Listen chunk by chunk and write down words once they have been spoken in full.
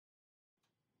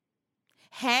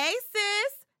Hey,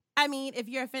 sis. I mean, if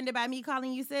you're offended by me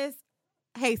calling you sis,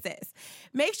 hey, sis.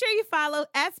 Make sure you follow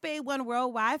at Spade One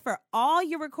Worldwide for all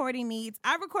your recording needs.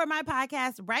 I record my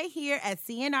podcast right here at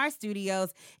CNR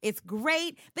Studios. It's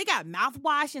great. They got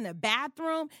mouthwash in the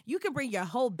bathroom. You can bring your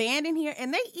whole band in here,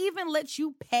 and they even let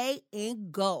you pay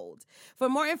in gold. For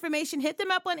more information, hit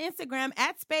them up on Instagram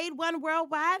at Spade One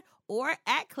Worldwide or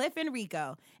at Cliff and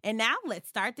Rico. And now let's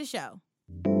start the show.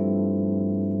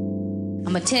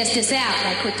 I'm gonna test this out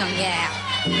right quick on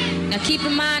y'all. Now keep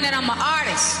in mind that I'm an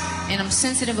artist and I'm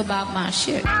sensitive about my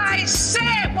shit. I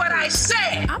said what I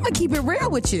said. I'm gonna keep it real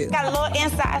with you. Got a little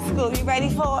inside scoop. You ready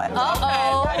for it?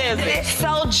 Uh-oh. What is it? It's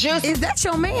so juicy. Is that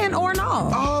your man or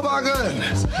no? Oh my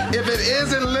goodness. If it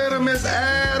isn't Little Miss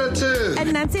Attitude.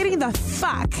 And that's it, the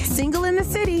fuck. Single in the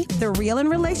City, the real in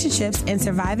relationships and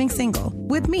surviving single.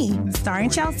 With me, starring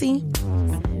Chelsea.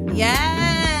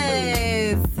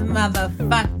 Yes,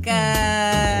 motherfucker.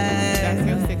 That's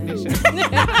your signature.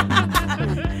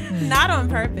 Not on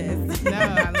purpose. No,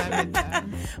 I love it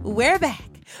though. We're back.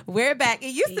 We're back. It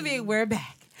used to be we're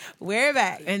back. We're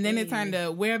back. And then it turned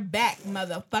to we're back,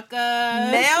 motherfucker.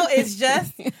 Now it's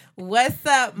just what's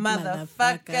up,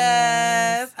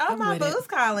 motherfuckers. Oh, my boo's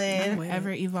calling.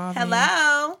 Ever evolving.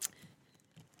 Hello.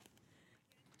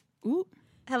 Ooh.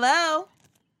 Hello.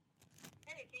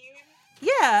 Hey, can you hear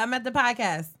me? Yeah, I'm at the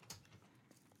podcast.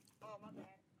 Oh, my bad.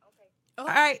 Okay. All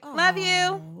right. Love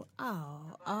you.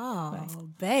 Oh,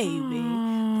 baby.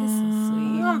 This is so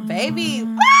sweet. Oh, baby.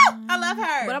 Woo! I love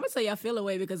her. But I'm gonna tell you I feel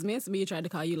away because me and Samia tried to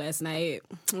call you last night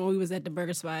when we was at the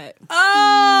burger spot.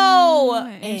 Oh.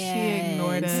 And she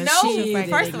ignored us. No, She was like,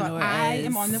 first of all, I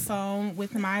am on the phone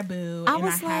with my boo, I and I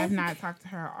was have like- not talked to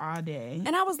her all day.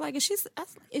 And I was like, is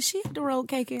she at the road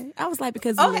caking? I was like,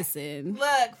 because Okay. listen.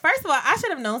 Look, first of all, I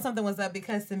should have known something was up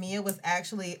because Samia was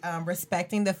actually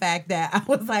respecting the fact that I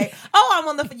was like, oh, I'm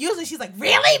on the. Usually she's like,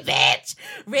 really, bitch?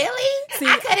 Really?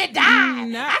 I could have died.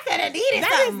 no. I could have needed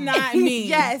That is something. not me.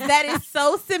 Yes, that is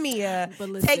so Samia. But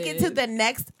listen. Take it to the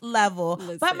next level.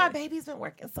 But my Listen. baby's been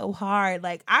working so hard.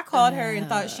 Like, I called her and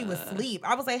thought she was asleep.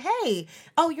 I was like, hey,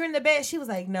 oh, you're in the bed? She was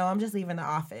like, no, I'm just leaving the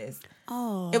office.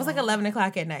 Oh. It was like 11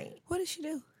 o'clock at night. What did she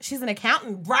do? She's an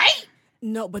accountant, right?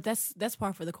 No, but that's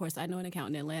par for the course. I know an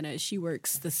accountant in Atlanta. She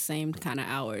works the same kind of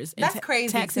hours. And That's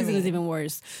crazy Tax to season me. is even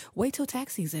worse. Wait till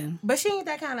tax season. But she ain't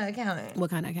that kind of accountant.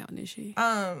 What kind of accountant is she?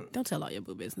 Don't tell all your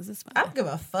boo business. It's fine. I don't give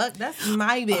a fuck. That's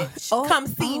my bitch. Come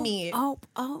see me. Oh,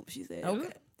 she said. Okay.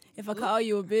 If I call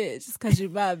you a bitch, it's because you're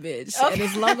my bitch. Okay. And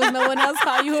as long as no one else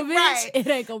call you a bitch, Right. it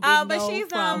ain't going to be But no she's,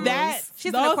 problems.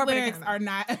 she's in a those corporate lyrics accountant.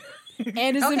 are not.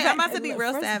 Anderson, Okay, I'm about to be look,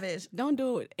 real first- savage. Don't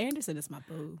do it. Anderson is my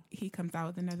boo. He comes out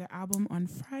with another album on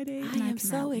Friday. I and am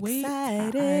so cannot wait.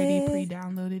 excited. I already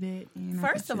pre-downloaded it. And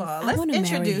First of all, I let's wanna marry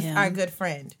introduce him. our good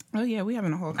friend. Oh yeah, we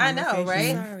having a whole I conversation. know,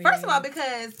 right? Sorry. First of all,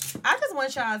 because I just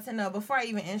want y'all to know before I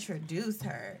even introduce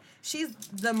her, she's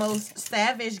the most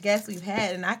savage guest we've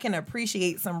had, and I can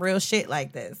appreciate some real shit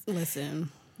like this. Listen.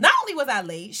 Not only was I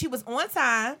late, she was on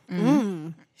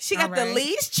time. She got All the right.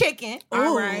 least chicken,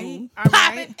 All right. All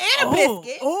popping, right. and a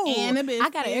biscuit. And a biscuit. I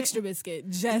got an extra biscuit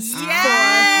just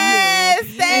Yes, for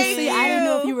you. thank And see, I didn't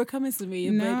know if you. you were coming to me,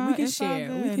 No, but we can it's all share.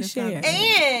 We good. can It's all share. good.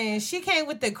 And she came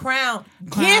with the Crown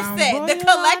gift Crown set, the Royal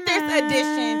collector's Night.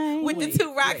 edition with Wait, the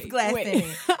two rocks wait, glass wait. in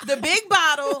it. The big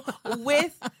bottle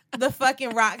with the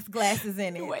fucking rocks glasses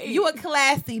in it. Wait. You a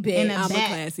classy bitch. In a I'm a back.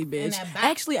 classy bitch. that back.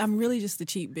 Actually, I'm really just a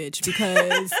cheap bitch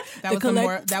because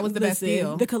That was the best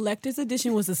deal. The collector's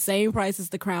edition was the same price as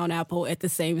the Crown Apple at the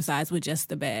same size with just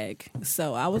the bag.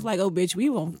 So I was like, "Oh, bitch, we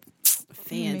won't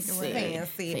fancy,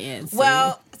 Fancy.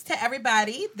 Well, to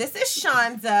everybody, this is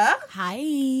Shonda. hi,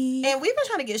 And we've been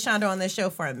trying to get Shonda on this show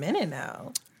for a minute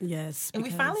now. yes, And we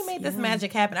because, finally made this yeah.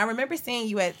 magic happen. I remember seeing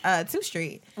you at 2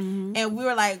 Street. And we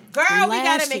were like, girl, we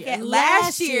got to make it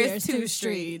last year's 2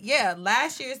 Street. Yeah,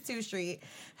 last year's 2 Street.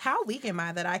 How weak am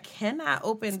I that I cannot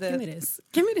open the... Give me this.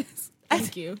 Give me this.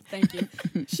 Thank you. Thank you.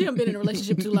 She done been in a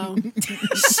relationship too long.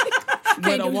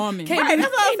 With a woman. Can't, Right, do,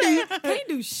 that's what I'm saying. can't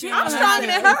do shit. I'm by stronger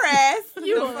than herself. her ass.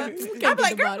 You The are- fuck? you I'd can't be like,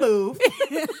 think girl, about move.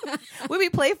 We be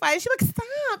play fighting. She like,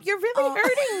 stop. You're really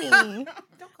hurting me.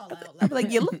 Don't call out I'd be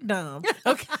like, you look dumb.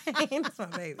 Okay. That's my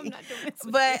baby. I'm not doing this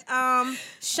with But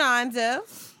Shonda.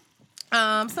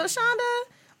 So Shonda,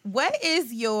 what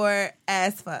is your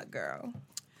ass fuck girl?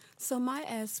 So my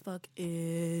ass fuck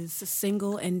is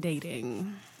single and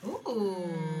dating. Ooh.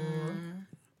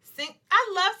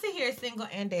 I love to hear single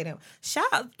and dating. Shout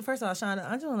out, first of all, Shonda,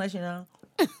 I just want to let you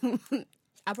know.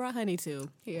 I brought honey too.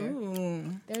 Here.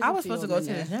 There's I a was few supposed to of go them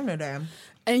to the in there. gym today.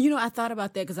 And you know, I thought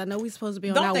about that because I know we're supposed to be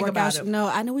on Don't our think workout. about it. No,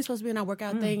 I know we're supposed to be on our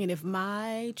workout thing. And if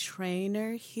my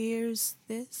trainer hears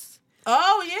this,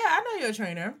 Oh, yeah, I know you're a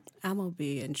trainer. I'm gonna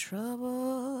be in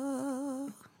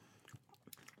trouble.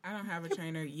 I don't have a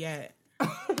trainer yet.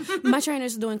 My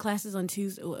trainer's doing classes on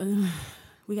Tuesday.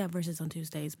 We got verses on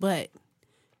Tuesdays, but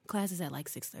classes at like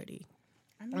 6:30.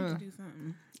 I need to do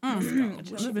something.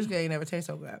 This biscuit ain't never taste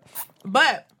so good.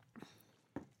 But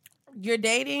you're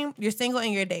dating, you're single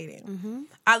and you're dating. Mm-hmm.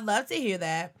 I love to hear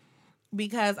that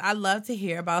because I love to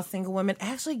hear about single women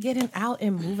actually getting out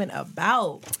and moving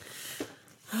about.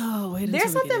 Oh, wait.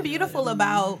 There's something beautiful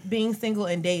about being single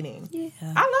and dating. Yeah.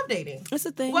 I love dating. It's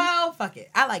a thing. Well, fuck it.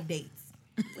 I like dates.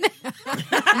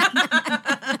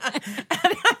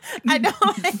 I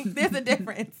don't like, there's a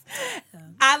difference.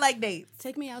 I like dates.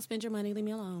 Take me out, spend your money, leave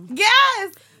me alone.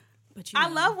 Yes. But I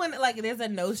love when like there's a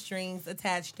no strings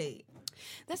attached date.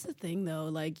 That's the thing, though.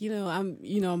 Like,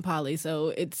 I'm poly, so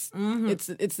it's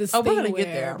this Oh, thing we're gonna where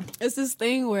get there. It's this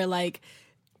thing where like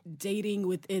dating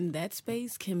within that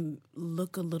space can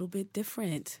look a little bit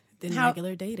different than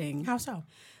regular dating. How so?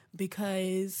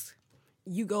 Because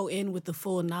you go in with the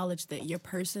full knowledge that your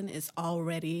person is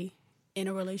already in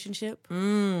a relationship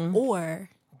or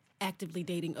actively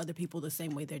dating other people the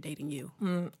same way they're dating you.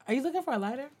 Are you looking for a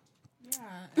lighter? Yeah.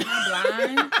 Am I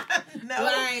blind? No.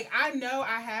 Like, I know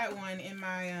I had one in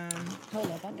my Hold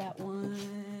up, I got one.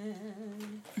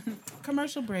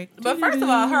 commercial break. But first of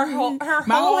all, her whole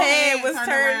head was turned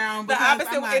around the because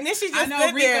opposite I'm way, like, and then she I just know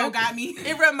stood Rico there. got me.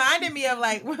 It reminded me of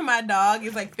like when my dog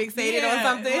is like fixated on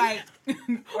something. Like,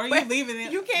 or you But leaving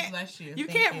it. you can't. Bless you. You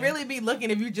Thank can't you. really be looking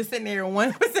if you're just sitting there in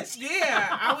one position.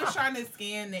 Yeah, I was trying to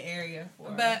scan the area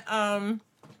for. But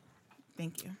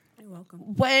Thank you. You're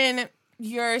welcome. when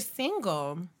you're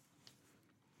single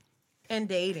and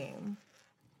dating,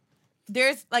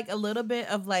 there's like a little bit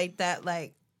of like that.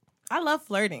 Like, I love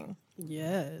flirting.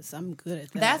 Yes, I'm good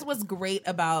at that. That's what's great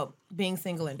about being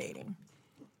single and dating.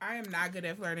 I am not good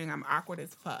at flirting. I'm awkward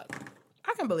as fuck.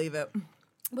 I can believe it.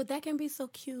 But that can be so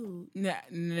cute.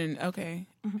 Okay.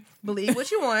 Believe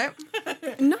what you want.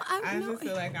 No, I just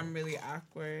feel like I'm really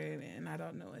awkward and I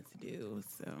don't know what to do.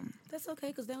 So that's okay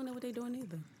because they don't know what they're doing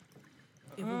either.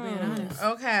 If we're being honest.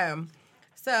 Okay.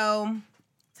 So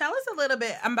tell us a little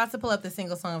bit. I'm about to pull up the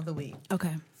single song of the week.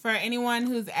 Okay. for anyone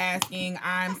who's asking,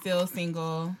 I'm still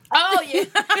single. Oh, yeah.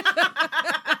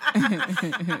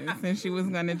 Since she was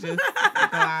gonna just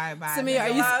glide by.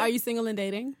 Samia, are you single and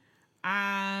dating?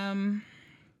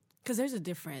 Because there's a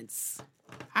difference.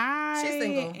 She's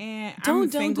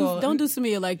single. Don't do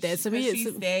Samia like that. Samia, she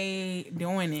stay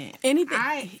doing it.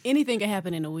 Anything can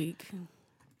happen in a week.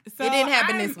 So it didn't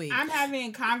happen this week. I'm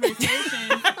having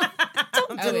conversations.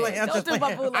 Don't do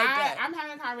my boo like that. I'm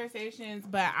having conversations,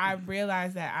 but I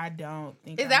realize that I don't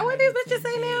think. Is that what these bitches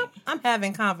say now? I'm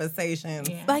having conversations.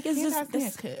 Yeah. Like it's Can't just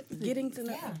pass me a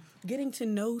cup. getting to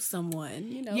know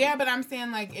someone. You know. Yeah, but I'm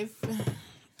saying like if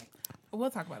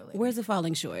we'll talk about it later. Where's it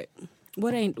falling short?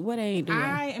 What ain't doing?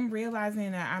 I am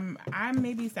realizing that I'm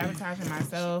maybe sabotaging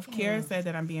myself. Kiara said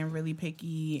that I'm being really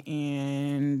picky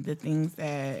and the things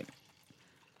that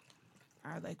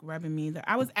are like rubbing me.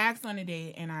 I was asked on a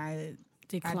date and I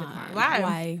declined.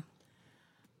 Why?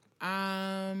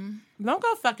 Don't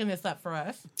go fucking this up for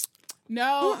us.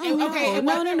 No. It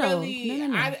wasn't really.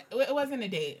 No. It wasn't a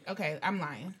date. Okay, I'm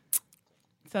lying.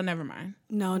 So never mind.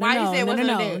 No. Why you say it wasn't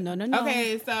a date? No.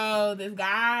 Okay, so this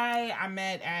guy I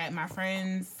met at my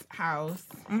friend's house,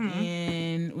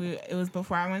 and it was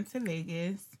before I went to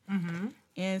Vegas. Mm-hmm.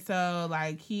 And so,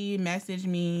 like, he messaged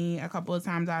me a couple of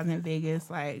times I was in Vegas,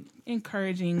 like,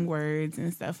 encouraging words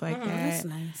and stuff like that. That's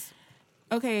nice.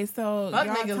 Okay, so Fuck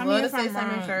y'all niggas tell love me to if say I'm something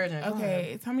wrong. encouraging.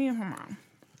 Okay, tell me if I'm wrong.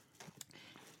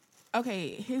 Okay,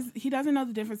 he doesn't know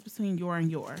the difference between your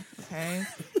and your. Okay,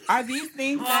 are these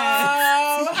things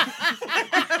that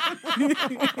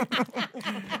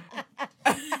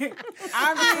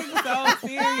I'm being so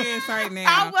serious right now?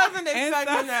 I wasn't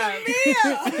expecting that.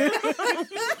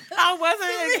 I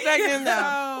wasn't expecting that.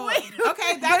 So,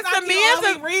 okay, that's not the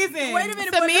only reason. Wait a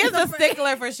minute. Samia's a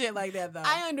stickler for shit like that, though.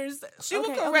 I understand. She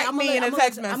will correct me in a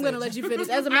text message. I'm gonna let you finish.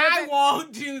 As a matter of I fact,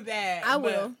 won't do that. I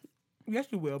will. Yes,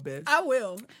 you will, bitch. I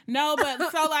will. No,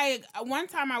 but so like one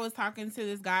time I was talking to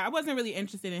this guy. I wasn't really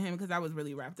interested in him because I was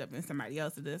really wrapped up in somebody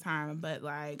else at the time. But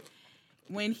like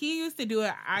when he used to do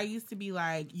it, I used to be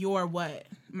like, "Your what?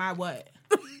 My what?"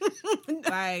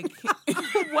 Like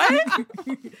What?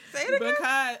 Say it again.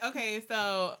 because okay,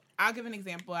 so I'll give an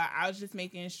example. I was just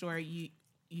making sure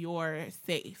you're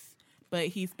safe, but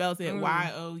he spells it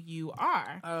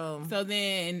Y-O-U-R. Oh. So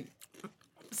then.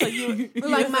 So you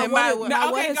Like my what?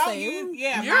 No, what okay, is go safe? you.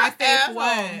 Yeah, You're my an safe asshole.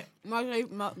 what?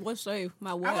 My what's safe?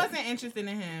 My what? I wasn't interested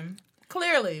in him.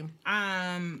 Clearly.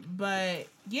 But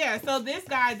yeah, so this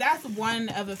guy, that's one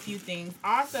of a few things.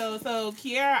 Also, so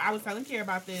Kiera, I was telling Kiera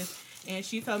about this, and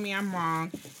she told me I'm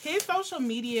wrong. His social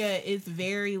media is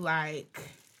very like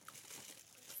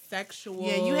sexual.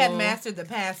 Yeah, you hadn't mastered the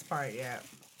past part yet.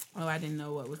 Oh, I didn't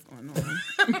know what was going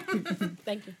on.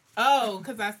 Thank you. Oh,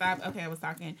 because I stopped. Okay, I was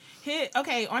talking.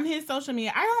 On his social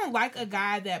media, I don't like a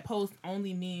guy that posts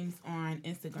only memes on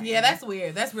Instagram. Yeah, that's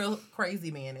weird. That's real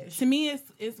crazy manish. To me,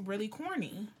 it's really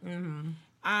corny. Well,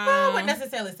 I wouldn't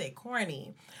necessarily say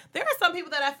corny. There are some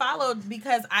people that I followed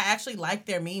because I actually like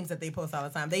their memes that they post all the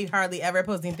time. They hardly ever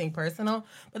post anything personal,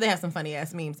 but they have some funny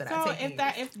ass memes that I take.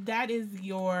 If that is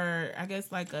your, I guess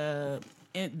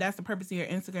that's the purpose of your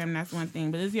Instagram, that's one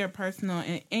thing. But it's your personal,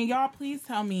 and y'all please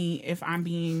tell me if I'm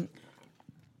being.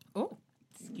 Oh,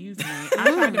 excuse me.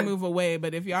 I tried to move away,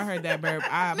 but if y'all heard that burp,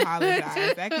 I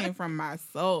apologize. That came from my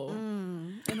soul.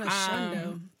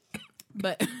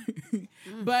 But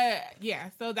yeah,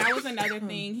 so that was another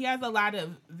thing. He has a lot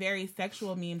of very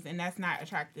sexual memes, and that's not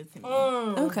attractive to me.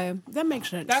 Okay, that makes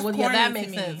sense. That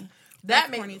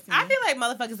makes sense. I feel like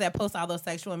motherfuckers that post all those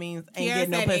sexual memes ain't getting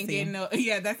no pussy.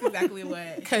 Yeah, that's exactly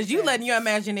what. Because you letting your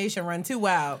imagination run too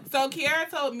wild. So Kiara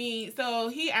told me, so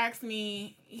he asked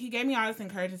me, he gave me all this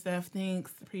encouraging stuff.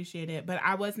 Thanks, appreciate it. But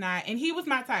I was not, and he was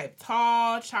my type.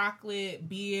 Tall, chocolate,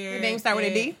 beard. Your name start with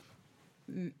a D?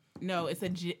 No, it's a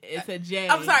J.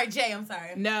 I'm sorry, J. I'm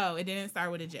sorry. No, it didn't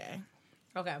start with a J.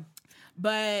 Okay.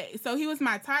 But, so he was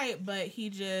my type, but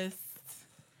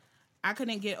I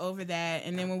couldn't get over that.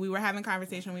 And then when we were having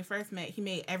conversation, when we first met, he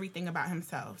made everything about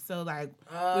himself. So, like,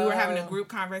 we were having a group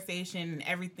conversation and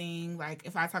everything. Like,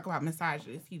 if I talk about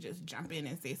massages, he just jump in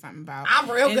and say something about... I'm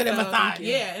real good at massages.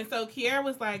 Yeah, and so Kiera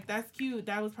was like, that's cute.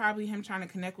 That was probably him trying to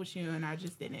connect with you, and I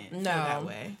just didn't feel that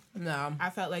way. No.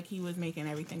 I felt like he was making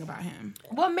everything about him.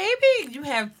 Well, maybe you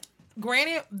have...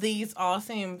 Granted, these all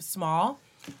seem small,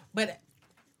 but...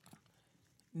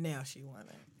 Now she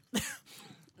wanted...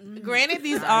 Granted,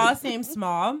 these all seem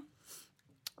small,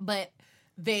 but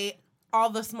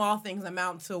all the small things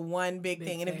amount to one big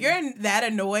thing. And if you're that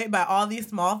annoyed by all these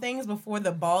small things before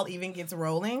the ball even gets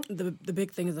rolling, the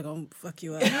big things are gonna fuck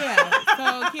you up. Yeah.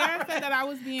 So Kiara said that I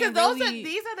was being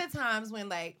these are the times when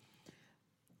like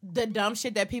the dumb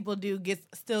shit that people do gets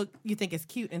still you think is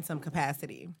cute in some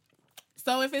capacity.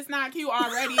 So if it's not cute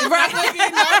already, it's not gonna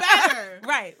get no better.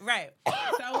 Right.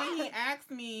 So when he asked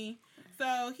me.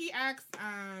 So he asked,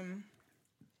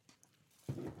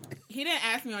 he didn't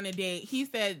ask me on a date. He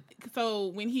said, so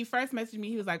when he first messaged me,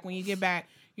 he was like, when you get back,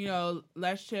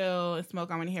 let's chill and smoke.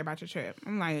 I want to hear about your trip.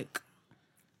 I'm like,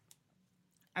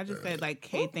 I just said like,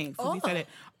 hey, thanks. He said it.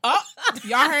 Oh,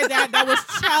 y'all heard that? That was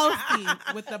Chelsea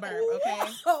with the burp, okay?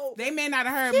 They may not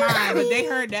have heard mine, but they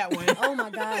heard that one. Oh my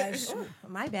gosh.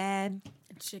 My bad.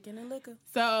 Chicken and liquor.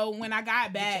 So when I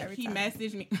got back, he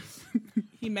messaged me.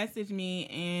 He messaged me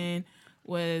and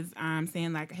was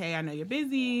saying like, hey, I know you're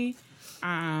busy.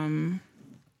 When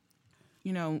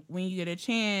you get a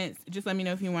chance, just let me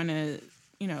know if you want to,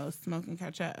 smoke and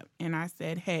catch up. And I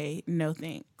said, hey, no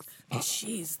thanks.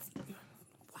 Jeez.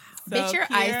 Wow. So bitch, you're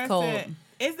ice cold.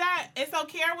 So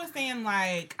Kiara was saying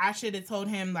like, I should have told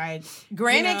him like.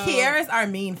 Granted, Kiara's our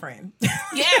mean friend.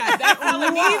 Yeah, that's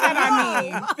telling me that I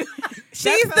mean.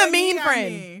 She's the mean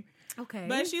friend. Okay.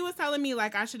 But she was telling me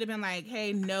like I should have been like,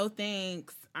 hey, no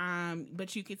thanks.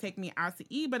 But you could take me out to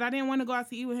eat, but I didn't want to go out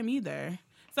to eat with him either.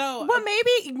 So well,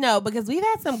 maybe no, because we've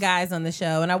had some guys on the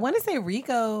show, and I want to say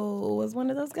Rico was one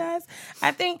of those guys.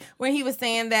 I think when he was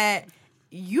saying that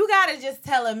you gotta just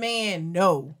tell a man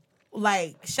no.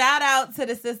 Like shout out to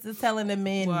the sisters telling the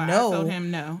men no. I told him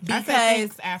no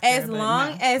because as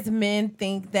long as men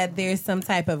think that there's some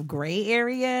type of gray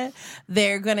area,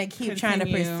 they're gonna keep trying to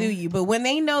pursue you. But when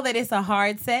they know that it's a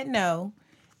hard set no.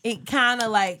 It kind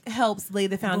of like helps lay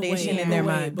the foundation in their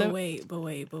mind. But wait.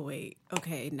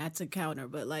 Okay, not to counter,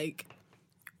 but like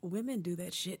women do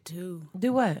that shit too.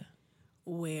 Do what?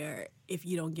 Where if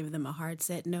you don't give them a hard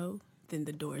set no, then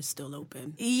the door is still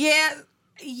open. Yeah.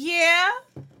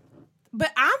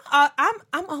 But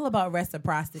I'm all about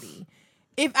reciprocity.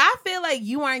 If I feel like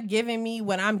you aren't giving me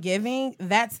what I'm giving,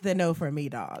 that's the no for me,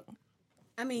 dog.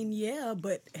 I mean, yeah,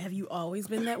 but have you always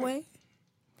been that way?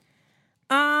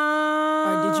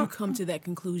 Or did you come to that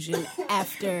conclusion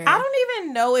after? I don't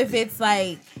even know if it's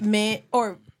like men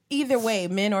or either way,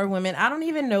 men or women. I don't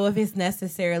even know if it's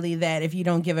necessarily that if you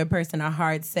don't give a person a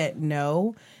hard set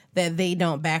no, that they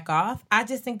don't back off. I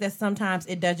just think that sometimes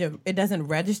it doesn't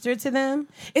register to them.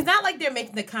 It's not like they're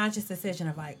making the conscious decision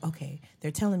of like, okay,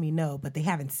 they're telling me no, but they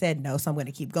haven't said no, so I'm going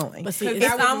to keep going. But see, it's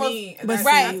almost right. That's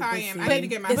how I am. I need to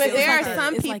get my. But there are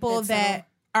some people that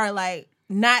are like,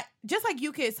 not just like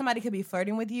somebody could be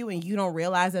flirting with you and you don't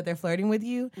realize that they're flirting with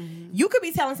you. You could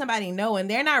be telling somebody no and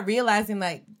they're not realizing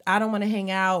like I don't want to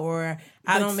hang out or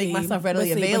I don't make myself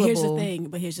readily available.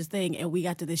 But here's the thing, and we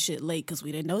got to this shit late because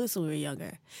we didn't know this when we were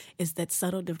younger. It's that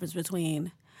subtle difference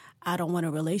between I don't want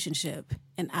a relationship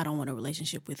and I don't want a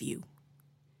relationship with you.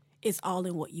 It's all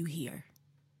in what you hear.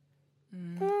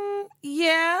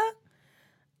 Yeah,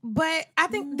 but I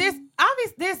think I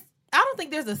don't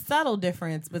think there's a subtle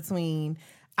difference between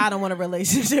I don't want a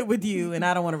relationship with you and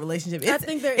I don't want a relationship. I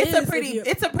think there it's is.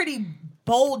 It's a pretty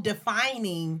bold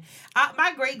defining.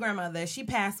 My great grandmother, she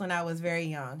passed when I was very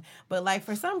young, but like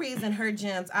for some reason her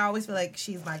gems, I always feel like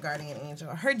she's my guardian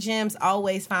angel. Her gems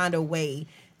always find a way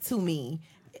to me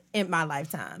in my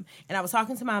lifetime. And I was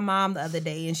talking to my mom the other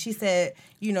day, and she said,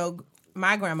 you know,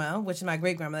 my grandma, which is my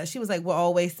great grandmother, she was like, will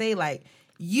always say like,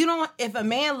 if a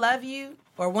man love you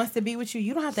or wants to be with you,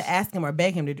 you don't have to ask him or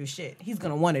beg him to do shit. He's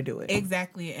going to want to do it.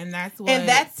 Exactly. And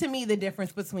that's to me the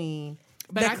difference between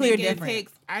But I think it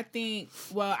takes, I'll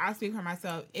speak for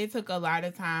myself. It took a lot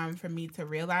of time for me to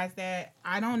realize that.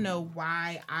 I don't know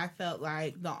why I felt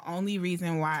like the only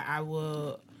reason why I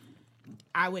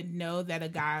would know that a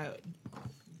guy,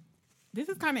 this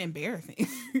is kind of embarrassing,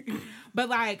 but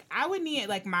like I would need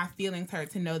like my feelings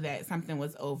hurt to know that something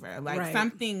was over, like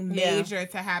something major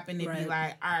to happen to be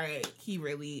like, all right, he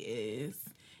really is.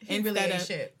 He really ain't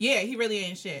shit. Yeah, he really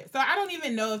ain't shit. So I don't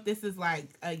even know if this is like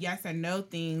a yes or no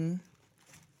thing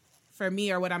for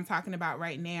me or what I'm talking about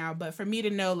right now. But for me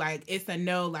to know like it's a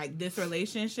no, like this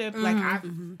relationship, like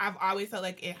I've always felt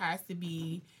like it has to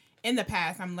be. In the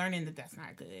past, I'm learning that that's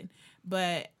not good.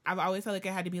 But I've always felt like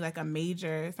it had to be like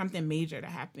something major to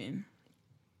happen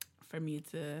for me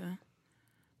to,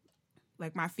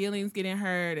 like my feelings getting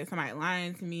hurt or somebody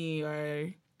lying to me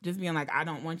or just being like, I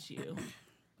don't want you.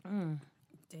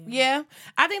 Yeah.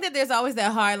 I think that there's always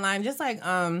that hard line. Just like,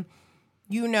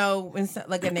 you know, when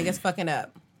like a nigga's fucking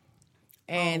up.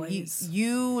 And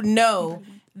you know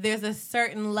there's a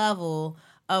certain level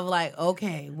of like,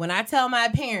 okay, when I tell my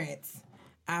parents,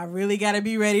 I really got to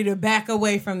be ready to back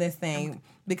away from this thing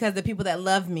because the people that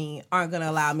love me aren't going to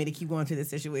allow me to keep going through this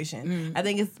situation. I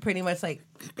think it's pretty much like,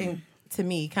 to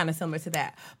me, kind of similar to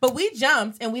that. But we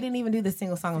jumped and we didn't even do the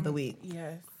single song of the week.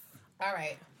 Yes. All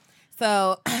right.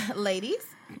 So, ladies,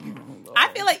 I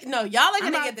feel like, no, y'all are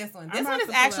going to get this one. This one is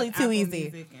actually too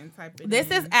easy.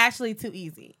 This is actually too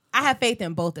easy. I have faith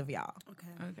in both of y'all.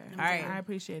 Okay. All right. I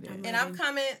appreciate it. And I'm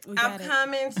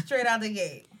coming straight out the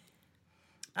gate.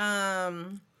 I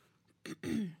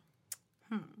kind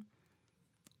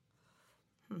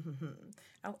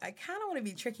of want to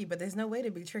be tricky, but there's no way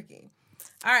to be tricky.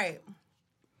 All right.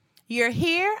 You're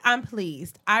here. I'm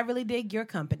pleased. I really dig your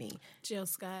company. Jill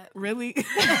Scott. Really?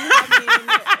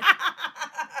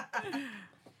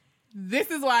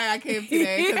 This is why I came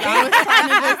today, because I was trying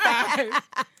to decide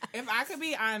if I could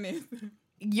be honest.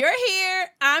 You're here.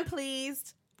 I'm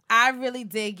pleased. I really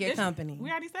dig your company. We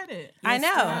already said it. I know.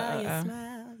 Your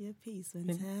smile, your peace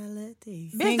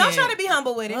mentality. Bitch, don't try to be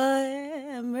humble with it.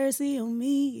 Boy, have mercy on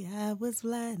me. I was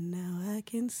blind, now I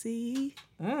can see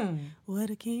what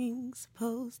a king's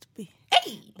supposed to be.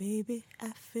 Hey, baby, I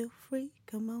feel free.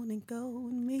 Come on and go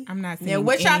with me. I'm not saying now,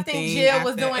 what y'all think Jill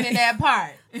was doing in that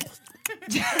part?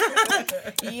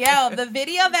 Yo, the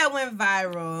video that went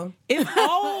viral. It's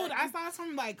old. I saw it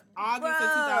from like August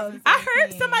of 2017. I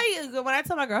heard somebody, when I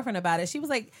told my girlfriend about it, she was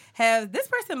like, this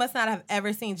person must not have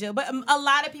ever seen Jill. But a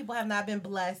lot of people have not been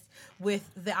blessed with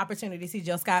the opportunity to see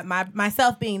Jill Scott,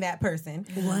 myself being that person.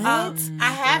 What?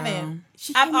 I haven't.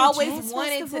 I've always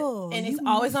wanted to, and it's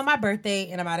always on my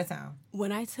birthday, and I'm out of town.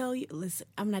 When I tell you, listen,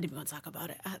 I'm not even going to talk about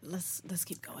it. Let's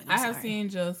keep going. I have seen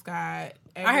Jill Scott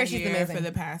every year for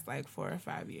the past like 4 or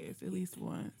 5 years, at least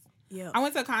once. Yeah. I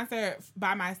went to a concert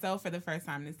by myself for the first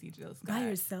time to see Jill Scott. By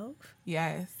yourself?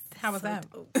 Yes. How was that?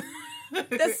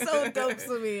 That's so dope,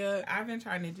 Samia. I've been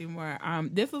trying to do more.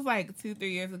 This was like 2-3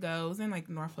 years ago. It was in like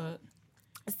Norfolk.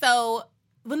 So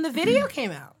when the video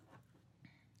came out,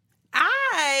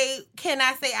 I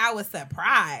cannot say I was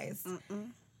surprised,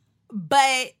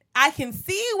 but I can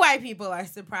see why people are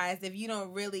surprised if you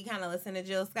don't really kind of listen to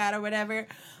Jill Scott or whatever.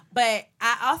 But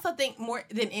I also think more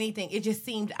than anything, it just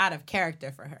seemed out of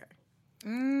character for her.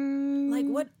 Like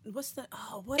what's the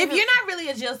if you're not really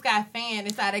a Jill Scott fan,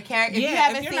 it's out of character. If you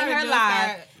haven't seen her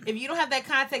live, if you don't have that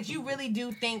context, you really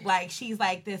do think like she's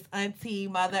like this auntie,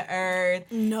 Mother Earth.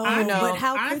 No, I know. but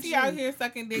how could auntie you? out here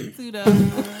sucking dick too though.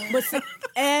 But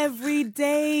every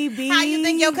day, B. How you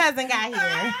think your cousin got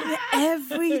here?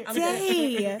 Every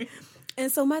day.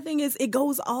 And so my thing is, it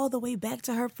goes all the way back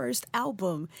to her first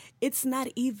album. It's not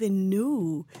even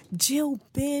new. Jill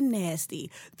been nasty.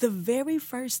 The very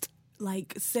first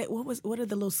like said what are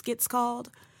the little skits called?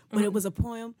 But it was a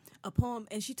poem,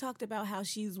 and she talked about how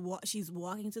she's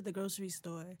walking to the grocery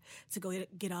store to go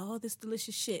get all this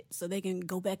delicious shit so they can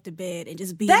go back to bed and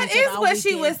just be. That is what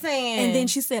she was saying. And then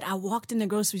she said, I walked in the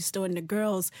grocery store and the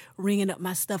girls ringing up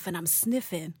my stuff and I'm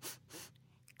sniffing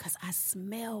because I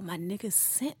smell my nigga's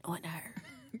scent on her.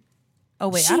 Oh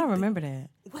wait, I don't remember that.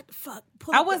 What the fuck?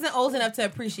 I wasn't old enough to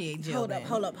appreciate Jill.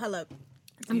 Hold up.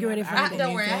 I'm getting ready to find it.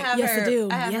 Don't worry, I have yes, her. I do.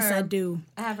 I do.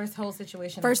 I have her whole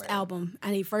situation. First album. I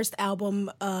need first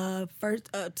album.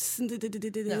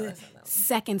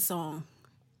 Second song.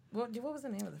 What was the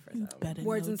name of the first album? Better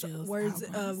Words know and Jill's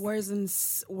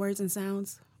Words and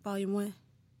Sounds, Volume 1.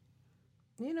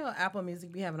 You know, Apple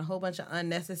Music be having a whole bunch of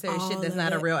unnecessary All shit that's of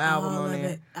not a it, real album all on of there.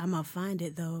 it. I'm gonna find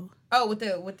it though. Oh, with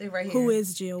the right here. Who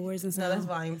is Jill? Words and No, Sounds. that's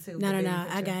Volume 2. No. with the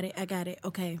I picture. got it.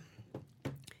 Okay.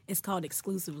 It's called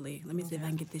Exclusively. Let me see if I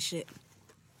can get this shit.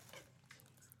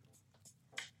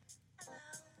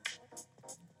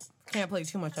 Can't play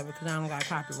too much of it because I don't got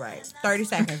copyright. 30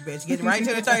 seconds, bitch. Get right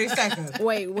to the 30 seconds.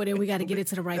 Wait, then we got to get it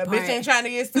to the right The part. bitch ain't trying to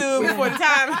get sued before the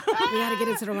time. We got to get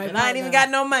it to the right And part. I ain't even though. got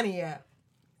no money yet.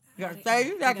 You got 30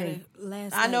 I seconds.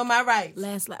 Last, I know my rights.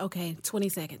 Okay, 20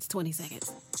 seconds. 20 seconds.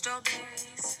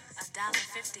 Strawberries,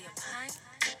 $1.50 a pint.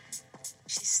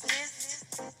 She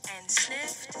sniffed and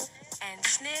sniffed and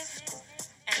sniffed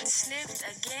and sniffed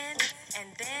again and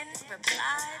then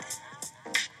replied,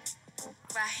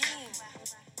 Raheem,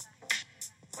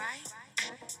 right?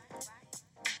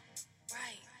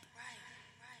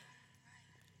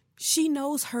 She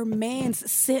knows her man's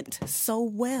scent so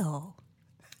well.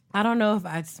 I don't know if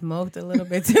I smoked a little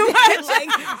bit too much. Like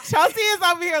Chelsea is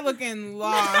over here looking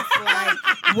lost. Like,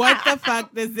 what the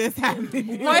fuck does this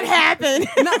happen? What happened?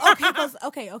 No,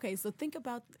 okay. So think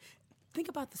about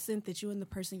the scent that you and the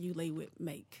person you lay with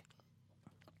make.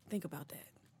 Think about that.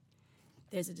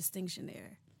 There's a distinction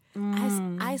there.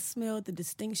 I smelled the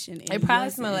distinction. In It probably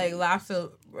your smelled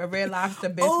scent. like red lobster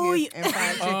biscuits and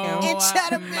fried chicken. And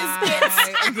cheddar biscuits.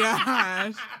 My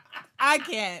gosh. I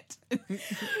can't.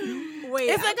 Wait,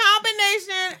 It's a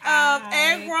combination of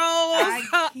egg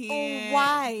rolls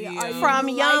why are you from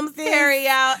like Yum's this? Carry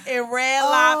Out and Red you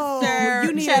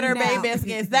Lobster need a Cheddar Bay nap.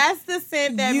 biscuits. That's the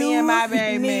scent that me and my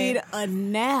baby need made. a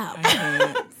nap.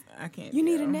 I can't. You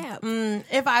need a nap.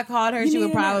 If I called her, You she need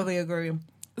would a nap. probably agree.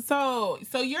 So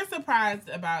you're surprised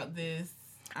about this?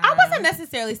 I wasn't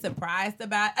necessarily surprised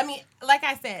about. I mean, like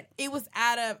I said, it was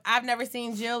I've never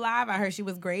seen Jill live. I heard she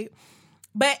was great.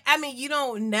 But I mean, you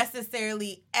don't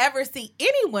necessarily ever see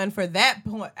anyone for that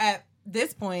point at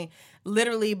this point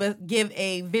literally but give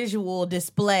a visual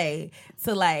display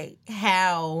to like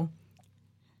how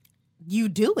you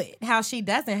do it, how she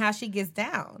does it, how she gets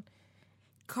down.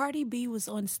 Cardi B was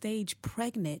on stage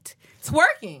pregnant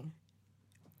Twerking.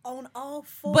 on all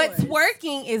fours. But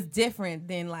twerking is different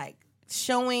than like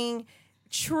showing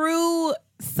true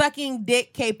sucking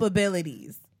dick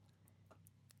capabilities.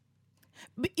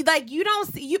 Like you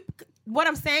don't see you. What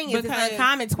I'm saying is it's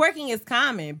uncommon. Twerking is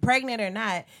common, pregnant or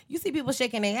not. You see people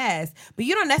shaking their ass, but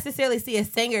you don't necessarily see a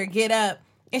singer get up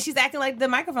and she's acting like the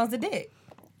microphone's a dick,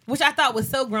 which I thought was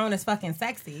so grown as fucking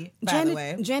sexy. By the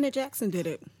way, Janet Jackson did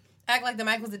it. act like the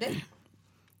mic was a dick.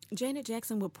 Janet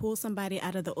Jackson would pull somebody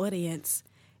out of the audience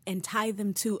and tie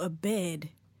them to a bed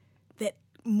that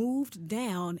moved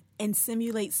down and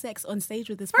simulate sex on stage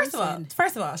with this First person.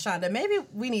 of all, Shonda, maybe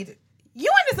we need to. You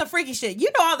into some freaky shit. You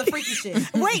know all the freaky shit.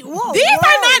 Wait, whoa. These are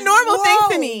not normal whoa,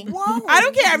 things to me. whoa. I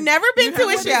don't care. I've never been to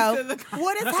a show.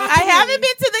 What is happening? I haven't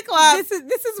been to the club.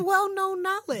 This is well known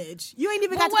knowledge. You ain't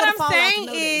even But got to what go to I'm Fallout to saying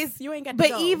know is, this. You ain't got to but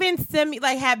go.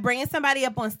 even bringing somebody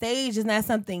up on stage is not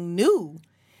something new.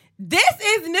 This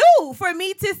is new for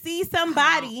me to see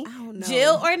somebody, I don't know.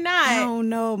 Jill or not. I don't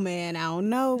know, man. I don't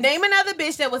know. Name another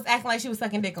bitch that was acting like she was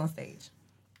sucking dick on stage.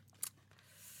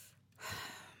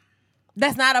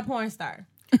 That's not a porn star.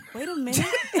 Wait a minute.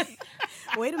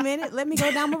 Wait a minute. Let me go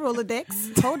down my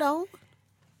Rolodex. Hold on.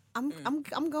 I'm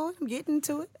going. I'm getting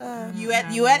to it. You at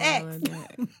X.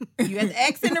 You at the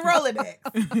X in the Rolodex.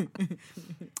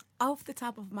 Off the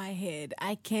top of my head,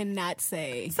 I cannot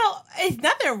say. So it's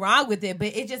nothing wrong with it, but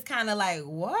it just kind of like,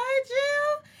 what,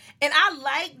 Jill? And I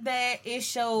like that it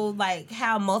showed like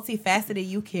how multifaceted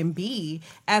you can be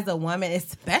as a woman,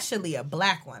 especially a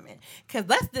black woman. Because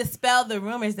let's dispel the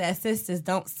rumors that sisters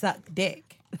don't suck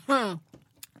dick. Because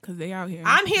they out here.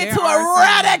 I'm here There to are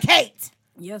eradicate.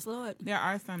 Yes, Lord. There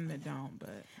are some that don't,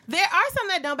 but There are some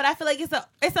that don't, but I feel like it's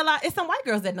a lot. It's some white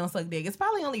girls that don't suck dick. It's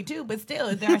probably only 2, but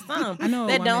still, there are some I know a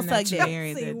that woman don't suck that's dick.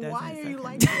 married that doesn't Why are suck you her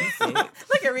like dick. this?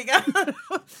 Look at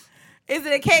Rico. Is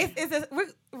it a case?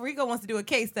 Rico wants to do a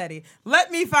case study. Let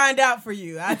me find out for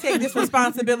you. I take this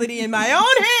responsibility in my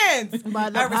own hands.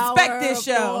 I respect this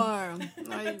show.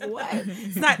 Like, what?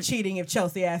 It's not cheating if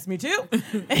Chelsea asked me to.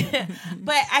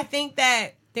 But I think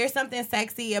that there's something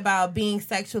sexy about being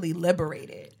sexually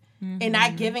liberated. And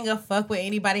not giving a fuck what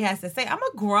anybody has to say. I'm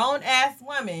a grown ass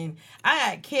woman.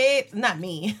 I got kids. Not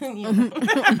me.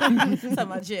 Talking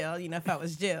about Jill. If I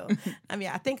was Jill. I mean,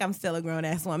 I think I'm still a grown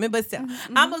ass woman, but still,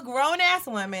 I'm a grown ass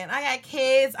woman. I got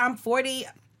kids. I'm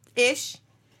 40-ish,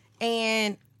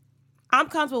 and I'm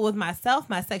comfortable with myself,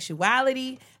 my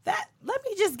sexuality. Let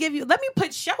me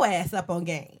put your ass up on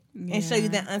game and show you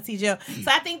that Auntie Jill. So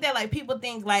I think that like people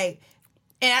think like.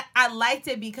 And I liked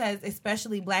it because,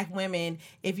 especially black women,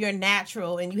 if you're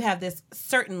natural and you have this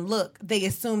certain look, they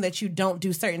assume that you don't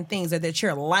do certain things or that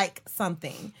you're like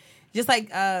something. Just like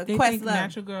they Questlove. Think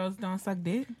natural girls don't suck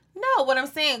dick? No, what I'm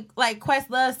saying, like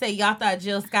Questlove said, y'all thought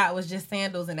Jill Scott was just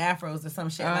sandals and afros or some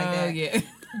shit like that. Yeah.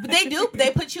 But they do. They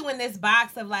put you in this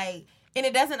box of like, and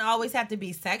it doesn't always have to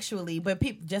be sexually, but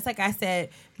people, just like I said,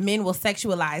 men will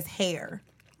sexualize hair.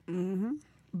 Mm-hmm.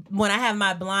 When I have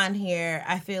my blonde hair,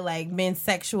 I feel like men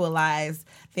sexualize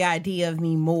the idea of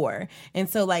me more. And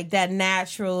so, like, that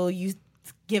natural, you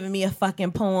giving me a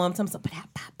fucking poem, and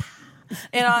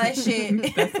all that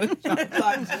shit.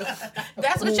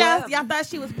 That's what y'all thought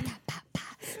she was.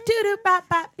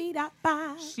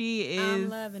 She is I'm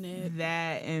loving it.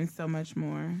 That and so much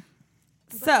more.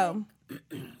 So.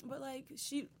 But, like,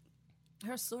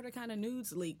 her sort of kind of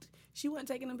nudes leaked. She wasn't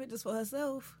taking them pictures for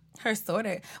herself. Her sort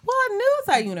of. Well, nudes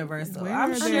are universal. Where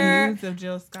I'm are sure. the nudes of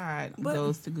Jill Scott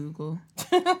goes to Google.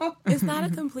 It's not a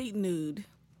complete nude.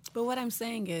 But what I'm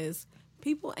saying is,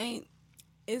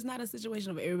 it's not a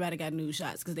situation of everybody got nude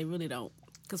shots because they really don't.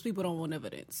 Because people don't want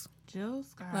evidence. Let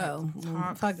Scott. Oh,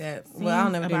 talks fuck that. Well, I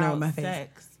don't never do know with my face.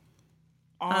 Sex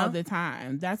all the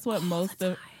time. That's what most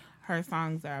of her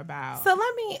songs are about. So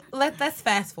let's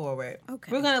fast forward.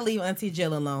 Okay. We're gonna leave Auntie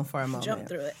Jill alone for a moment. Jump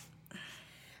through it.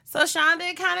 So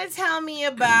Shonda, kind of tell me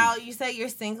about, you say you're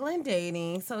single and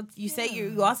dating. So you say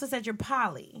you also said you're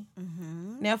poly.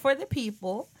 Mm-hmm. Now for the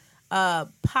people,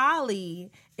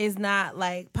 poly is not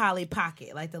like Polly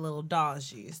Pocket, like the little dolls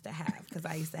you used to have, because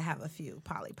I used to have a few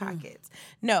Polly Pockets.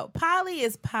 No, poly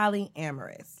is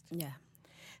polyamorous. Yeah.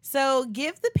 So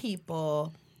give the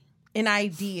people an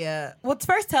idea. Well,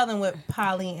 first tell them what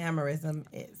polyamorism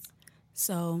is.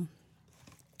 So,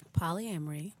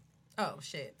 polyamory. Oh,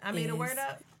 shit. I made a word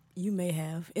up? You may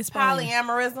have. It's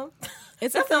polyamorism.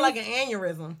 It's that sounds like an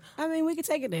aneurysm. I mean, we could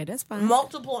take it there. That's fine.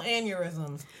 Multiple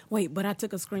aneurysms. Wait, but I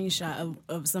took a screenshot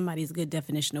of somebody's good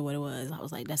definition of what it was. I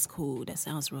was like, that's cool. That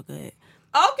sounds real good.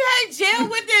 Okay, Jill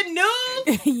with the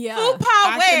news. Yeah. Fupa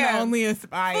I where? can only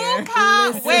aspire.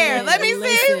 Fupa where? Let me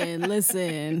see.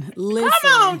 Listen.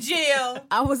 Come on, Jill.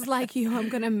 I was like, I'm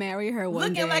going to marry her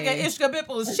one day. Looking like an Ishka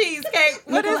Bipples cheesecake.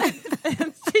 What is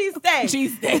it?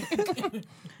 Cheesesteak.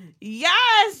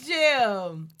 Yes,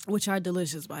 Jill. Which are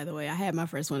delicious, by the way. I had my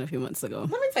first one a few months ago.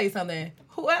 Let me tell you something.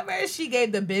 Whoever she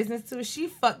gave the business to, she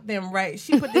fucked them right.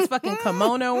 She put this fucking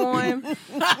kimono on,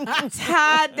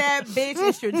 tied that bitch,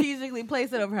 and strategically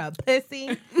placed it over her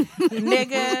pussy.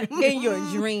 Nigga, in your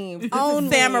dreams.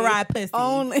 Only. Samurai pussy.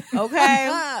 Only.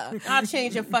 Okay? I'll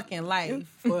change your fucking life.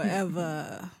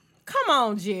 Forever. Come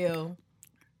on, Jill.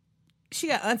 She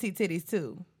got auntie titties,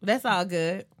 too. That's all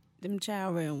good. Them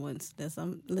child rearing ones.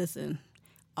 Listen,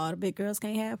 all the big girls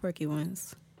can't have perky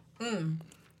ones.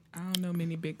 I don't know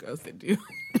many big girls that do.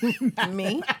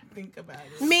 Me? Think about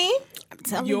it. Me? I'm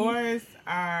telling Yours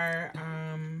are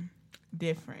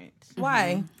different.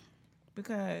 Why?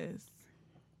 Because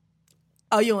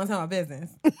oh, you want to talk about business?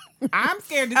 I'm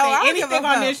scared to say anything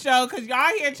on this show because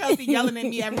y'all hear Chelsea yelling at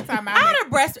me every time I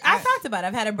talked about it.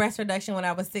 I've had a breast reduction when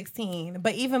I was 16.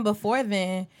 But even before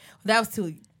then, that was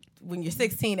too... When you're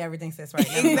 16, everything sits right.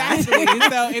 Exactly.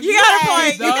 So if you got a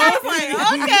point. You got a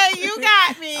point. Okay, you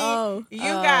got me. You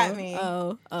got me.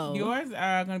 Oh. Yours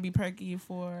are going to be perky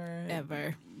for...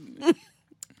 Ever.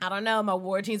 I don't know. My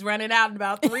war team's running out in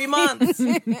about 3 months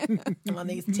on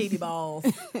these titty balls.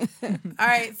 All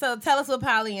right, so tell us what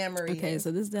polyamory is. Okay,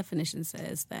 so this definition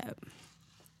says that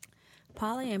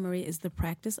polyamory is the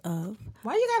practice of...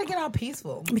 Why you got to get all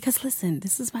peaceful? Because listen,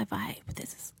 this is my vibe.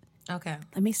 Okay.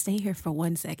 Let me stay here for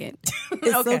 1 second.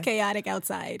 It's so chaotic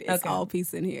outside. It's all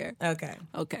peace in here. Okay.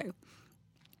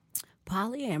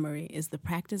 Polyamory is the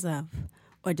practice of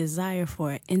or desire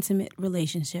for intimate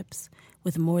relationships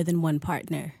with more than one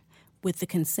partner, with the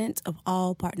consent of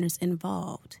all partners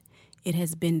involved. It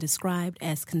has been described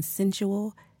as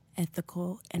consensual,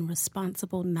 ethical, and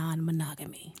responsible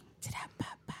non-monogamy.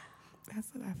 That's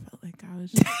what I felt like I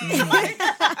was just saying.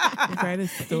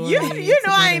 Greatest story. You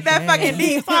know I ain't that fucking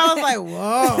deep, so I was like,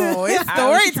 whoa, it's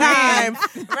story time.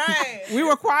 Right. We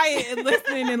were quiet and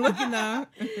listening and looking up.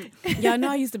 Y'all know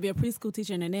I used to be a preschool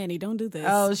teacher and a nanny. Don't do this.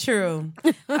 Oh, true.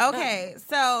 Okay,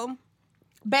 so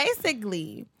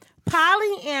basically,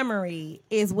 polyamory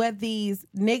is what these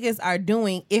niggas are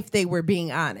doing if they were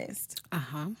being honest.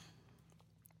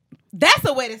 That's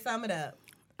a way to sum it up.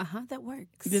 That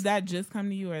works. Did that just come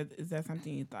to you, or is that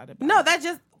something you thought about? No, that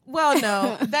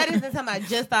isn't something I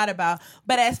just thought about.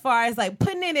 But as far as like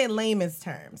putting it in layman's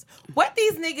terms, what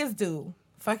these niggas do,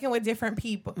 fucking with different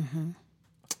people.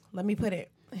 Let me put it.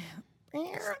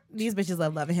 These bitches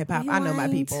love and hip hop. I know my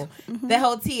people. The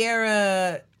whole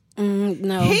Tierra.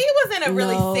 No, he was in a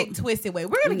really sick, twisted way.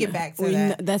 We're gonna get back to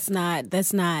that. That's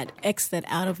not. X that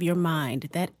out of your mind.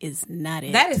 That is not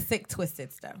it. That is sick,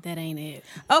 twisted stuff. That ain't it.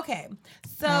 Okay,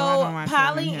 so I don't watch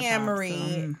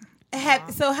polyamory.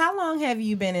 So how long have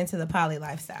you been into the poly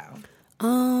lifestyle?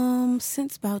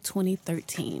 Since about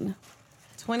 2013.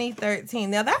 2013.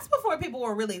 Now that's before people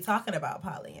were really talking about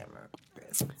polyamory.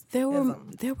 There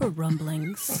were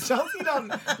rumblings. Chelsea don't.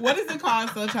 What is it called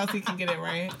so Chelsea can get it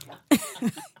right?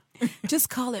 Just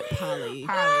call it poly.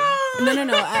 Poly.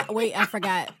 No. Wait, I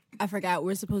forgot.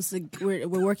 We're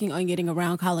working on getting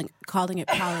around calling it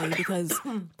poly because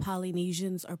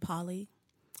Polynesians are poly.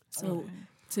 So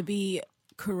to be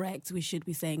correct, we should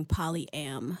be saying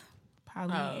polyam.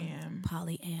 Polyam.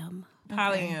 Polyam.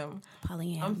 Polyam.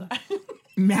 Polyam. I'm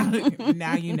sorry.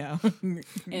 Now you know.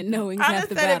 And knowing I half just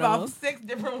the said it battle. about 6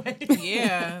 different ways.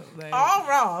 Yeah. All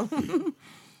wrong.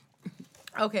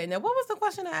 Okay, now what was the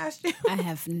question I asked you? I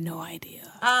have no idea.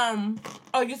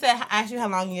 You said I asked you how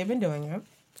long you've been doing it.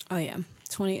 Oh yeah,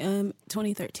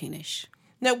 2013ish.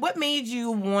 Now, what made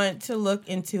you want to look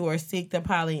into or seek the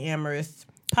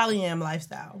polyam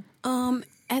lifestyle?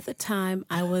 At the time,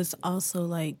 I was also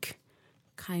like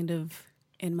kind of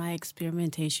in my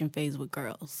experimentation phase with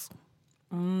girls.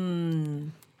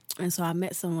 And so I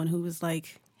met someone who was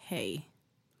like, hey,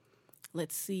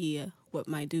 let's see what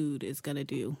my dude is going to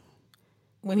do.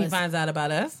 When he finds out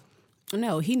about us?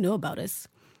 No, he knew about us.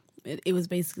 It was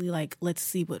basically like, let's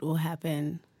see what will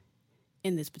happen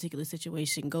in this particular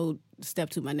situation. Go step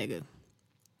to my nigga.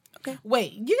 Okay.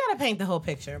 Wait, you got to paint the whole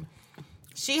picture.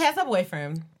 She has a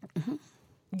boyfriend.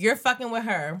 You're fucking with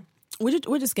her.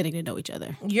 We're just getting to know each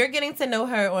other. You're getting to know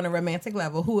her on a romantic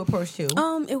level. Who approached you? It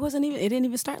didn't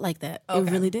even start like that. Okay.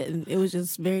 It really didn't. It was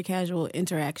just very casual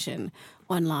interaction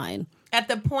online. At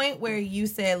the point where you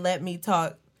said, let me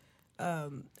talk,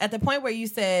 at the point where you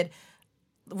said,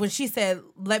 when she said,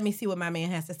 let me see what my man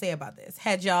has to say about this,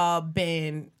 had y'all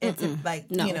been into,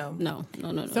 No.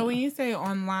 So when you say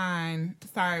online,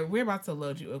 sorry, we're about to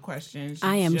load you with questions.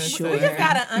 I am sure. We just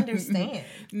gotta understand.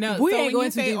 No, we ain't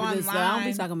going to do this. Though. I don't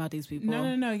be talking about these people.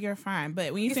 No, you're fine.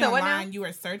 But when you say online, you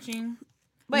were searching.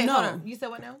 Wait, hold on. You said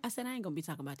what now? I said I ain't gonna be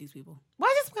talking about these people.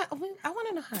 Why I want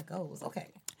to know how it goes. Okay.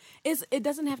 It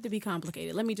doesn't have to be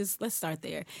complicated. Let's start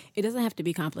there. It doesn't have to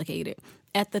be complicated.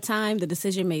 At the time, the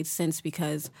decision made sense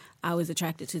because I was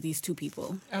attracted to these two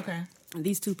people. Okay. And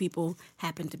these two people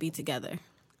happened to be together.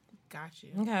 Got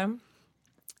you. Okay.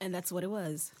 And that's what it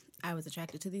was. I was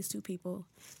attracted to these two people.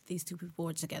 These two people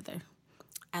were together.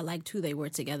 I liked who they were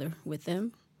together with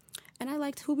them. And I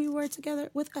liked who we were together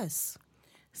with us.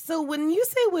 So when you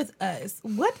say with us,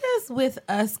 what does with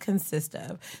us consist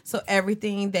of? So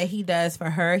everything that he does for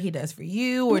her, he does for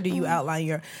you, or do you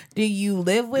outline do you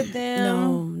live with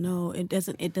them? No, it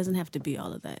doesn't have to be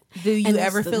all of that. Do you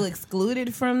ever feel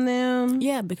excluded from them?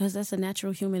 Yeah, because that's a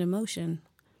natural human emotion.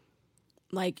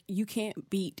 Like, you can't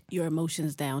beat your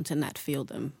emotions down to not feel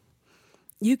them.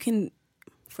 You can,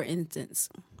 for instance,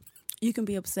 you can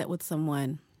be upset with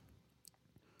someone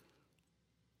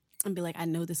and be like, I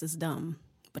know this is dumb,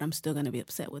 but I'm still going to be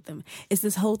upset with them. It's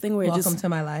this whole thing where Welcome to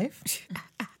my life.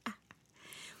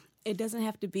 It doesn't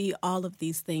have to be all of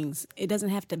these things. It doesn't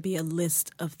have to be a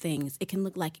list of things. It can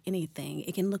look like anything.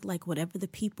 It can look like whatever the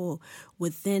people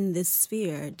within this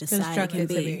sphere decide it can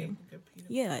be.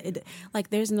 Yeah,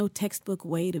 there's no textbook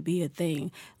way to be a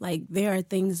thing. Like, there are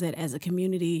things that as a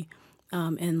community,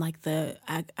 and like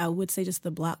I would say just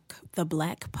the black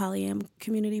polyam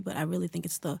community, but I really think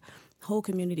it's the whole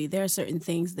community. There are certain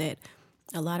things that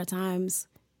a lot of times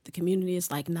the community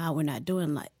is like, nah, we're not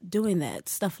doing that.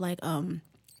 Stuff like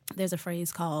there's a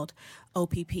phrase called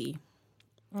OPP,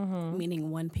 meaning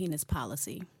one penis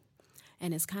policy.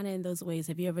 And it's kind of in those ways.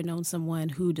 Have you ever known someone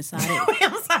who decided?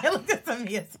 I'm sorry, I looked at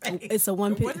Samia's face. It's a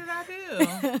one penis. What did I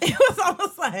do? It was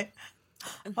almost like,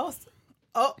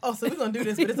 Oh, so we're gonna do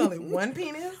this, but it's only one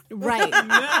penis? Right.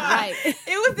 Right. It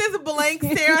was this blank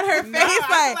stare on her face,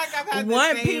 I feel I've had the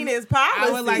one same- penis policy.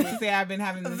 I would like to say I've been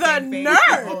having the the same face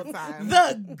the whole nerve, time.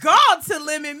 the gall to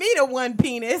limit me to one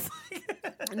penis.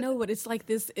 No, but it's like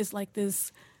this. It's like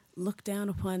this look down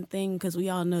upon thing because we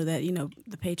all know that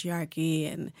the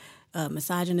patriarchy and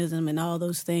misogynism and all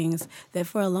those things. That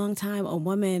for a long time, a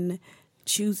woman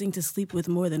choosing to sleep with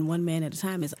more than one man at a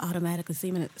time is automatically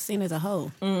seen as a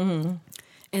hoe. Mm-hmm.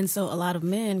 And so a lot of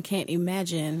men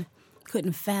couldn't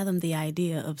fathom the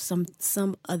idea of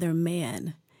some other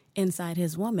man inside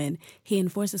his woman. He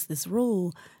enforces this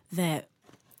rule that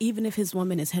even if his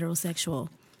woman is heterosexual,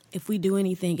 if we do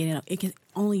anything, it can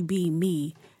only be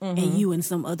me and you and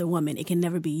some other woman. It can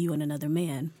never be you and another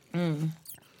man.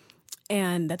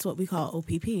 And that's what we call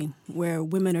OPP, where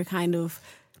women are kind of,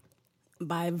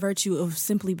 by virtue of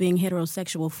simply being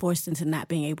heterosexual, forced into not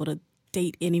being able to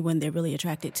date anyone they're really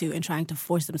attracted to and trying to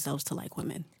force themselves to like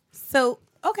women. So,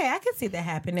 okay, I can see that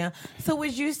happen now. So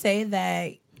would you say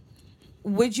that,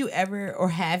 would you ever or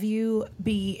have you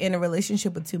be in a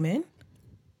relationship with two men?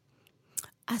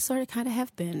 I sort of kind of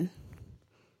have been.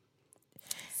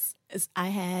 I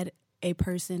had a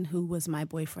person who was my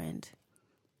boyfriend,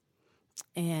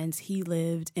 and he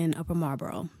lived in Upper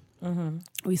Marlboro. Mm-hmm.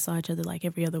 We saw each other like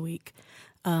every other week,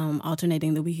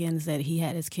 alternating the weekends that he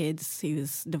had his kids. He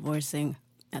was divorcing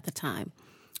at the time.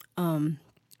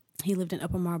 He lived in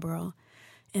Upper Marlboro.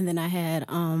 And then I had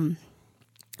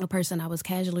a person I was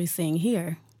casually seeing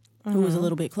here who was a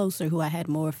little bit closer, who I had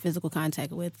more physical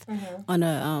contact with on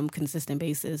a consistent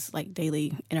basis, like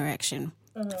daily interaction,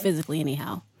 physically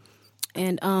anyhow.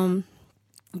 And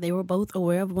they were both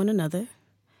aware of one another.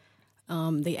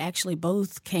 They actually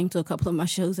both came to a couple of my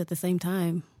shows at the same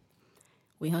time.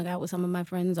 We hung out with some of my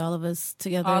friends, all of us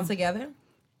together. All together?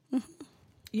 Mm-hmm.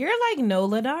 You're like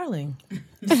Nola Darling.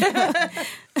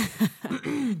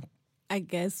 I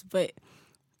guess, but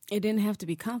it didn't have to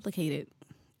be complicated.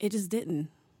 It just didn't.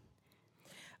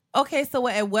 Okay, so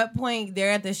at what point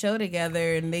they're at the show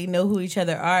together and they know who each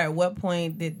other are? At what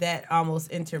point did that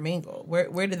almost intermingle?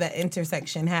 Where did that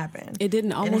intersection happen? It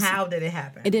didn't almost. And how did it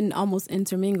happen? It didn't almost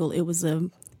intermingle. It was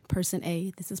a person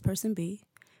A. This is person B.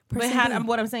 But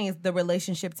what I'm saying is the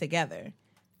relationship together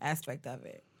aspect of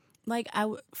it. Like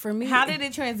for me, how did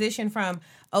it transition from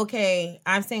okay,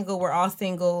 I'm single, we're all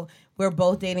single, we're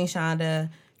both dating Shonda,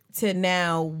 to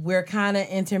now we're kind of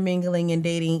intermingling and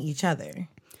dating each other?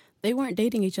 They weren't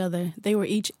dating each other. They were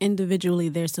each individually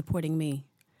there supporting me.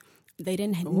 They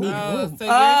didn't need. So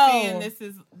you're saying this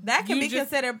is that can be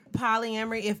considered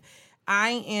polyamory if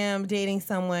I am dating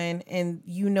someone and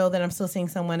you know that I'm still seeing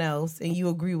someone else and you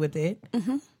agree with it.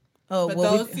 Mm-hmm. Oh, but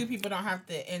those two people don't have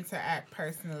to interact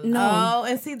personally. No. Oh,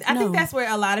 and see, I think that's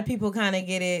where a lot of people kind of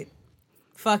get it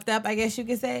fucked up, I guess you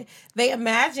could say. They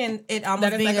imagine it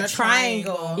almost being like a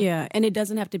triangle. Yeah, and it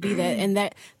doesn't have to be that. And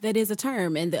that is a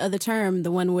term. And the other term,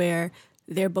 the one where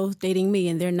they're both dating me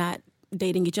and they're not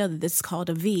dating each other, this is called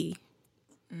a V.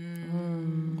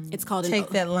 It's called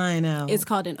Take that line out. It's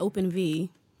called an open V.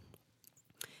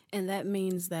 And that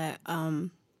means that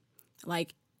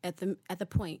like at the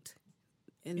point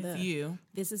in it's you.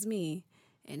 This is me,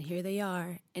 and here they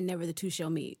are, and never the two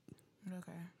shall meet.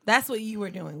 Okay. That's what you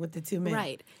were doing with the two men.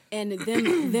 Right. And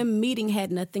them meeting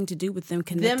had nothing to do with them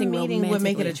connecting romantically. Them meeting would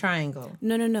make it a triangle.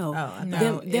 No.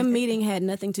 Oh, them meeting had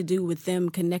nothing to do with them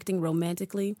connecting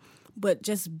romantically, but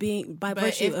just being by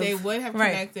virtue of... But if they would have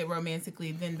connected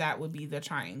romantically, then that would be the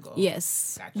triangle.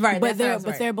 Yes. Gotcha. Right. But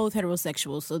they're both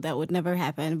heterosexual, so that would never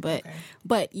happen.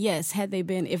 But yes, had they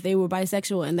been, if they were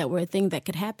bisexual and that were a thing that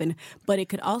could happen, but it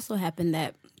could also happen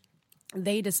that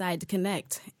they decide to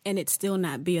connect and it still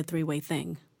not be a three-way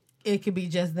thing. It could be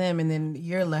just them, and then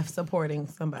you're left supporting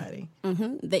somebody.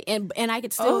 Mm-hmm. And I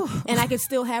could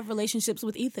still have relationships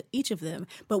with each of them,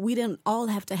 but we didn't all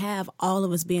have to have all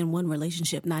of us be in one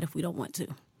relationship. Not if we don't want to.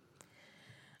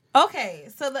 Okay,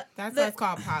 so that's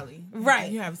called poly,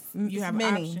 right? You have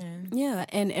many options. Yeah,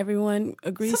 and everyone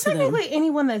agrees so to them. technically,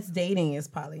 anyone that's dating is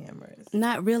polyamorous.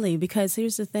 Not really, because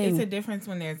here's the thing: it's a difference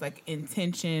when there's like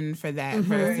intention for that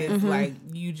versus like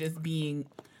you just being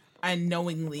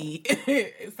unknowingly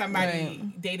somebody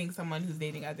dating someone who's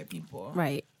dating other people.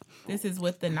 Right. This is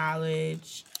with the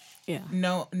knowledge,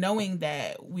 knowing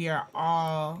that we are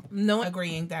all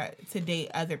agreeing that to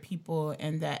date other people,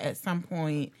 and that at some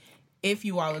point, if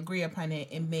you all agree upon it,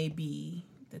 it may be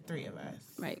the three of us.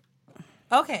 Right.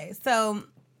 Okay, so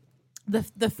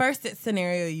the first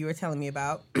scenario you were telling me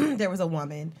about, there was a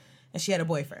woman and she had a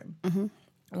boyfriend.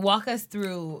 Mm-hmm. Walk us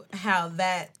through how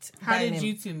that. How did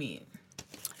you two meet?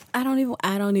 I don't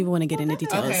even want to get into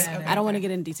details. Okay. I don't want to get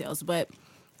into details, but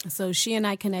so she and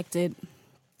I connected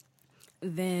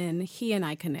then he and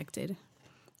I connected,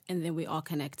 and then we all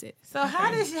connected. So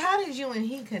how did you and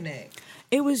he connect?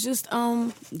 It was just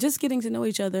getting to know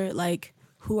each other. Like,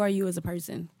 who are you as a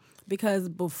person? Because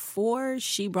before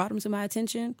she brought him to my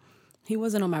attention, he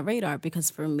wasn't on my radar. Because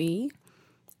for me,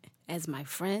 as my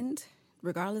friend,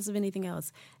 regardless of anything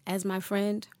else, as my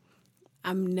friend,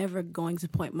 I'm never going to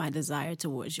point my desire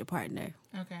towards your partner.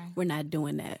 Okay. We're not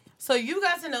doing that. So you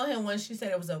got to know him when she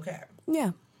said it was okay.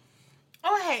 Yeah.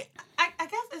 Oh, hey, I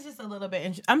guess it's just a little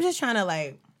bit. I'm just trying to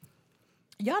like.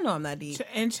 Y'all know I'm not deep.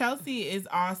 And Chelsea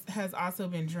has also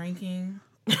been drinking.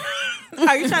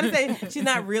 Are you trying to say she's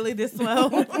not really this slow?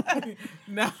 No,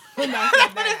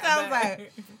 That's what it sounds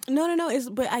like. No.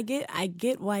 But I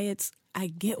get why it's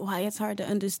hard to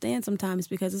understand sometimes,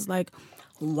 because it's like,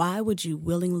 why would you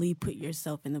willingly put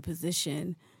yourself in the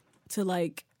position to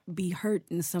like be hurt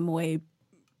in some way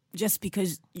just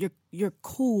because you're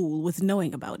cool with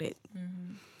knowing about it?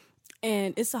 Mm-hmm.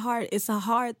 And it's a hard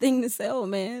thing to sell,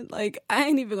 man. Like, I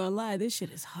ain't even gonna lie, this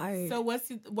shit is hard. So what's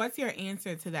your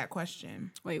answer to that question?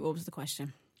 Wait, what was the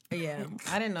question? Yeah,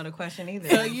 I didn't know the question either.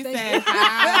 So you said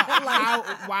how,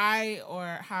 why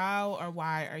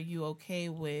are you okay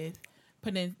with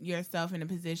putting yourself in a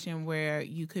position where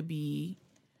you could be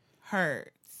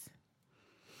hurt?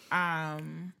 I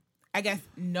guess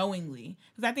knowingly,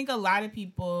 because I think a lot of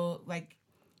people, like,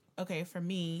 okay, for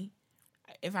me,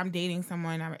 if I'm dating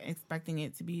someone, I'm expecting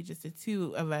it to be just the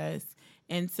two of us,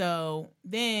 and so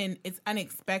then it's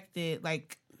unexpected,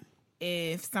 like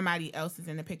if somebody else is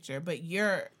in the picture, but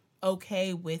you're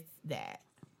okay with that.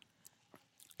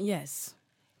 Yes.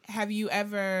 Have you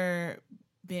ever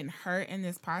been hurt in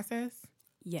this process?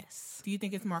 Yes. Do you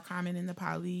think it's more common in the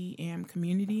polyam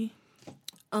community?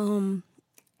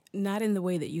 Not in the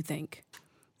way that you think.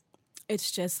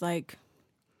 It's just like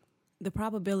the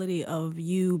probability of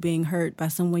you being hurt by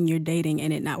someone you're dating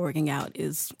and it not working out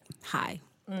is high.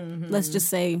 Mm-hmm. Let's just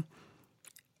say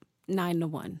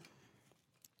 9-1.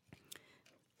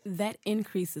 That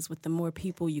increases with the more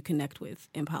people you connect with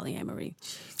in polyamory.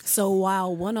 So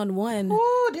while one-on-one...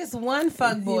 Ooh, this one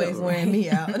fuckboy is wearing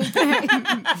me out.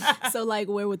 So like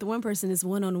where with the one person is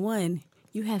one-on-one,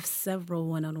 you have several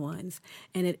one-on-ones.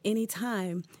 And at any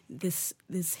time, this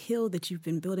hill that you've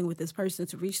been building with this person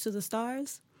to reach to the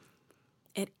stars,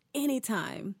 at any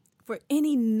time, for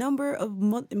any number of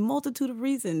multitude of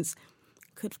reasons,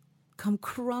 could come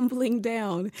crumbling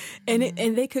down, and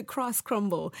and they could cross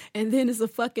crumble, and then it's a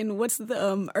fucking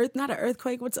not an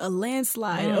earthquake, what's a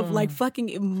landslide of like fucking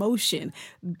emotion.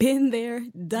 Been there,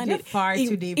 done You're it. far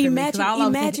too deep for me. Imagine,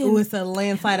 it's a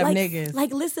landslide of niggas.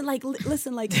 Listen,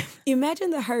 imagine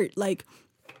the hurt, like.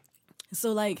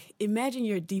 So, like, imagine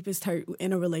your deepest hurt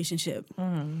in a relationship,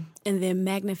 and then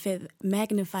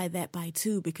magnify that by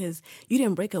 2, because you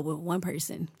didn't break up with one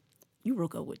person, you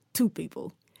broke up with 2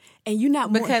 people, and you're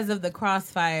not because of the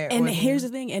crossfire. And here's the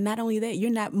thing, and not only that,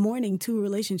 you're not mourning 2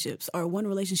 relationships or one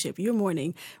relationship. You're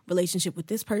mourning relationship with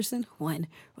this person, 1,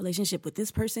 relationship with this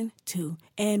person, 2,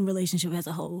 and relationship as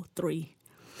a whole, 3.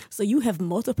 So you have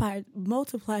multiplied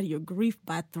your grief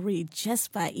by 3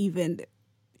 just by even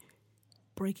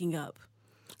breaking up.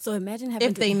 So imagine having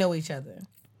if they know each other.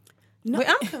 No, wait,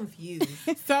 I'm confused.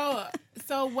 So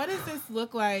what does this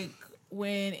look like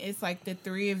when it's like the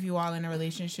 3 of you all in a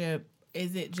relationship?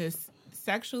 Is it just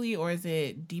sexually, or is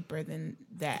it deeper than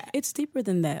that? It's deeper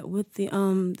than that. With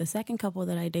the second couple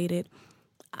that I dated,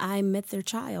 I met their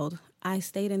child. I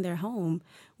stayed in their home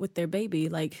with their baby.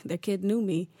 Like, their kid knew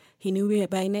me. He knew me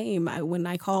by name. When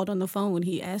I called on the phone,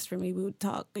 he asked for me. We would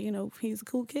talk. You know, he's a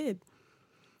cool kid.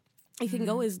 It can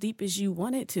go as deep as you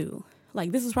want it to.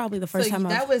 Like, this is probably the first time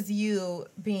that was you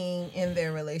being in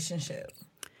their relationship.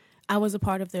 I was a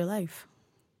part of their life.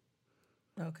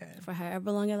 Okay. For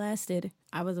however long it lasted,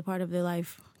 I was a part of their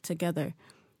life together,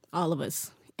 all of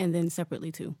us, and then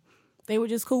separately too. They were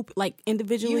just cool, like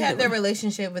individually. You had their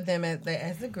relationship with them as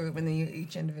a group, and then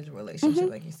each individual relationship,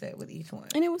 like you said, with each one.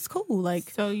 And it was cool. Like,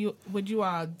 so would you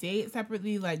all date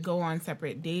separately, like go on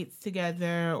separate dates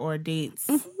together, or dates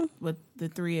with the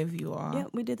 3 of you all? Yeah,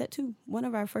 we did that too. One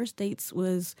of our first dates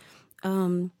was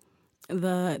before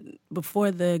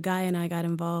the guy and I got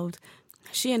involved.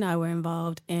 She and I were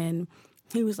involved, and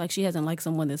he was like, she hasn't liked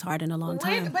someone this hard in a long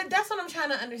time. But that's what I'm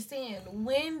trying to understand.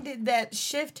 When did that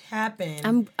shift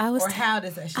happen? How does that shift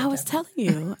happen? I was telling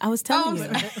you. I was telling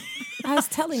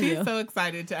you. She's so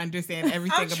excited to understand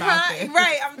everything about this.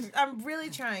 Right. I'm really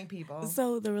trying, people.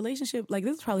 So the relationship, like,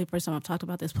 this is probably the first time I've talked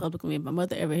about this publicly. If my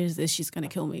mother ever hears this, she's going to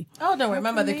kill me. Oh, don't worry.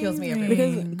 My mother kills me every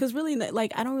day. Because really,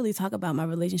 like, I don't really talk about my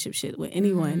relationship shit with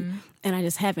anyone. And I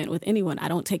just haven't with anyone. I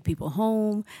don't take people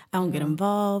home. I don't get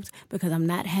involved because I'm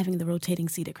not having the rotating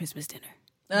seat at Christmas dinner.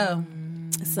 Oh.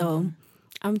 So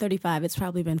I'm 35. It's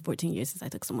probably been 14 years since I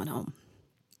took someone home.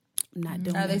 I'm not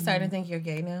doing Are they it. starting to think you're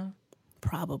gay now?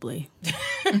 Probably.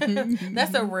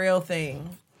 That's a real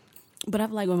thing. But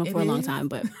I've liked women for a long is? time.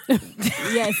 But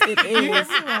yes, it is.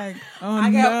 Like, oh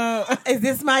no. Is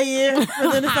this my year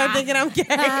for them to start thinking I'm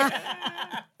gay?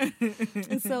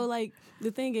 And so, like,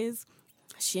 the thing is,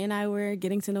 she and I were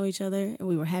getting to know each other, and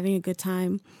we were having a good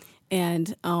time.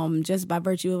 And just by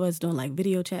virtue of us doing, like,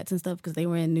 video chats and stuff, because they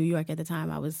were in New York at the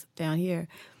time, I was down here,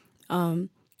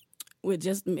 with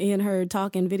just me and her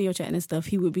talking, video chatting and stuff,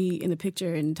 he would be in the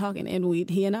picture and talking, and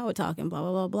he and I were talking, blah,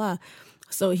 blah, blah, blah.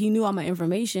 So he knew all my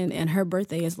information, and her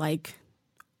birthday is, like,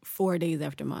 4 days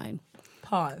after mine.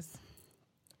 Pause.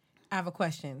 I have a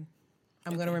question.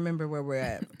 I'm going to remember where we're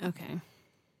at. Okay.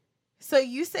 So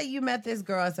you say you met this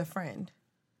girl as a friend,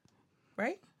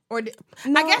 right? Or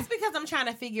No. I guess because I'm trying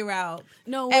to figure out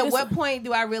No, at what point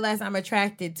do I realize I'm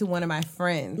attracted to one of my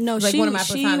friends? No, like she- one of my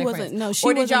she platonic wasn't- friends. no, she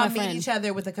or did wasn't y'all my meet friend. each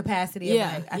other with the capacity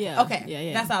Yeah, of like, yeah, okay,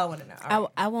 yeah. that's all I want to know. All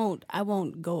right. I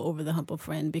won't go over the hump of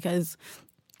friend because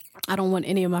I don't want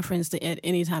any of my friends to at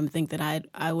any time think that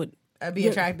I would I'd be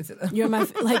attracted to them. You're my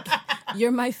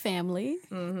you're my family,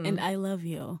 and I love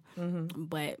you.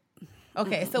 But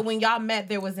Okay, so when y'all met,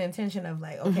 there was the intention of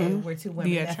like, okay, we're two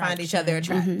women that find each other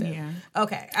attractive. Yeah.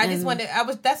 Okay, I just wanted.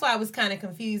 That's why I was kind of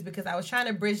confused because I was trying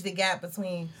to bridge the gap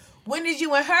between when did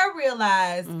you and her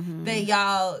realize that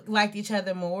y'all liked each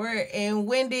other more, and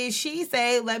when did she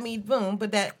say, "Let me boom"?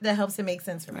 But that helps it make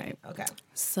sense for me. Right. Okay,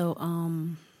 so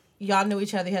y'all knew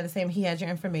each other. You had the same. He had your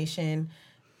information.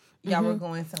 Y'all were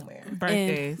going somewhere.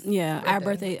 Birthdays. And, yeah, our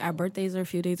birthdays are a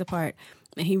few days apart,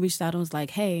 and he reached out and was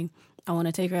like, "Hey, I want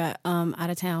to take her out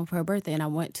of town for her birthday, and I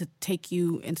want to take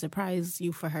you and surprise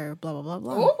you for her." Blah blah blah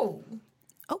blah. Ooh,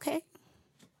 Okay.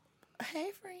 hey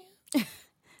friend. I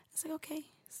was like, okay.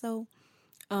 So,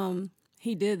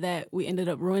 he did that. We ended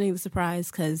up ruining the surprise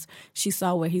because she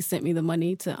saw where he sent me the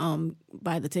money to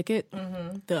buy the ticket,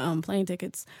 the plane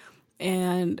tickets,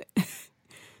 and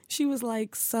she was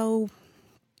like, "So,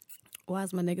 why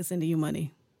is my nigga sending you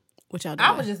money? What y'all doing?"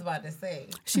 I was just about to say.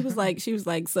 She was like,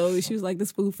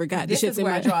 this fool forgot the This shit's is in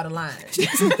where my. I draw the line. She's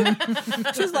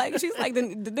like,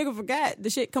 the nigga forgot the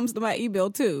shit comes to my email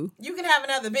too. You can have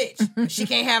another bitch. But she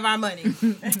can't have our money.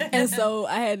 And so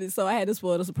I had to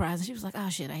spoil the surprise. And she was like, "Oh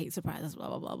shit, I hate surprises." Blah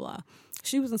blah blah blah.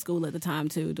 She was in school at the time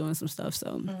too, doing some stuff.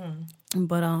 So,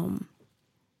 but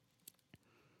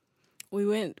we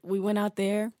went out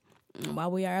there.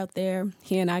 While we are out there,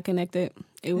 he and I connected.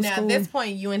 It was Now, cool. at this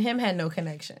point, you and him had no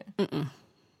connection.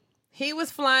 He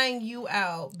was flying you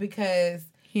out because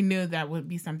He knew that would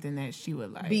be something that she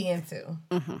would like. be into.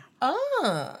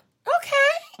 Oh,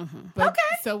 okay. But,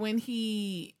 so when did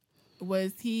he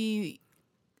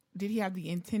have the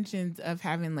intentions of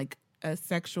having like a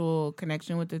sexual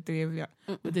connection with the three of y'all?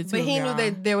 With the two But of he y'all? knew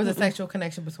that there was a sexual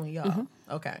connection between y'all.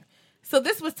 Okay. So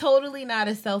this was totally not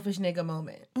a selfish nigga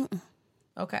moment.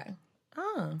 Okay.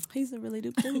 He's a really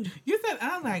dope dude. You said,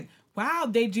 I'm like, wow,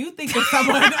 they do think of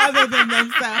someone other than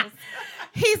themselves.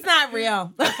 He's not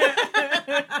real. That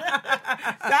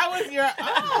was your,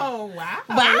 oh, wow.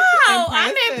 Wow,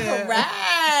 I'm Impressive.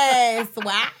 impressed.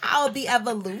 Wow, the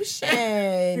evolution.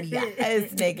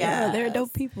 Yes, nigga. Yeah, they're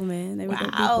dope people, man. They were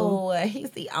dope people. Wow,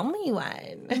 he's the only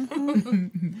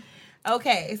one.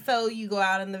 Okay, so you go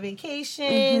out on the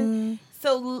vacation.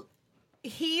 So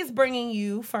he's bringing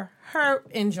you for her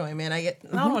enjoyment. I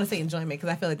don't want to say enjoyment because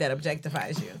I feel like that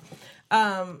objectifies you.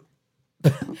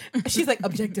 She's like,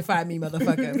 objectify me,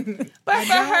 motherfucker. But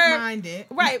for her, mind it.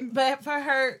 right? But for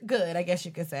her good, I guess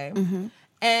you could say.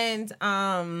 And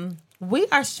we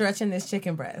are stretching this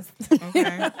chicken breast. Okay.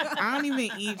 I don't even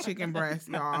eat chicken breast,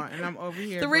 y'all. And I'm over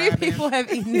here. 3 grabbing- people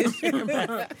have eaten this chicken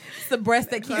breast. It's the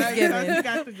breast that keeps So giving. you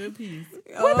got the good piece.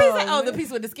 What piece? Oh, the piece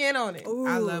with the skin on it.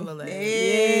 I love a leg.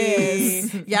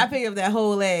 Yes. Y'all picked up that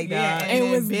whole leg, dog. Yeah, and It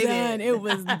then was bit done. It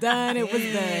was done. It was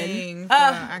done. Dang. So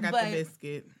I got but- the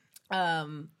biscuit.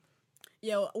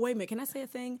 Yo, wait a minute. Can I say a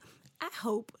thing? I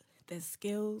hope that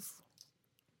Skills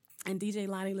and DJ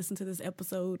Lonnie listen to this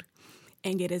episode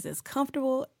and get as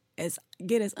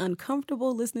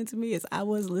uncomfortable listening to me as I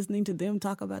was listening to them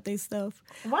talk about their stuff.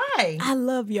 Why? I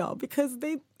love y'all because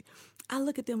I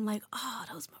look at them like, oh,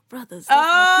 those my brothers. Those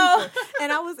my people.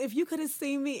 And if you could have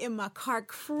seen me in my car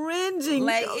cringing.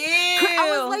 Like, I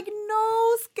was like,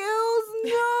 no, Skills,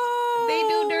 no. They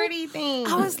do dirty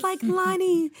things. I was like,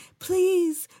 Lonnie,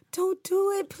 please don't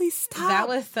do it. Please stop. That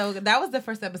was so good. That was the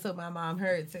first episode my mom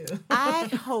heard too. I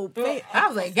hope they. I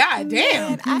was like, God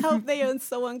damn. Man, I hope they are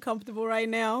so uncomfortable right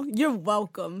now. You're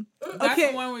welcome. That's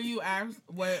Okay. the one where you asked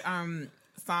what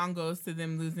song goes to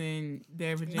them losing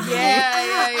their virginity.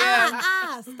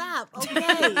 Yeah. Stop.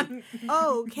 Okay.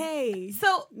 Okay.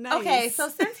 So Nice. okay, so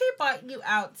since he brought you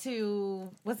out to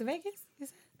was it Vegas? You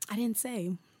said? I didn't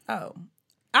say. Oh,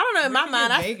 I don't know. In my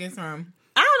mind, Vegas from.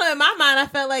 I don't know. In my mind, I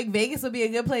felt like Vegas would be a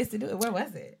good place to do it. Where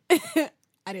was it?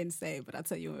 I didn't say, but I'll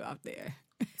tell you out there.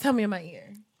 Tell me in my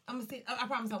ear. I'm gonna see. I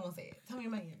promise I won't say it. Tell me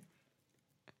in my ear.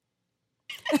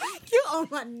 You on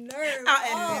my nerves.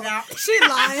 I'll edit it out. She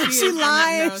lying. She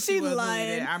lying. No, She will lying.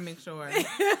 delete it. I'll make sure.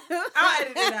 I'll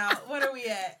edit it out. What are we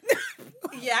at?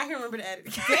 Yeah, I can remember the edit.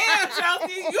 Damn,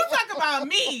 Chelsea, you talk about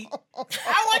me.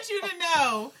 I want you to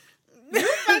know. You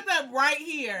fucked up right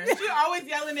here. She always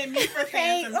yelling at me for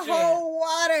saying Paint some shit. whole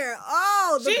water.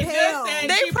 Oh, the She pail. just said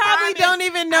They she probably promised don't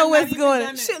even know I'm what's not even going done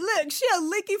on. it. Shit, look, she a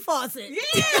leaky faucet. Yeah.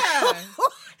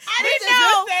 I She didn't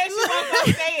know. just said she wasn't going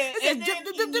to say it, and then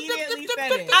immediately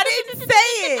said it. I didn't say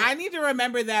it. I need to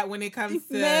remember that when it comes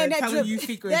to Man, that telling drip- you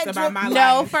secrets that about drip- my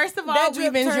No, life. first of all, That we've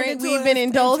drip been turned into we've been a-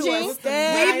 indulging. into a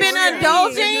stand. We've been Nice.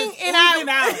 indulging, It's and just oozing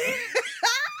out.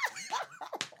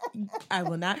 I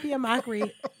will not be a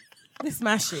mockery. This is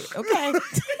my shit, okay?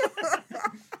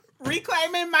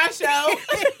 Reclaiming my show.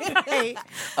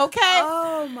 Okay.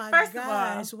 Oh my First of all-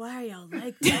 gosh, why are y'all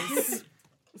like this?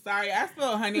 Sorry, I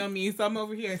spilled honey on me, so I'm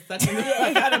over here sucking the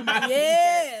fuck out of my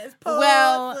Yes.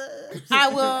 Well, I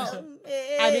will.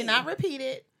 I did not repeat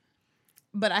it,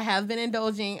 but I have been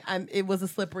indulging. It was a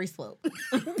slippery slope.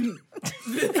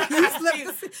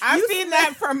 I've seen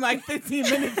that from like 15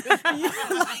 minutes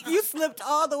ago. You slipped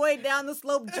all the way down the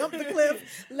slope, jumped the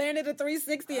cliff, landed a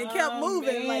 360, and kept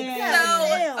moving. Like, man. God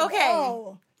damn. okay.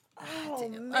 Oh,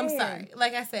 I'm man. sorry.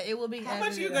 Like I said, it will be. How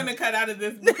much are you edited gonna cut out of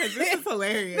this? Because this is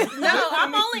hilarious. No,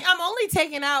 I'm only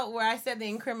taking out where I said the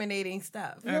incriminating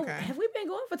stuff. Okay. Have we been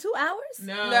going for 2 hours?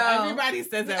 No, No. everybody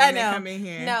says that I when they know. come in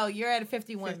here. No, you're at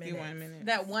 51 51 minutes. minutes.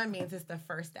 That one means it's the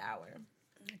first hour.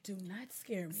 Do not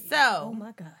scare me. So, oh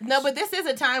my God. no, but this is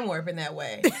a time warp in that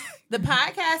way. The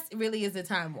podcast really is a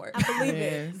time warp. I believe It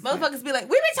it. is. Motherfuckers be like,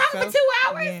 we've been talking for 2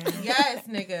 hours? Yeah. Yes,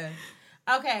 nigga.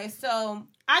 Okay, so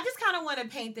I just kind of want to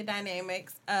paint the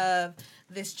dynamics of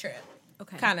this trip.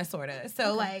 Okay. Kind of, sort of.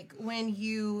 So, like, when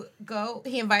you go,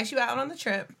 he invites you out on the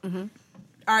trip. Mm-hmm.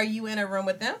 Are you in a room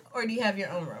with them, or do you have your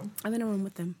own room? I'm in a room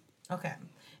with them. Okay.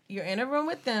 You're in a room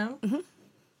with them. Mm-hmm.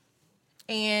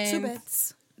 And 2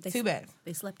 beds. Two beds.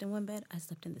 They slept in one bed. I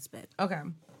slept in this bed. Okay.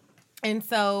 And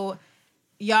so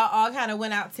y'all all kind of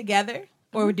went out together?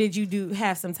 Or did you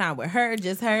have some time with her,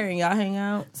 just her, and y'all hang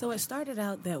out? So it started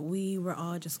out that we were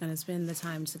all just going to spend the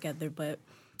time together, but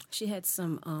she had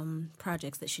some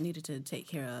projects that she needed to take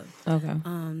care of. Okay.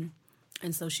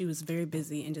 And so she was very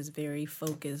busy and just very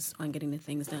focused on getting the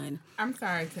things done. I'm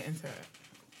sorry to interrupt.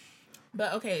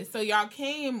 But okay, so y'all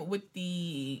came with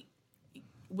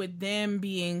them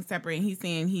being separate, and he's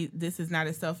saying this is not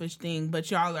a selfish thing, but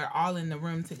y'all are all in the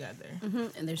room together. Mm-hmm.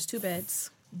 And there's 2 beds.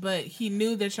 But he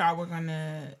knew that y'all were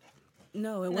gonna.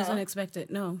 No, it wasn't expected.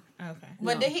 No. Okay.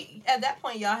 But No. did he, at that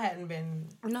point, y'all hadn't been...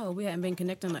 No, we hadn't been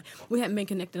connected. We hadn't been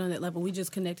connected on that level. We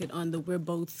just connected on we're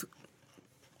both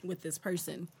with this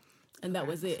person, and that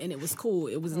was it. And it was cool.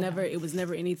 It was never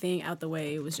anything out the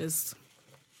way. It was just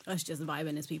us just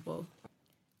vibing as people.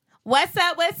 What's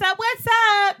up, what's up, what's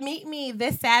up? Meet me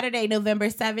this Saturday, November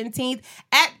 17th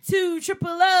at 2 Triple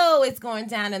O. It's going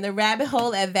down in the rabbit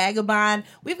hole at Vagabond.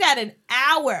 We've got an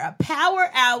hour, a power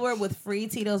hour with free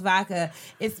Tito's Vodka.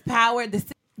 It's powered, the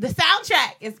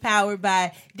soundtrack is powered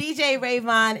by DJ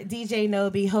Rayvon, DJ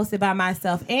Nobi, hosted by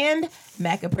myself and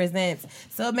Mecca Presents.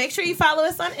 So make sure you follow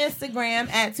us on Instagram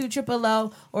at 2 Triple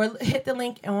O or hit the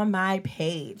link on my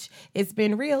page. It's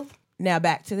been real. Now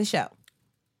back to the show.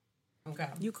 Okay.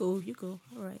 You cool.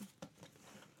 All right.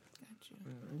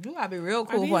 You gotta be real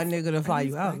cool for a nigga to fly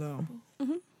you out, though.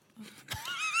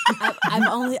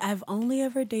 I've only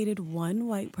ever dated one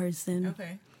white person.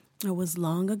 Okay. It was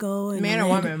long ago. In Man a or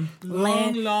land-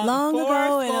 woman? long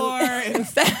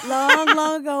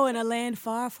ago in a land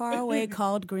far, far away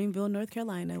called Greenville, North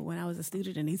Carolina, when I was a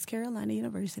student in East Carolina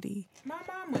University. My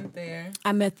mom went there.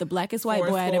 I met the blackest white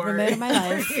boy I'd ever met in my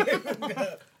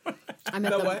life.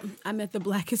 I met the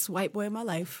blackest white boy in my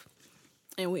life,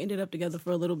 and we ended up together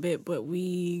for a little bit, but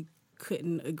we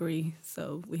couldn't agree,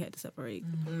 so we had to separate.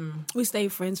 Mm-hmm. We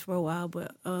stayed friends for a while,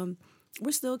 but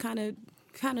we're still kind of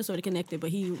kind of sort of connected, but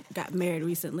he got married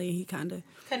recently. He kind of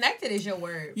Connected is your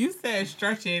word. You said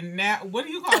stretching. Now, what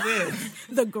do you call this?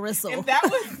 the gristle. if that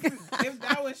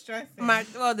was stressing.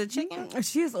 The chicken.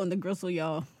 She is on the gristle,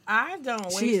 y'all. I don't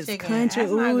waste She is chicken. country.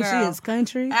 That's my Ooh, she girl. is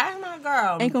country. That's my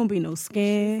girl. Ain't gonna be no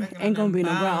skin. Ain't gonna be no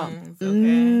brown.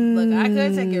 Okay. Look, I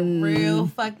could take it real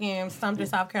fucking Sumter,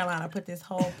 South Carolina. Put this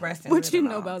whole breast in. What you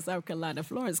know about South Carolina?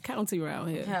 Florence County around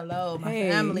here. Hello, my Hey.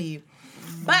 family.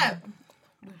 But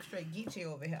we straight Geechee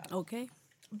over here. Okay.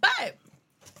 But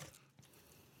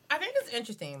I think it's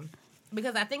interesting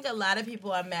because I think a lot of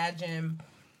people imagine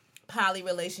poly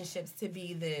relationships to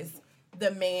be this: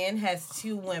 the man has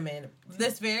two women.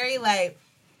 This very like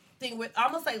thing with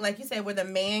almost like you said, where the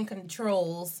man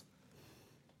controls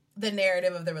the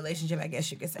narrative of the relationship, I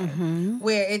guess you could say.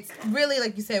 Where it's really,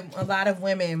 like you said, a lot of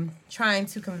women trying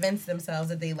to convince themselves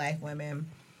that they like women.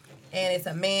 And it's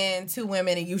a man, two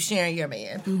women, and you sharing your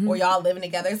man. Or y'all living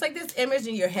together. It's like this image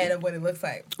in your head of what it looks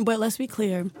like. But let's be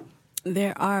clear.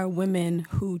 There are women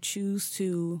who choose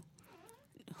to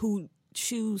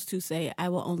say, I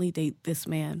will only date this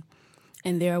man.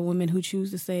 And there are women who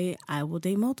choose to say, I will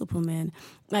date multiple men.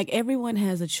 Like, everyone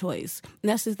has a choice. And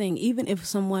that's the thing. Even if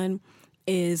someone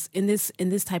is in this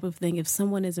type of thing, if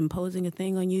someone is imposing a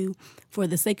thing on you, for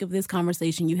the sake of this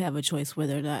conversation, you have a choice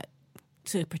whether or not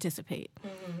to participate.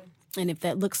 And if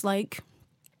that looks like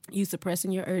you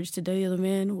suppressing your urge to date other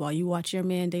men while you watch your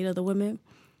man date other women,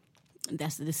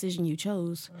 that's the decision you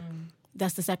chose.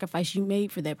 That's the sacrifice you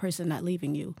made for that person not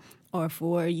leaving you, or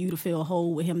for you to feel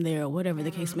whole with him there, or whatever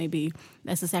the case may be.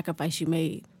 That's the sacrifice you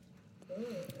made.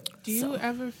 Do you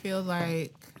ever feel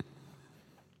like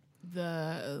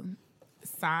the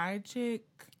side chick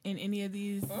in any of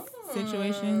these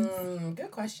situations?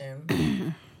 Good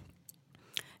question.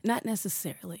 Not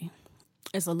necessarily.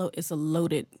 It's a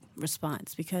loaded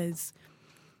response, because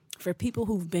for people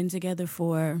who've been together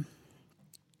for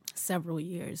several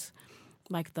years,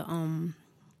 like the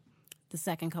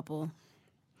second couple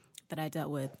that I dealt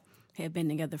with had been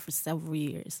together for several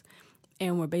years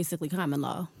and were basically common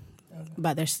law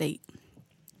by their state.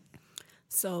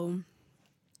 So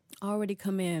already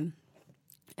come in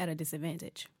at a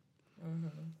disadvantage.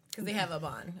 Because they have a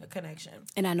bond, a connection.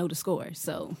 And I know the score,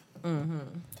 so.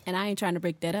 And I ain't trying to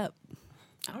break that up.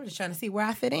 I'm just trying to see where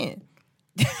I fit in.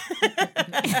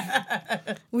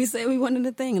 We say we wanted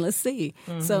a thing. Let's see.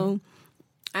 So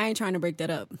I ain't trying to break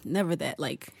that up. Never that.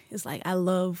 Like, it's like I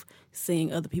love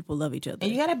seeing other people love each other.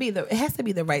 And you gotta be it has to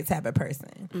be the right type of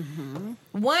person.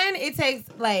 One, it takes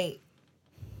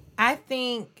I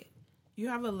think You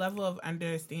have a level of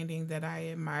understanding that I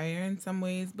admire in some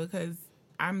ways, because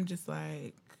I'm just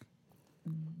like,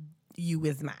 you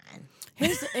is mine.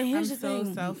 Here's the I'm thing.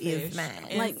 so selfish. Is mine.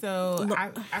 And Like, so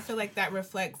I feel like that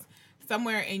reflects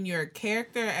somewhere in your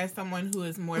character as someone who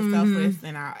is more selfless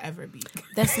than I'll ever be.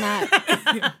 That's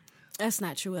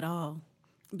not true at all.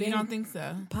 You don't think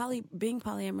so? Being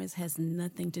polyamorous has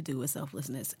nothing to do with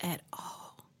selflessness at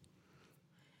all.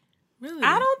 Really?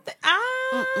 I don't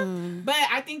think But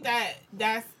I think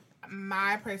that's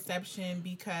my perception,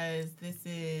 because this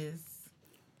is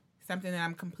something that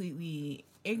I'm completely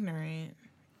ignorant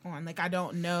on. Like, I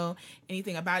don't know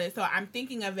anything about it. So I'm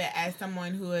thinking of it as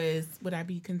someone who is, would I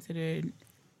be considered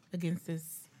against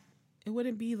this? It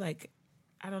wouldn't be like,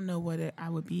 I don't know what I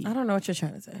would be. I don't know what you're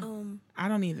trying to say. I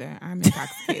don't either. I'm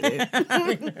intoxicated.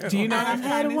 Do you know what I'm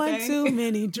trying to one say? too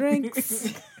many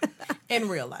drinks. In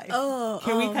real life.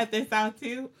 Can we cut this out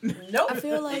too? Nope.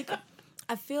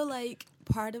 I feel like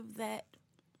part of that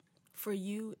for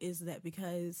you is that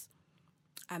because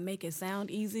I make it sound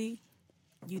easy,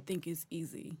 you think it's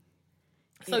easy.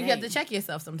 So you have to check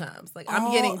yourself sometimes. Like,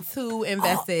 I'm getting too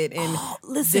invested in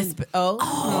listen,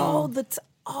 all this.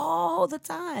 all the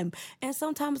time. And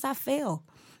sometimes I fail.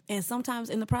 And sometimes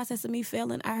in the process of me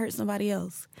failing, I hurt somebody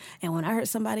else. And when I hurt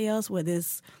somebody else, whether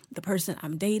it's the person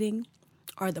I'm dating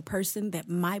or the person that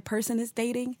my person is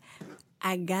dating,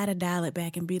 I gotta dial it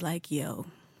back and be like, yo,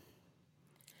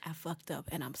 I fucked up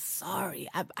and I'm sorry.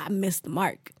 I missed the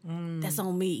mark. That's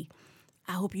on me.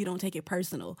 I hope you don't take it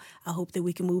personal. I hope that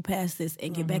we can move past this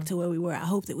and get back to where we were. I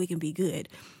hope that we can be good.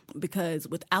 Because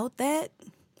without that,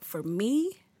 for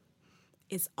me,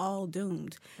 it's all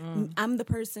doomed. I'm the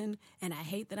person, and I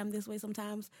hate that I'm this way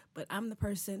sometimes, but I'm the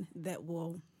person that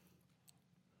will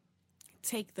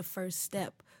take the first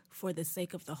step for the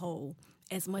sake of the whole.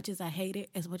 As much as I hate it,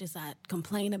 as much as I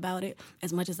complain about it,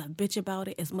 as much as I bitch about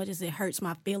it, as much as it hurts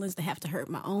my feelings to have to hurt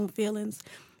my own feelings,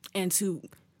 and to,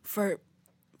 for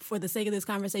the sake of this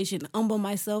conversation, humble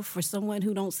myself for someone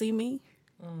who don't see me.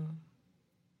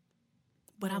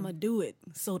 But I'm going to do it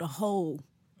so the whole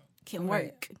can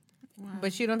work.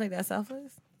 But you don't think that's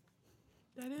selfless?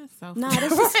 That is selfless. Nah,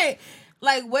 that's just, Right.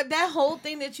 Like what that whole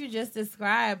thing that you just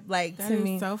described, like That to is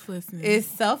me, selflessness. is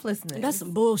selflessness. that's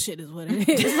some bullshit, is what it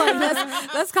is. Like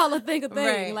let's call a thing a thing.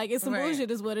 Right, Like it's some right.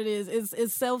 bullshit, is what it is.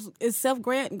 It's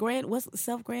self-grandizing.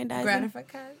 Self-grandizing.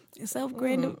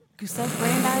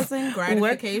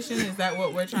 Gratification, is that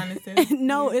what we're trying to say?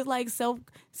 No, it's like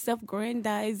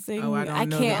self-grandizing. Oh, I don't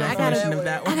know can't. the I gotta. definition of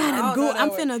that one.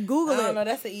 I'm finna Google it.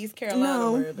 That's the East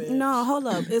Carolina word. bitch. No, hold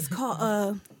up. It's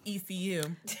called. ECU.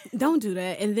 Don't do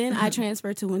that. And then I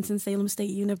transferred to Winston-Salem State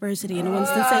University in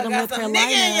Winston-Salem, North Carolina.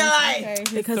 Okay.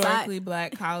 Because Historically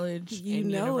black college You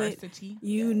and know university. it.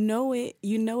 You know it.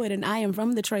 You know it. And I am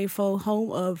from the Trefo,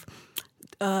 home of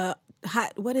hot.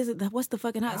 What is it? What's the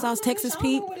fucking hot sauce? Texas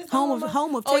Pete. Home of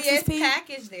Oh, Texas yeah, it's Pete.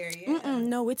 packaged there. Yeah.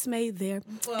 No, it's made there.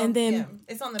 Well, and then yeah,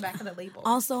 it's on the back of the label.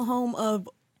 also home of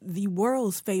the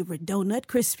world's favorite donut,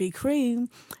 Krispy Kreme,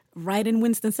 right in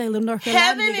Winston-Salem, North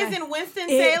Carolina. Heaven is in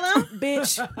Winston-Salem?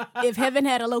 Bitch, if heaven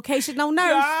had a location on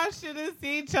earth. Y'all should have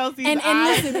seen Chelsea's And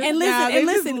eyes.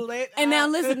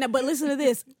 listen, but listen to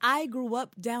this. I grew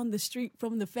up down the street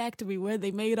from the factory where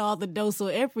they made all the dough, so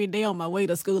every day on my way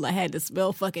to school, I had to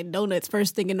smell fucking donuts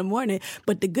first thing in the morning.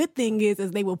 But the good thing is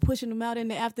they were pushing them out in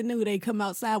the afternoon. They come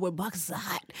outside with boxes of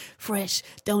hot, fresh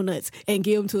donuts and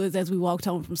give them to us as we walked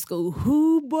home from school.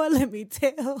 Who, boy, let me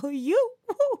tell you.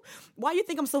 Why you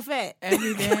think I'm so fat?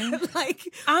 Every day.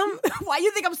 Why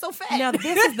you think I'm so fat? Now,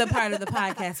 this is the part of the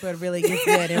podcast where it really gets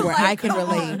good and where I can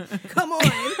relate. Come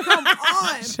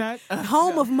on. Shut up.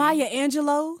 Home of Maya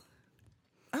Angelou.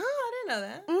 Oh, I didn't know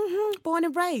that. Born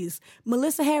and raised.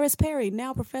 Melissa Harris Perry,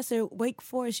 now professor at Wake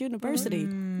Forest University,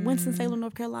 Winston-Salem,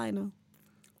 North Carolina.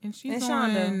 And she's And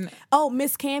Shonda. on... Oh,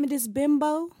 Miss Candace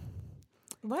Bimbo.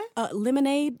 What?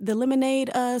 Lemonade, the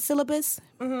Lemonade syllabus.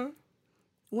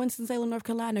 Winston-Salem, North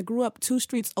Carolina. Grew up 2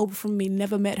 streets over from me.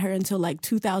 Never met her until like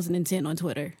 2010 on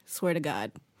Twitter. Swear to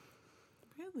God.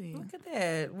 Really? Look at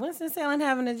that. Winston-Salem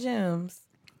having the gems.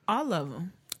 All of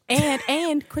them.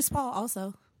 And Chris Paul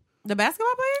also. The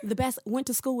basketball player? The best went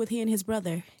to school with he and his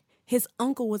brother. His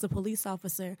uncle was a police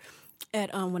officer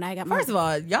at when I got my First of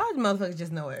all, y'all motherfuckers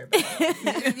just know everybody.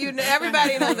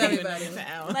 Everybody knows everybody.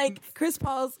 like Chris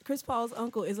Paul's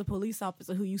uncle is a police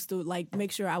officer who used to like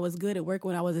make sure I was good at work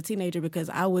when I was a teenager because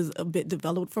I was a bit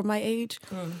developed for my age.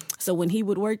 So when he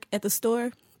would work at the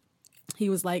store, he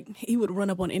was like he would run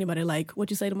up on anybody like,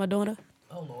 "What you say to my daughter?"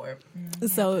 Oh Lord.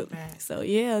 So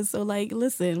yeah, so like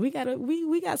listen, we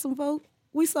got some folk.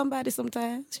 We somebody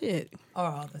sometimes. Shit. Or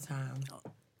all the time.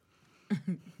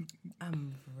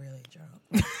 I'm really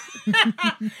drunk.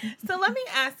 So let me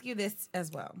ask you this as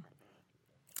well.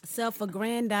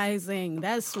 Self-aggrandizing.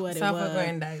 That's what it was.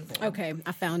 Self-aggrandizing. Okay,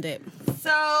 I found it.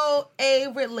 So a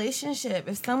relationship,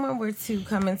 if someone were to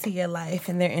come into your life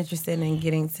and they're interested in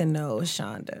getting to know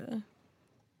Shonda,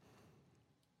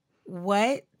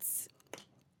 what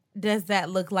does that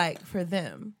look like for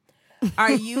them?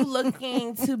 Are you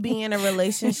looking to be in a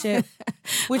relationship?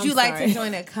 Would you like to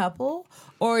join a couple?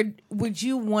 Or would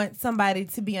you want somebody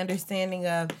to be understanding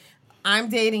of, I'm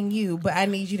dating you, but I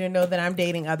need you to know that I'm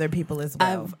dating other people as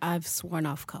well? I've sworn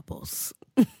off couples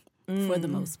for the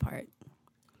most part.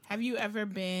 Have you ever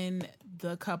been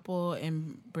the couple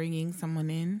and bringing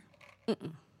someone in?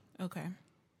 Mm-mm. Okay.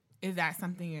 Is that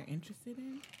something you're interested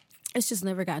in? It's just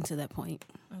never gotten to that point.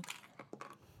 Okay.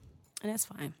 And that's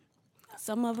fine.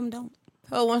 Some of them don't.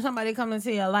 So when somebody comes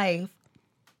into your life,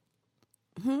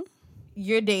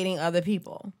 you're dating other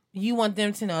people. You want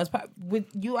them to know, it's with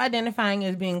you identifying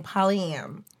as being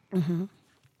polyam.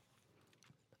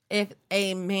 If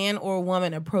a man or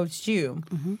woman approached you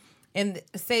and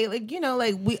say, like,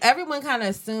 everyone kind of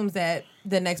assumes that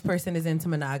the next person is into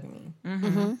monogamy.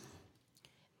 And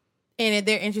if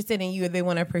they're interested in you, if they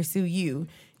want to pursue you,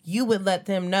 you would let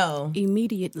them know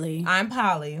immediately. I'm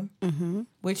poly,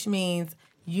 which means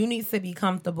you need to be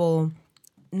comfortable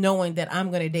knowing that I'm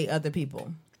going to date other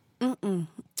people.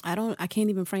 I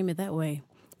can't even frame it that way.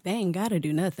 They ain't got to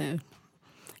do nothing.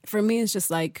 For me, it's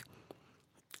just like,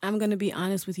 I'm going to be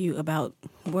honest with you about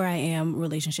where I am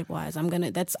relationship wise.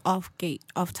 That's off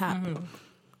top.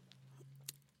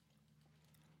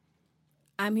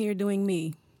 I'm here doing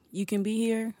me. You can be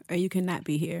here or you cannot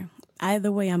be here.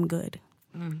 Either way, I'm good.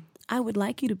 I would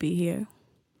like you to be here.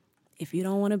 If you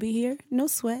don't want to be here, no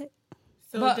sweat.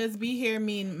 So does be here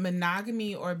mean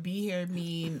monogamy or be here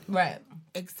mean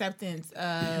acceptance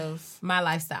of my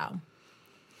lifestyle?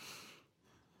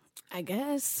 I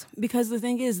guess. Because the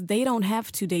thing is, they don't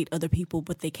have to date other people,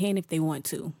 but they can if they want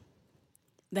to.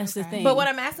 That's the thing. But what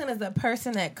I'm asking is the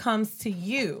person that comes to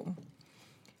you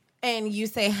and you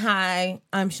say, hi,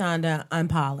 I'm Shonda, I'm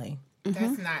poly.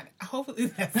 That's not. Hopefully,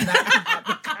 that's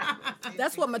not.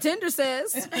 That's what my Tinder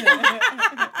says.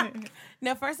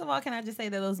 Now, first of all, can I just say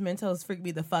that those Mentos freaked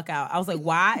me the fuck out? I was like,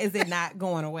 why is it not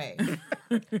going away?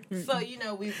 So, you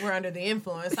know, we're under the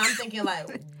influence. I'm thinking,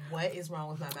 like, what is wrong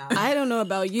with my mouth? I don't know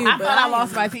about you, I but thought I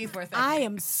lost my teeth for a second. I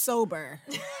am sober.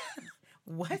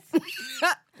 What?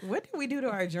 What did we do to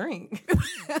our drink?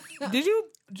 Did you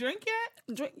drink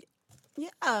yet? Drink.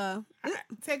 Yeah.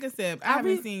 Take a sip. I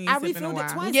haven't seen you sip in a refilled it while.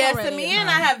 twice Yes, already. me and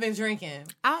I have been drinking.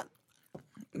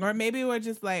 Or maybe we're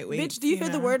just like, wait. Bitch, do you hear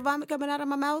the word vomit coming out of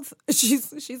my mouth?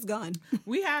 She's gone.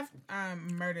 We have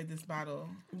murdered this bottle.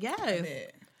 a Yes.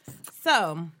 bit.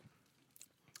 So,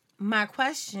 my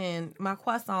question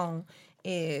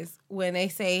is when they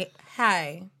say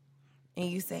hi and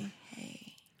you say,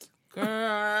 hey.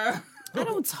 Girl. I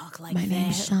don't talk like My that.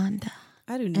 name's Shonda.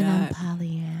 I do And I'm not.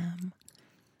 polyam.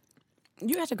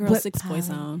 You got your girl What 6 voice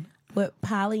poly- on. What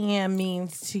polyam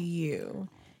means to you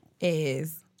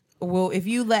is, well, if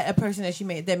you let a person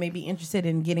that may be interested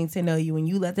in getting to know you and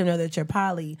you let them know that you're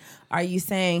poly, are you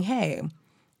saying, hey,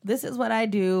 this is what I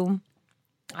do.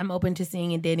 I'm open to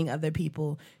seeing and dating other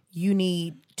people. You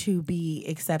need to be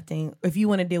accepting. If you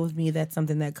want to deal with me, that's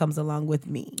something that comes along with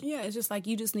me. Yeah, it's just like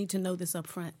you just need to know this up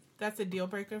front. That's a deal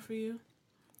breaker for you?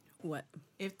 What?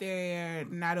 If they're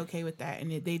not okay with that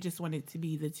and they just want it to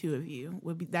be the two of you,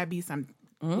 would that be something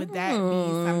that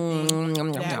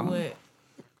would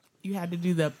you had to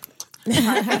do the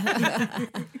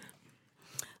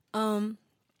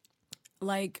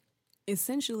Like,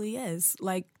 essentially, yes.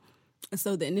 Like,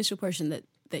 so the initial person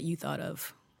that you thought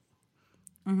of,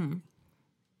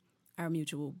 our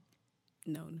mutual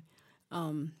known,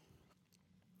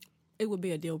 it would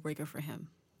be a deal breaker for him.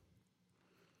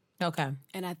 Okay.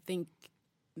 And I think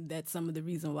that's some of the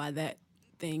reason why that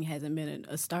thing hasn't been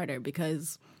a starter,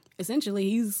 because essentially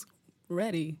he's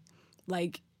ready.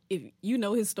 Like, if you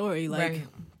know his story, like, Right.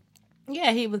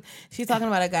 Yeah, she's talking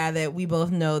about a guy that we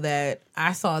both know that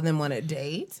I saw them on a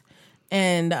date.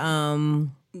 And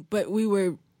but we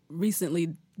were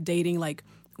recently dating, like,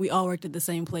 we all worked at the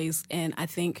same place, and I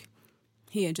think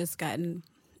he had just gotten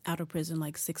out of prison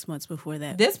like 6 months before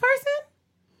that. this person?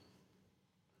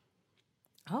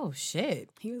 Oh shit.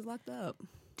 He was locked up.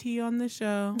 tea on the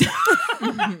show?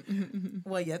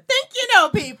 Well, you think you know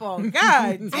people.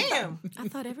 God damn. I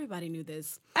thought everybody knew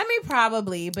this. I mean,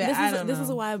 probably, but I don't know.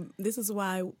 This is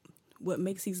why what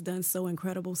makes he's done so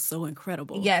incredible, so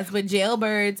incredible. Yes, but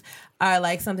jailbirds are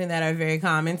like something that are very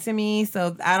common to me.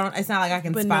 So it's not like I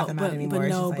can spot them out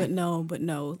anymore. But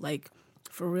no. Like,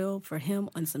 for real, for him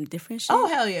on some different shit. Oh,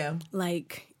 hell yeah.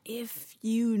 Like, if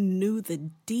you knew the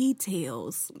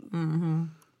details, and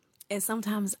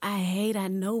sometimes I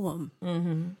know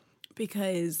him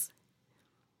because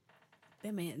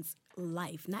that man's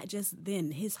life, not just then,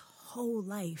 his whole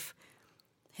life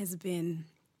has been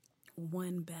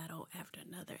one battle after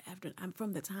another. I'm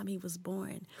from the time he was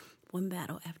born, one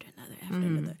battle after another, after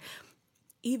another.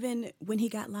 Even when he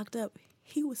got locked up,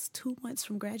 he was 2 months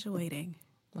from graduating.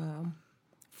 Wow.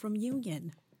 From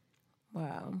Union.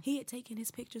 Wow. He had taken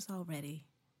his pictures already.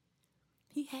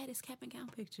 He had his cap and gown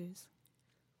pictures.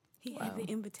 He had the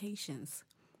invitations,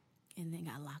 and then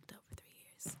got locked up for 3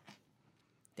 years.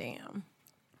 Damn.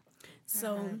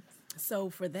 So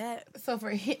for that, So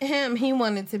for him, he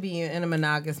wanted to be in a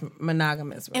monogamous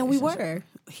relationship. and we were.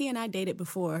 He and I dated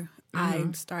before I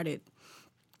started,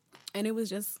 and it was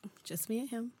just me and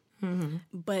him.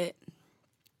 But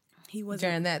he wasn't.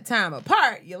 During that time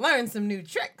apart, you learned some new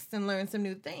tricks and learned some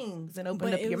new things and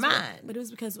opened up your mind. But it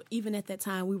was because even at that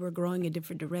time, we were growing in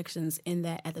different directions. In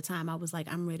that, at the time, I was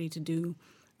like, I'm ready to do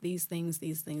these things.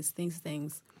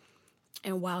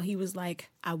 And while he was like,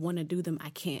 I want to do them, I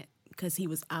can't, because he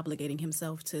was obligating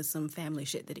himself to some family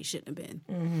shit that he shouldn't have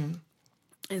been.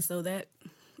 And so that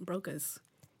broke us.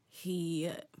 He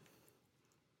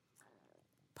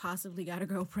possibly got a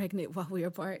girl pregnant while we were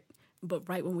apart. But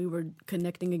right when we were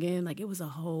connecting again, like, it was a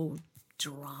whole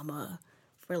drama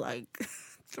for like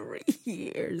 3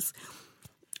 years.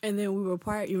 And then we were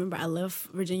apart. You remember I left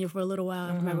Virginia for a little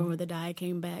while. I remember when the dye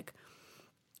came back.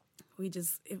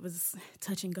 It was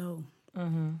touch and go.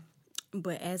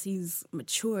 But as he's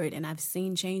matured and I've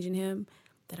seen change in him,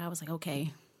 that I was like,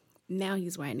 okay, now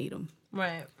he's where I need him.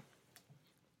 Right.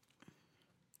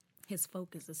 His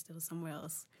focus is still somewhere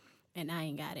else, and I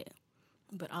ain't got it.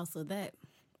 But also that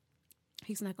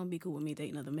he's not going to be cool with me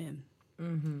dating other men.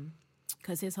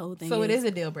 Because his whole thing So it is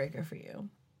a deal breaker for you.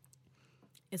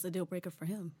 It's a deal breaker for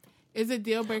him. It's a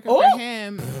deal breaker for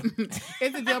him.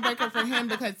 It's a deal breaker for him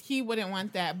because he wouldn't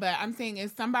want that. But I'm saying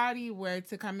if somebody were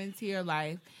to come into your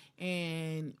life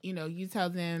and, you know, you tell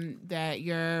them that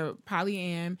you're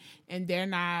polyam and they're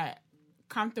not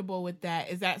comfortable with that,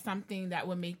 is that something that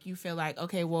would make you feel like,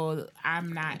 okay, well,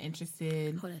 I'm not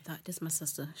interested? Hold on, thought. This is my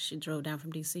sister. She drove down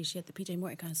from D.C. She had the PJ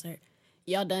Morton concert.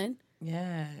 Y'all done?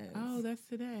 Yes. Oh, that's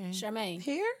today. Charmaine.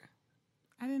 Here?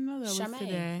 I didn't know that was Charmaine.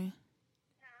 today.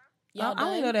 Y'all I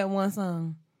only know done? that one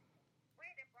song.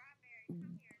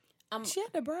 I'm, She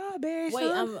had the Broadberry wait,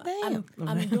 song.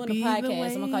 I'm doing a Be the podcast.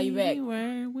 I'm gonna call you back. way we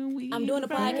were when we I'm doing a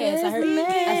first podcast. I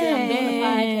said I'm doing a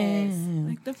podcast.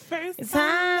 Like the first Time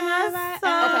time I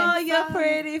saw Okay. your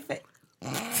pretty face.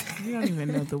 You don't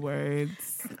even know the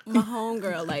words. My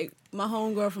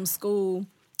homegirl from school,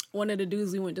 one of the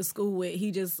dudes we went to school with,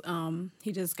 he just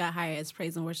got hired as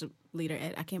praise and worship leader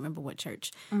at, I can't remember what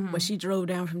church, but she drove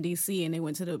down from DC and they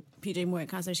went to the PJ Morton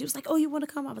concert. She was like, "Oh, you want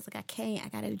to come?" I was like, "I can't. I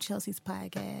gotta do Chelsea's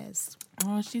podcast."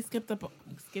 Oh, she skipped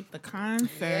the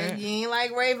concert. You ain't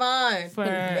like Ray Vaughn. For-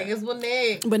 Niggas will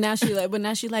nig. But now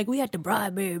she like, "We at the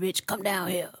Broadberry, bitch. Come down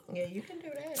here." Yeah, you can do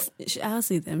that. I'll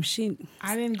see them.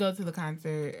 I didn't go to the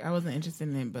concert. I wasn't interested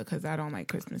in it because I don't like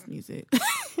Christmas music.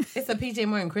 It's a PJ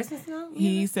Morton Christmas song?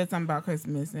 He said something about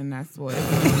Christmas, and that's what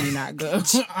made me not go.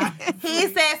 He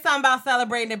said something about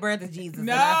celebrating the birth of Jesus.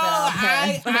 No, and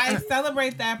I felt I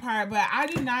celebrate that part, but I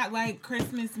do not like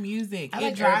Christmas music. I It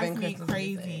like drives urban me Christmas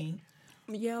crazy.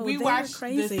 Yo, We they're watch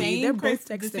crazy. the same They're both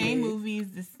the texting same me. movies,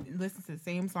 listen to the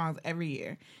same songs every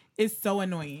year. It's so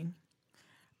annoying.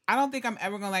 I don't think I'm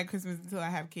ever gonna like Christmas until I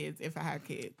have kids. If I have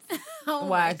kids, Oh my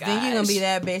Watch, then you gonna be gosh.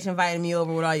 that bitch inviting me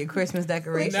over with all your Christmas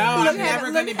decorations. no, I'm Look, never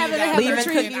having- gonna be having- that. having a person.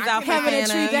 tree- I cookies cannot out for having a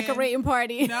Santa. tree decorating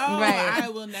party. No, Right. I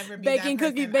will never be Baking that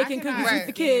cookies- person. baking I cannot cookies with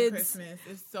the stand kids. Christmas.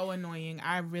 It's so annoying.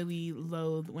 I really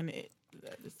loathe when it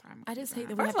this time. I just hate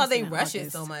that we First have of all, to they sit in rush it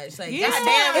August. so much. Like, Yeah,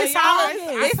 goddamn, it's y'all,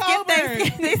 holidays.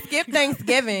 October. They skip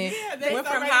Thanksgiving. Yeah, they Went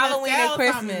so from ready to Halloween sell to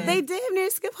Christmas. something. They damn near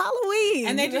skip Halloween.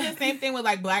 And they do the same thing with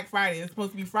like Black Friday. It's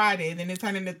supposed to be Friday, then it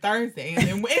turned into Thursday, and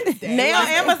then Wednesday. Now Like,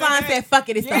 Amazon said, "Fuck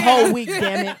it, it's the whole week.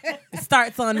 Damn it, it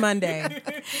starts on Monday."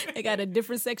 They got a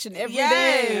different section every day.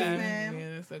 Yes. Yeah, man.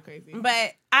 yeah, that's so crazy.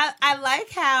 But I like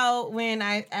how when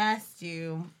I asked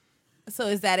you, so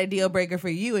is that a deal breaker for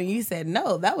you? And you said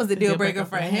no, that was a deal breaker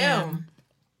for him.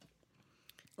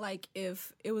 Like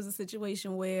if it was a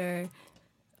situation where,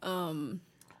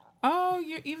 Oh,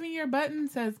 even your button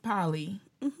says Polly.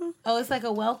 Oh, it's like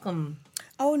a welcome.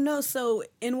 oh no, so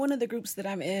in one of the groups that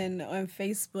I'm in on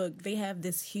Facebook, they have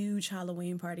this huge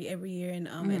Halloween party every year in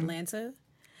Atlanta.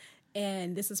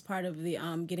 And this is part of the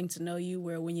getting to know you,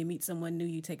 where when you meet someone new,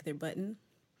 you take their button.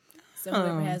 So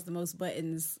whoever has the most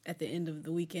buttons at the end of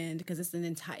the weekend, because it's an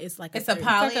entire, it's like It's a Thursday.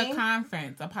 poly. It's like a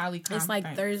conference, a Poly conference. It's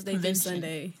like Thursday through convention.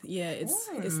 Sunday. Yeah,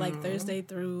 it's like Thursday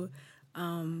through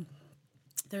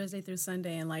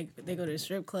Sunday, and like they go to the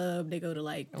strip club, they go to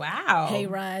like Wow. hay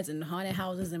rides and haunted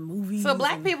houses and movies. So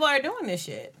black and- people are doing this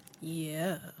shit.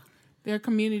 yeah, There are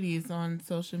communities on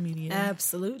social media.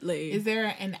 absolutely. Is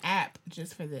there an app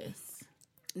just for this?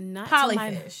 Not to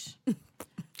my- Polyfish.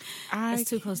 It's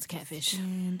too close to catfish.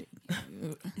 And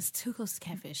It's too close to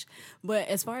catfish. But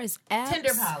as far as apps,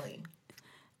 Tinder poly.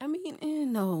 I mean,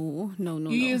 no. you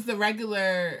use the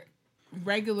regular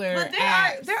But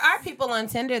apps. there are people on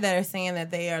Tinder that are saying that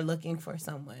they are looking for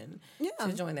someone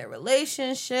to join their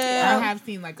relationship. I have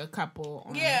seen like a couple.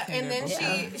 On Yeah, Tinder and then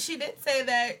before. she did say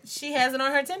that she has it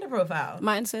on her Tinder profile.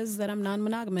 Mine says that I'm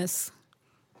non-monogamous,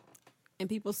 and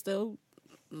people still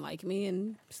like me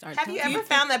and start. Have you talking. ever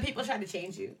found that people try to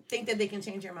change you? Think that they can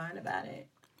change your mind about it?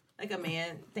 Like a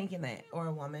man thinking that, or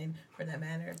a woman for that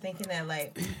matter, thinking that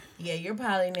like, yeah, you're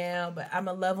poly now, but I'm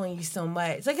gonna love on you so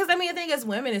much. Like, because I mean, I think as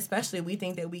women, especially, we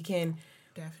think that we can.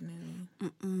 Definitely.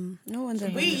 No one's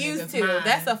ever. We used It's to. mine.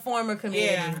 That's a form of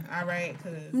community. Yeah, all right.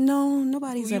 Because No, who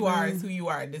nobody's you ever. are is who you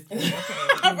are at this point.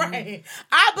 Okay. All right.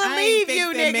 I believe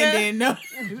you,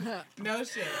 nigga. No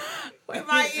shit. When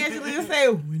my Angelina say,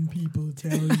 when people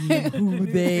tell you who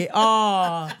they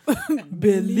are,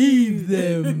 believe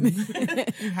them.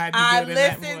 You had to I do it in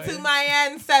that listen to voice. my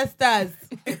ancestors.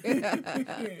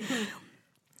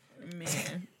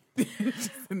 Man.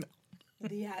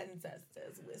 The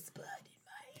ancestors whispered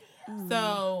in my ear.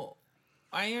 So,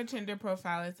 on your Tinder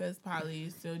profile, it says poly.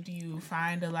 So, do you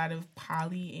find a lot of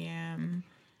polyam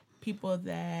people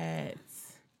that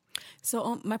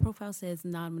So my profile says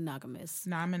non-monogamous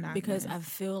non-monogamous? because I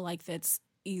feel like that's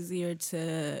easier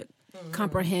to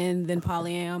comprehend than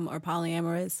polyam or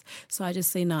polyamorous. So I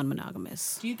just say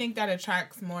non-monogamous. Do you think that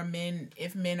attracts more men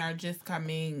if men are just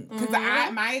coming? Because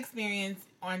my experience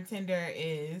on Tinder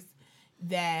is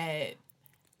that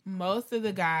most of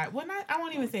the guys, I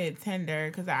won't even say it's Tinder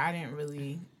because I didn't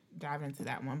really dive into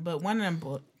that one, but one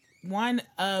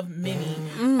of many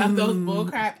of those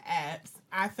bullcrap apps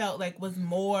I felt like was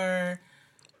more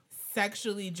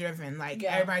sexually driven. Like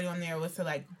everybody on there was to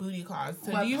like booty calls.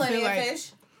 So do you Plenty feel of like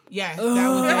Fish? yes, that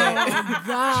was it.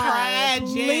 God, Tragic.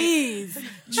 please,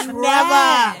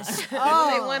 Trash.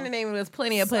 Oh. They wanted to name it was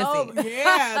Plenty of Pussy. So-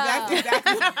 Yeah, that's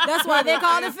exactly. That's why they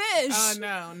call it fish. Oh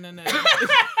no.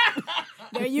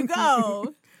 There you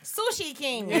go. Sushi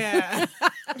King. Yeah.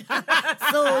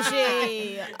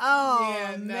 Sushi. Oh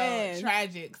Yeah, no, man.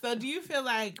 tragic. So do you feel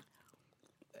like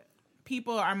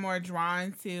people are more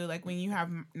drawn to, like, when you have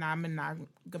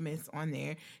non-monogamous on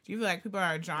there, do you feel like people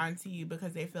are drawn to you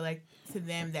because they feel like to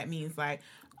them that means like,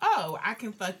 oh, I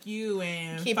can fuck you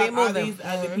and Keep fuck it all moving. these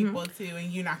other people too, and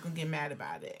you're not gonna get mad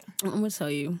about it? I'm gonna tell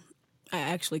you, I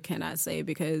actually cannot say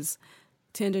because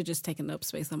Tinder just taking up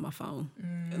space on my phone.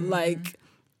 Like,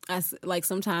 like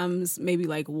sometimes maybe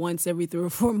like once every 3 or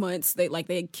 4 months they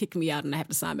kick me out and I have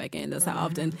to sign back in. That's how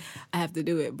often I have to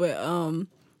do it. But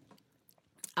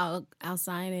I'll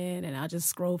sign in and I'll just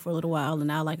scroll for a little while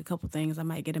and I'll like a couple things. I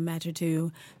might get a match or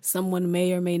two. Someone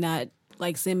may or may not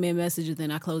like send me a message and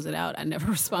then I close it out. I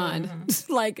never respond.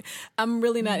 Like, I'm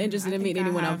really not interested in meeting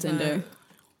anyone on Tinder.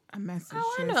 A message.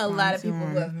 Oh, I to know a lot of respond people to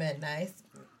who him. have met nice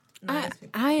people.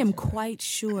 I am quite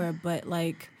sure, but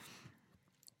like,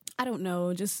 I don't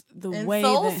know, just the And way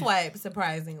Soul that, Swipe,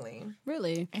 surprisingly.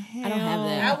 really, I don't have I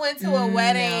that. went to a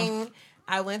wedding.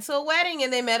 I went to a wedding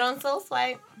and they met on Soul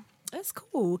Swipe. That's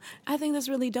cool. I think that's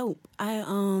really dope.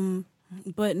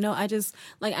 But no, I just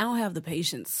like I don't have the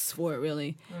patience for it.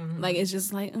 Really, like it's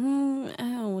just like I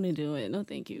don't want to do it. No,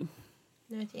 thank you.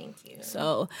 No, thank you.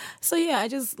 So yeah, I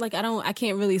just like I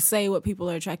can't really say what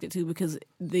people are attracted to because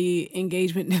the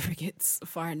engagement never gets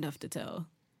far enough to tell.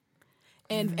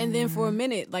 And then for a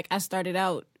minute, like I started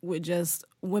out with just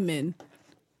women.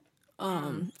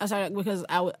 I started because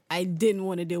I didn't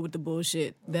want to deal with the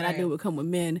bullshit that I knew would come with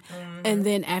men. And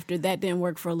then after that didn't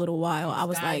work for a little while, I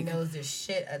was God like, knows this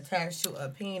shit attached to a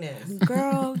penis.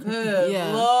 girl, Good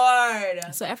yeah.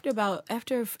 Lord. So after a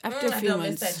I few don't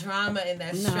miss that months, drama and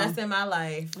that stress in my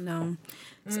life. no.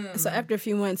 So after a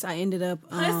few months, I ended up.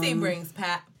 Pussy brings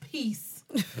peace.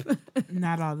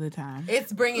 Not all the time.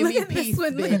 It's bringing me peace,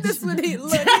 Look bitch. at this one.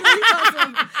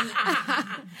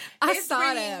 I It's saw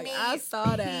bringing that. me I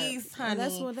saw that. peace, honey.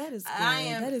 That is good. I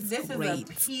am. That is this great.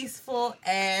 is a peaceful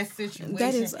ass situation.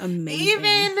 That is amazing.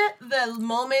 Even the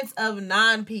moments of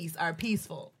non-peace are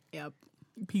peaceful. Yep.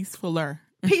 Peacefuler.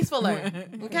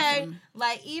 Peacefuler. Okay?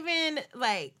 Like, even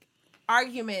like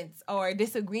arguments or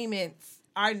disagreements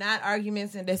are not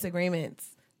arguments and disagreements.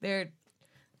 They're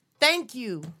thank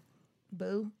you,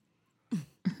 boo.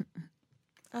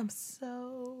 I'm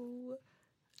so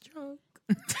drunk.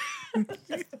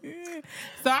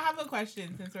 So I have a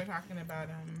question since we're talking about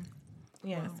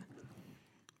Yes.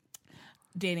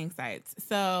 dating sites.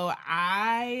 So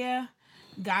I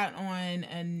got on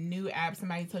a new app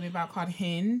somebody told me about called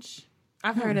Hinge.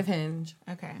 I've heard of Hinge.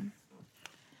 Okay.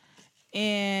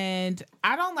 And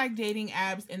I don't like dating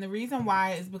apps, and the reason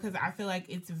why is because I feel like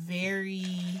it's very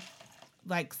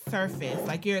like surface.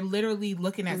 Like you're literally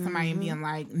looking at somebody and being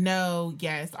like, no,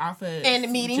 yes, off of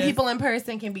And meeting just- people in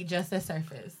person can be just as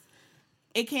surface.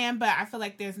 It can, but I feel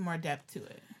like there's more depth to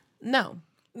it. No.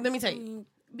 Let me tell you.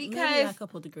 Maybe Because a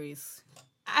couple degrees.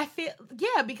 I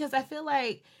feel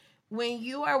like when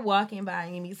you are walking by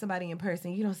and you meet somebody in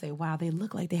person, you don't say, wow, they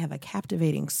look like they have a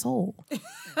captivating soul.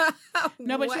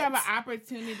 No, but you have an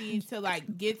opportunity to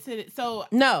like get to it. So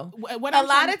No. what A I'm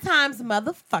lot trying- of times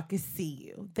motherfuckers see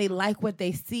you. They like what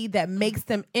they see that makes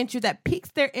them that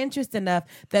piques their interest enough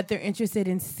that they're interested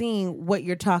in seeing what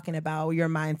you're talking about or your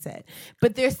mindset.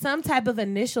 But there's some type of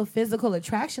initial physical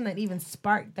attraction that even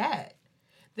sparked that.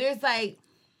 There's like,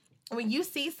 when you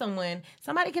see someone,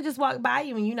 somebody can just walk by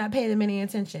you and you're not paying them any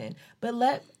attention. But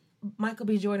let Michael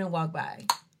B. Jordan walk by.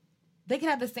 They can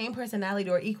have the same personality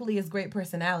or equally as great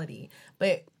personality.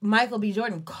 But Michael B.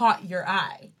 Jordan caught your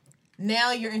eye.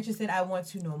 Now you're interested. I want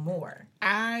to know more.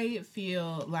 I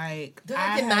feel like They're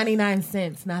like 99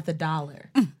 cents, not the dollar.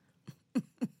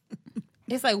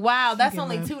 It's like, wow, that's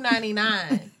only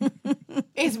 $2.99.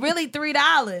 It's really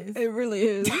 $3. It really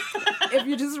is. If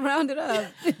you just round it up.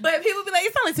 But people be like,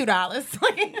 it's only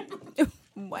 $2.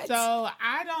 What? So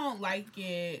I don't like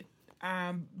it,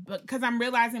 but because I'm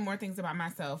realizing more things about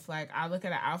myself. Like I look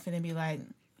at an outfit and be like,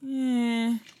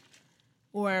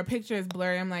 or a picture is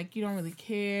blurry. I'm like, you don't really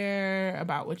care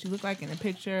about what you look like in a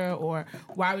picture, or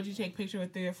why would you take a picture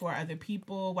with 3 or 4 other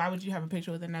people? Why would you have a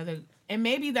picture with another? And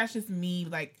maybe that's just me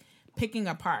like picking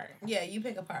apart. Yeah, you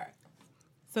pick apart.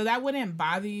 So that wouldn't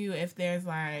bother you if there's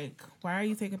like, why are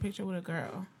you taking a picture with a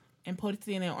girl and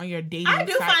posting it on your dating I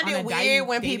do site, find on it a weird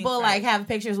when dating people site? like have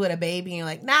pictures with a baby and you're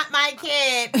like, not my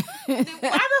kid. Why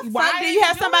the Why fuck are do you you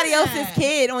have doing somebody else's that?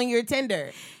 kid on your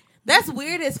Tinder? That's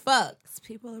weird as fuck.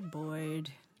 People are bored.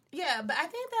 Yeah, but I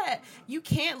think that you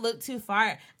can't look too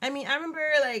far. I mean, I remember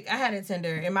like I had a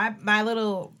Tinder and my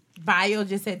little bio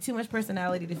just said too much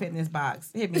personality to fit in this box.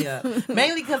 Hit me up.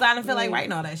 Mainly because I don't feel like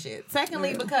writing all that shit.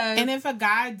 Secondly, because And if a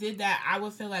guy did that, I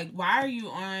would feel like, why are you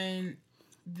on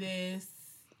this?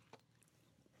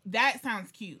 That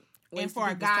sounds cute. And for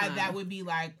a guy, that would be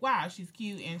like, wow, she's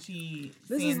cute and she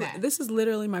saying that. This is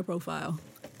literally my profile.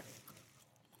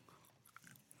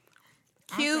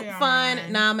 cute, fun,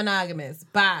 non-monogamous,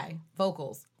 bi,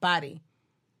 vocals, body,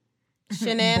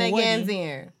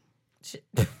 shenaniganizer.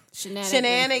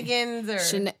 Shenaniganizer.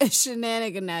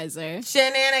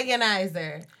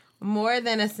 Shenaniganizer. More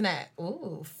than a snack.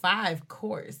 Ooh,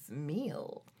 5-course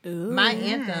meal. Ooh. My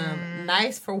anthem.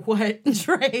 Nice for what,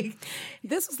 Drake?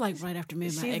 This was like right after me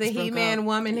and my ex broke up. She's a He-Man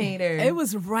woman hater. It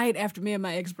was right after me and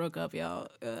my ex broke up, y'all.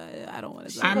 I don't want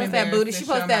to. She post that booty. She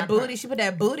post that booty. She put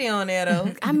that booty on there,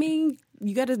 though. I mean,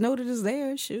 you got to know that it's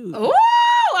there. Shoot. Ooh,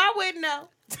 I wouldn't know.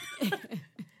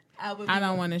 I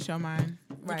don't want to show mine.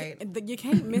 Right. You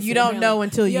can't miss it. You don't know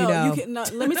until you know. No,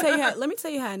 let me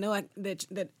tell you how I know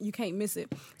that you can't miss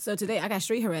it. So today I got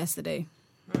street harassed today.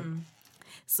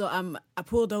 So I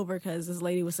pulled over because this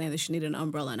lady was saying that she needed an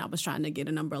umbrella, and I was trying to get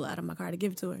an umbrella out of my car to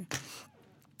give to her.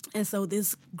 And so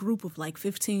this group of like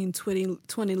 15, 20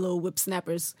 little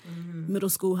whipsnappers, middle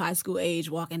school, high school age,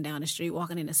 walking down the street,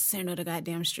 walking in the center of the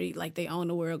goddamn street like they own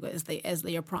the world as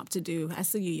they are prompt to do. I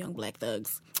see you young black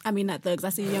thugs. I mean, not thugs. I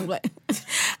see you young black.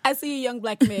 I see you young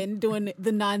black men doing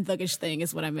the non-thuggish thing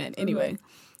is what I meant. Anyway,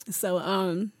 so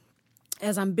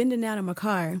as I'm bending down in my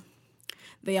car,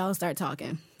 they all start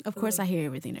talking. Of course, I hear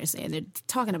everything they're saying. They're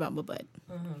talking about my butt.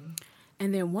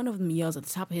 And then one of them yells at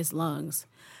the top of his lungs,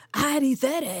 "I'd eat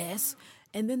that ass."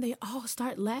 And then they all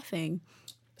start laughing.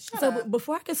 Shut up.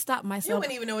 Before I could stop myself. You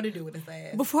wouldn't even know what to do with his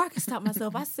ass. Before I could stop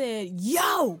myself, I said,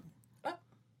 "Yo,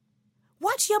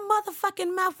 watch your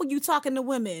motherfucking mouth when you talking to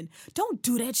women. Don't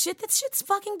do that shit. That shit's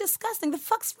fucking disgusting. The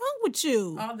fuck's wrong with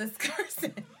you?" All this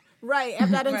cursing. Right,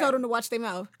 after I done told them to watch their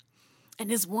mouth. And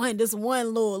this one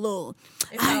little,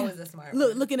 it's always a smart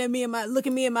one. Looking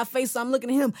me in my face, so I'm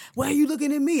looking at him. Why are you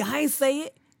looking at me? I ain't say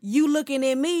it. You looking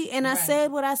at me, and I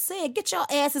said what I said. Get your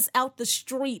asses out the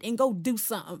street and go do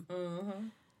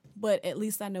something. But at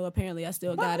least I know. Apparently, I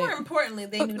still got it. But more importantly,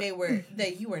 they knew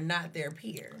that you were not their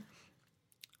peer.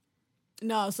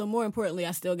 No, so more importantly,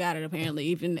 I still got it. Apparently,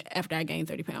 even after I gained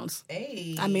 30 pounds.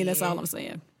 Hey, I mean, that's all I'm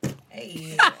saying.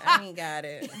 Hey, I ain't got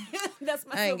it. That's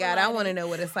my. I ain't got it. I want to know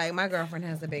what it's like. My girlfriend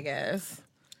has a big ass.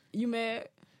 You mad?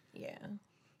 Yeah.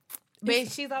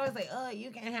 But she's always like, "Oh,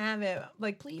 you can't have it."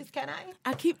 Like, please, can I?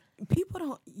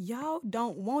 Y'all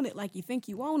don't want it like you think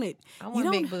you want it. I want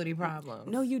big booty problems.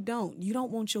 No, you don't. You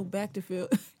don't want your back to feel.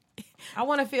 I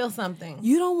want to feel something.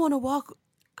 You don't want to walk.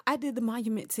 I did the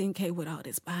Monument 10K with all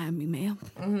this behind me,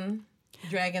 ma'am.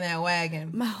 Dragging that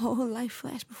wagon. My whole life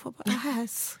flashed before my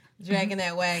eyes. Dragging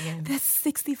that wagon. That's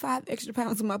 65 extra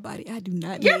pounds on my body. I do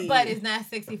not Your need. butt is not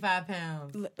 65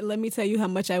 pounds. Let me tell you how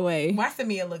much I weigh. Watch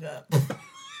Samia look up.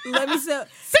 Let me tell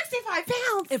 65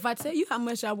 pounds. If I tell you how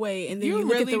much I weigh, and then you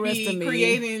look at the rest of me,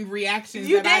 creating reactions.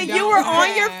 You did. You were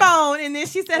on your phone, and then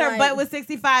she said her butt was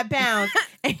 65 pounds,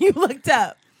 and you looked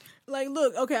up. Like,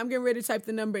 look, okay, I'm getting ready to type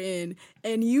the number in,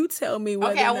 and you tell me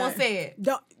whether. Okay, I won't say it.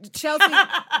 Don't,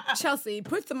 Chelsea,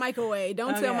 put the mic away.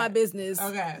 Don't tell my business.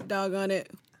 Okay, doggone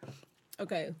it.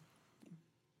 Okay.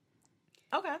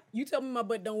 You tell me my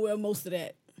butt don't wear most of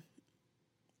that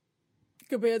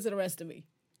compared to the rest of me.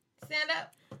 Stand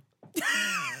up.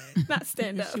 Not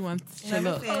stand up. She wants to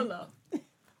look. Hold up.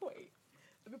 Wait.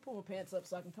 Let me pull my pants up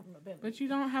so I can cover my belly. But you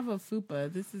don't have a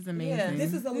fupa. This is amazing. Yeah,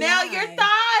 this is a now lie.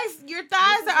 your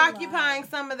thighs are occupying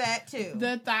some of that too.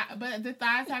 But the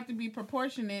thighs have to be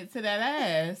proportionate to that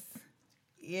ass.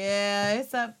 Yeah,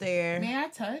 it's up there. May I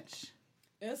touch?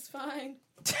 It's fine.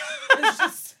 It's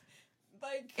just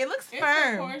like it looks it's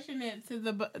firm. Proportionate to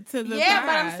the yeah, thighs.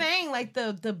 but I'm saying like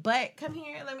the butt. Come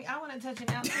here, I want to touch it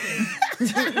now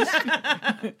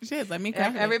too. Shit, let me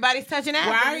cover Everybody's touching ass.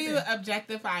 Why are you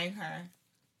objectifying her?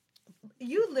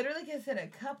 You literally can sit a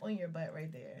cup on your butt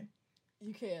right there.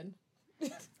 You can.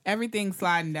 Everything's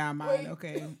sliding down mine.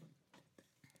 Okay.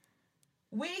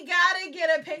 We gotta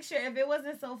get a picture. If it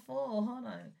wasn't so full, hold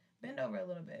on. Bend over a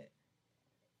little bit.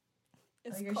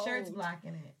 Your cold. shirt's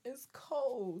blocking it. It's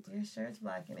cold. Your shirt's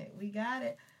blocking it. We got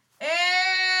it.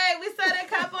 Hey, we saw the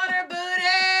cup on her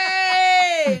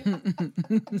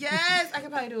booty. Yes, I could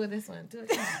probably do it with this one. Do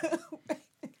it.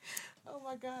 Oh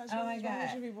my gosh. Oh my god.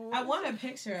 I want a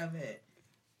picture of it.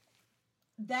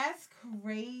 That's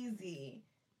crazy.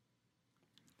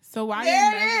 So why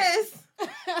there it is.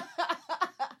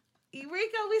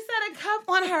 Rico, we set a cup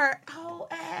on her whole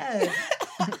ass.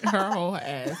 Her whole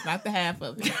ass, not the half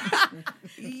of it.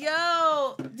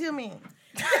 Yo, do me.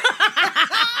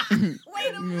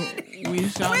 Wait a minute. We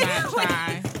shall not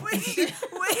try. Wait.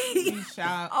 We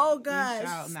shall. Oh we God!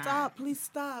 shall not. Stop! Please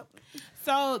stop.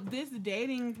 So this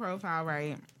dating profile,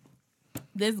 right?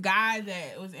 This guy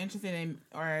that was interested in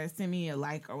or sent me a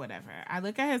like or whatever. I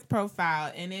look at his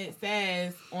profile and it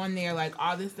says on there like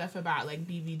all this stuff about like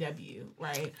BBW,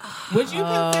 right? Would you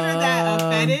consider that a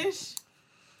fetish?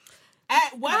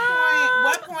 At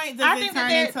what point does it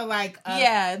turn into like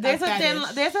a there's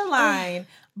fetish? there's a line.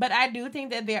 But I do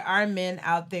think that there are men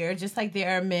out there, just like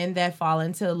there are men that fall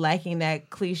into liking that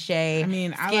cliche, skinny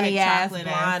like ass chocolate blonde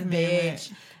ass men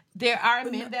bitch. There are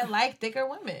men that like thicker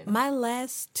women. My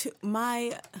last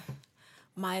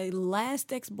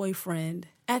ex-boyfriend,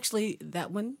 actually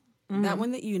that one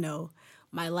that you know,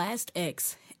 my last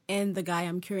ex and the guy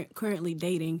I'm currently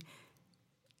dating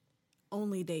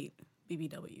only date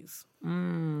BBWs.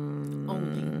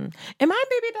 Only. Am I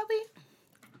BBW?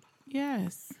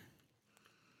 Yes.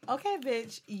 Okay,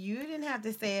 bitch. You didn't have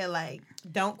to say it like,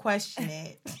 don't question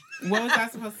it. What was I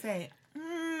supposed to say?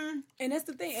 And that's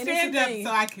the thing. And Stand that's up the thing.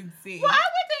 so I can see. Well, I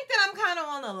would think that I'm kind of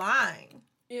on the line.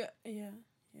 Yeah.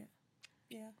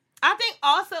 I think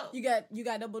also You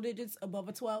got double digits above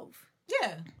a 12,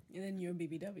 yeah. and then you're a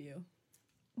BBW.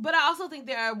 But I also think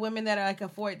there are women that are like a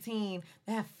 14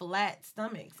 that have flat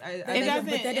stomachs. It doesn't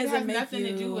has make nothing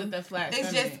to do you- with the flat It's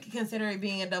stomach. just consider it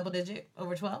being a double digit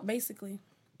over 12. Basically.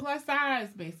 Plus size,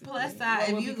 basically. Plus size. What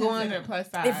If would you be go in- considered plus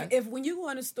size? If when you go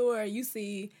in a store, you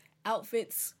see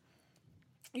outfits,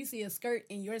 you see a skirt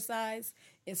in your size,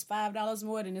 it's $5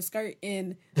 more than a skirt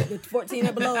in the 14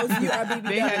 and below. You are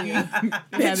they had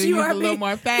BBW. to use a little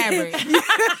more fabric.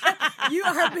 You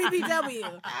are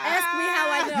BBW. Ask me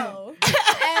how I know. Ask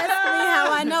me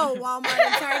how I know. Walmart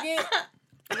and Target.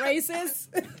 Racist.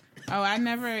 Oh, I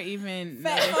never even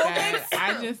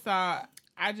noticed that.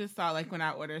 I just saw like when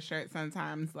I order shirts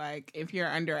sometimes, like if you're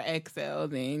under XL,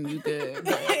 then you good.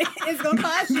 It's gonna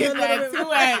cost you a Get little that bit.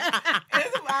 2X.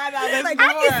 It's $5 Like, more.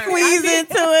 I can Squeeze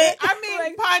into it. I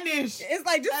mean, punish. It's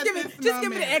like just At give this me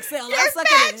moment. the XL. You're I'll suck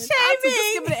fat it in. shaming.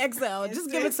 Just give me the XL. Just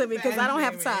give it to me because I don't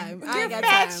have time. I You're ain't got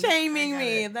fat time. shaming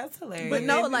me. That's hilarious. But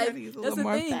no, Maybe like gotta use a that's little the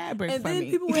more thing. fabric And for then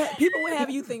me. people would have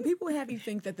you think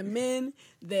that the men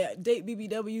that date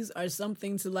BBWs are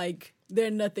something to like.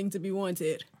 They're nothing to be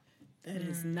wanted. That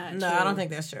is not true. No, I don't think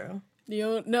that's true. You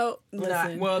don't know.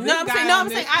 Listen. Well, No, I'm saying,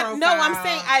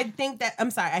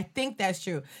 profile- I think that's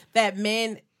true. That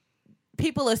men,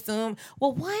 people assume,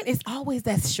 well, one is always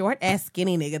that short ass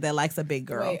skinny nigga that likes a big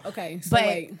girl. Wait, okay. So But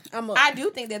wait. I do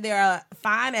think that there are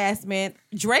fine ass men.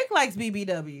 Drake likes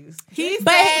BBWs. He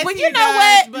But says you he know does,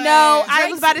 what? but No, I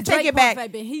was about to take Drake it back.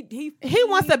 wants fat bitch. He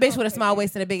wants a bitch with a small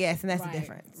waist and a big ass, and that's the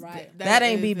difference. Right. That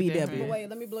ain't is the BBW. difference. But wait,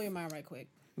 let me blow your mind right quick.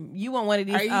 You want one of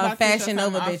these Are you about to show Fashion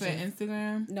something Nova off of bitches?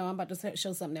 Instagram? No, I'm about to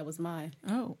show something that was mine.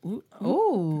 Oh, ooh.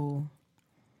 Ooh.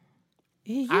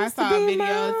 I saw a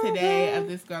video today of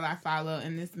this girl I follow,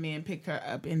 and this man picked her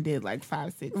up and did like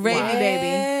 5, 6. Raven squats. baby.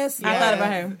 Yes, I thought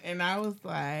about her. And I was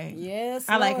like, Yes,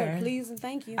 I like Lord, her. Please and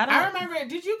thank you. I remember.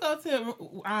 Did you go to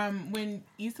when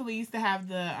Issa used to have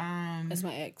the That's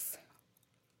my ex.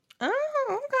 Oh,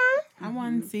 okay. I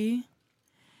want to see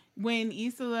when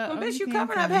Issa. Well, bitch, you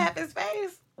covering up half his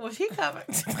face. Well, she covered.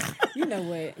 You know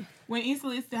what? When Issa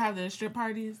used to have the strip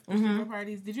parties, stripper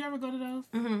parties. Did you ever go to those?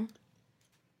 Mm-hmm.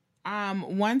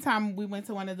 One time we went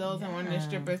to one of those, and one of the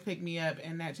strippers picked me up,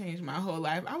 and that changed my whole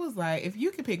life. I was like, if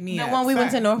you could pick me The up, one we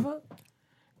went to fine. Norfolk?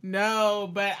 No,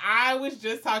 but I was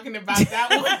just talking about that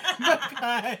one because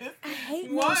I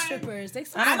hate One, male strippers. They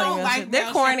so I don't male like strippers. They're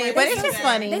male corny, strippers but it's just either.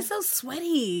 funny. They're so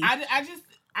sweaty.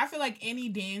 I feel like any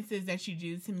dances that you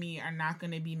do to me are not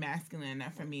going to be masculine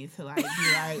enough for me to like be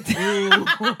like,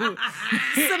 ooh.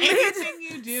 Anything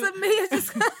you do.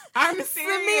 I'm Samia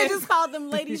serious. just called them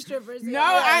lady strippers. No,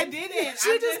 I didn't.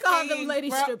 She I'm just called them saying, lady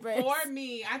strippers. For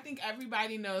me, I think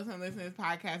everybody knows from listening to this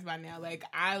podcast by now. Like,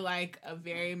 I like a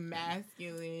very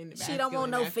masculine. She don't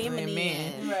want no masculine feminine.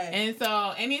 man. Right. And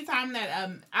so, anytime that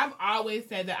I've always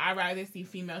said that I rather see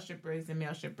female strippers than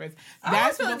male strippers.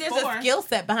 That's That's there's before. a skill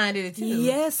set behind it too.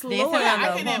 Yes, Dancing Lord. around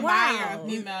I the can home. admire Wow. a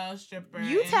female stripper.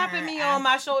 You and tapping her me ass- on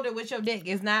my shoulder with your dick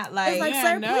is not like. It's like, Yeah,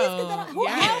 sir, no. please get that out.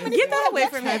 Yes. How many Get that people away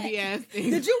have from that? me. Heavy ass thing.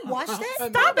 Did you watch that?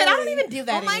 Stop it! I don't even do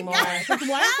that Oh my anymore. God. One time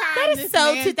That is this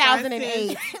so man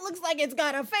 2008. It looks like it's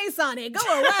got a face on it. Go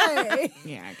away.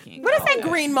 Yeah, I can't. What is go that there.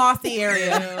 green mossy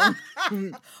area?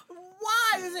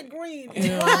 Why is it green?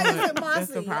 Yeah, Why is it mossy?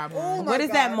 that's the problem. Oh my What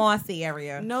is that God. mossy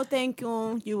area? No, thank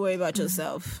you. You worry about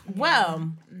yourself.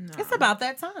 Well, it's about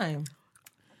that time.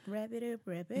 Wrap it up,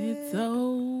 wrap it. It's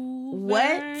over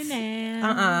What?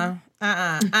 now.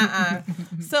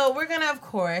 So we're gonna, of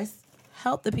course,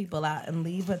 help the people out and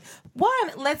leave with one.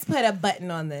 Let's put a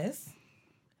button on this.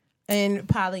 In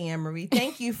polyamory,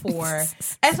 thank you for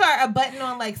as far a button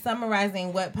on like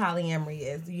summarizing what polyamory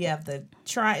is. You have the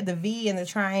V and the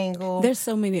triangle. There's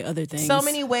so many other things. So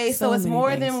many ways. So it's many more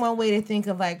things. than one way to think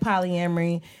of like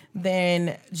polyamory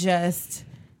than just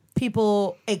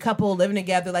a couple living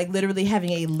together, like literally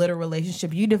having a literal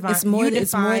relationship. You define It's more than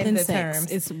the sex.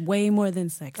 terms. It's way more than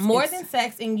sex. More It's- than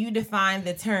sex, and you define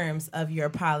the terms of your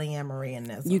polyamory in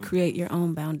this. You create your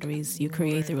own boundaries. You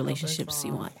create the relationships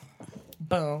you want.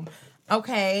 Boom.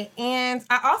 Okay, and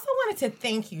I also wanted to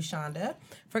thank you, Shonda,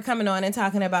 for coming on and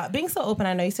talking about being so open.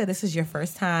 I know you said this is your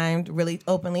first time really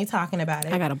openly talking about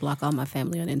it. I gotta block all my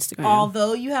family on Instagram.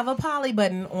 Although you have a poly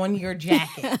button on your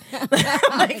jacket.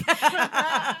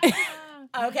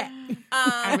 Okay.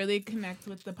 I really connect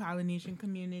with the Polynesian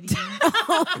community.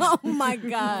 Oh my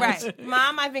god! Right.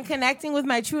 Mom, I've been connecting with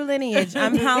my true lineage.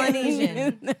 I'm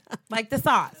Polynesian. Like the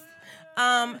sauce.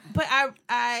 But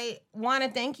I want to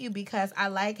thank you because I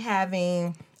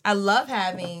love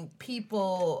having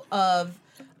people of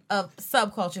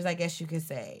subcultures, I guess you could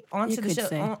say, onto You the could show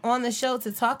say. on the show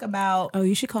to talk about Oh,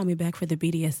 you should call me back for the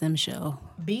BDSM show.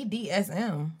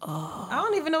 BDSM. Oh. I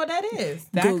don't even know what that is.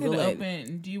 That Google could it.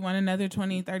 open. Do you want another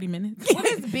 20, 30 minutes? What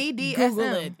is BDSM?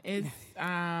 Google it. It's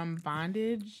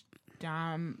bondage,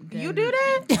 You do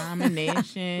that?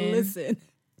 domination. Listen,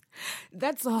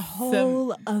 that's a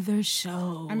whole other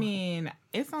show. I mean,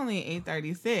 it's only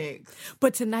 8:36.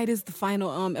 but tonight is the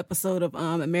final episode of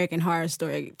American Horror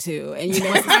Story 2, and you know,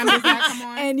 What time does that come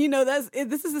on? and you know this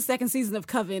is the second season of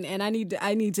Coven, and I need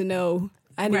to know.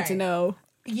 Right. To know.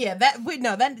 Yeah,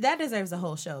 that deserves a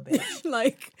whole show, bitch.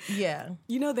 Like, Yeah.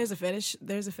 you know, there's a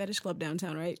fetish club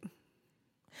downtown, right?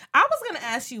 I was gonna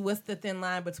ask you what's the thin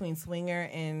line between swinger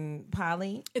and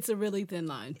poly? It's a really thin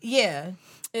line. Yeah.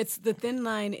 It's the thin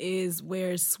line is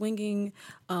where swinging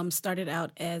started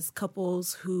out as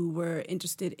couples who were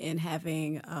interested in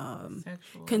having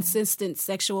consistent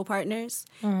sexual partners.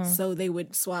 So they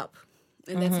would swap,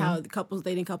 and that's how the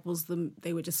dating couples,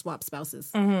 they would just swap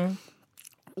spouses.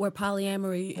 Where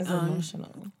polyamory,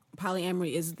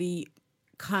 polyamory is the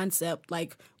concept,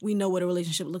 like we know what a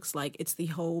relationship looks like. It's the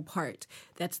whole part.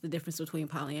 That's the difference between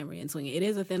polyamory and swinging. It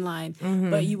is a thin line,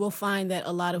 but you will find that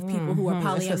a lot of people who are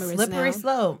polyamorous It's a slippery now,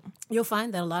 slope. you'll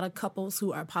find that a lot of couples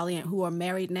who are who are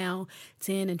married now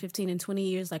 10 and 15 and 20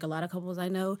 years, like a lot of couples I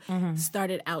know,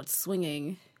 started out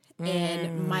swinging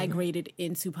and migrated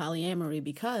into polyamory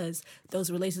because those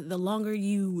relations, the longer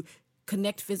you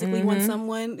connect physically with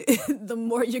someone, the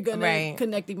more you're gonna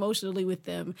connect emotionally with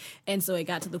them. And so it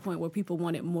got to the point where people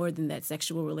wanted more than that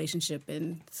sexual relationship,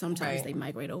 and sometimes they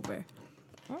migrate over.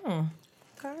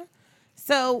 Okay.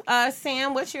 So,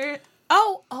 Sam, what's your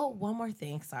one more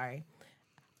thing, sorry.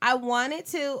 I wanted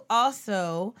to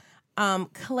also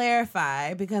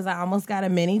clarify, because I almost got a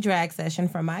mini drag session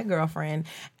from my girlfriend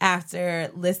after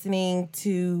listening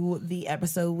to the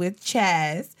episode with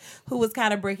Chaz, who was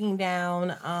kind of breaking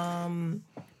down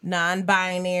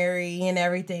non-binary and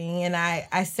everything, and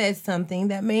I said something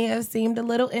that may have seemed a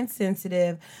little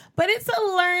insensitive, but it's a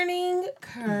learning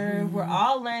curve. We're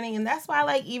all learning, and that's why,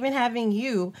 like, even having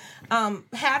you,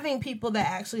 having people that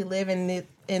actually live in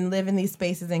these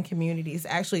spaces and communities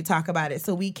actually talk about it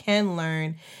so we can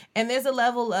learn. And there's a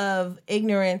level of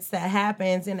ignorance that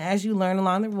happens, and as you learn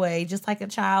along the way, just like a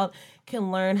child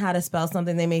can learn how to spell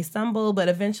something, they may stumble, but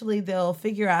eventually they'll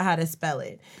figure out how to spell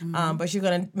it. But you're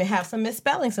going to have some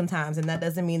misspelling sometimes, and that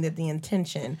doesn't mean that the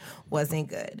intention wasn't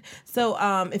good. So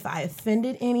if I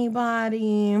offended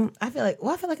anybody, I feel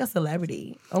like a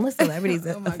celebrity. Only celebrities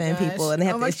offend people, and they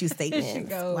have to issue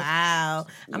statements. Wow.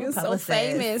 I'm You're a so publicist.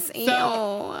 famous.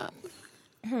 Never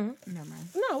mind.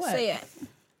 No, what? Say it.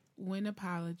 When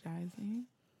apologizing.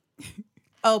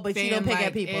 Oh, but you saying, don't pick like,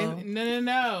 at people.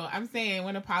 No. I'm saying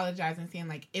when apologizing, saying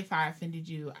like if I offended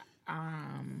you,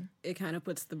 It kind of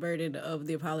puts the burden of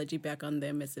the apology back on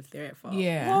them as if they're at fault.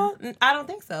 yeah. Well, I don't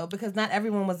think so, because not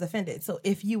everyone was offended. So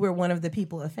if you were one of the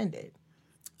people offended.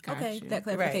 Okay, Gotcha. that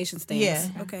clarification stands.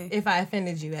 Yeah. Okay. If I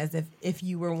offended you, as if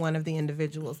you were one of the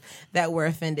individuals that were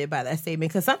offended by that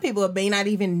statement, because some people may not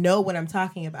even know what I'm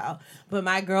talking about. But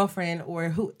my girlfriend,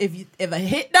 or if a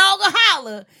hit dog will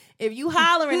holler, if you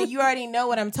hollering and you already know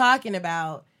what I'm talking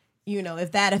about, you know,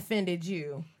 if that offended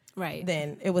you, Right.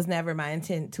 then it was never my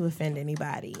intent to offend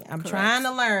anybody. I'm trying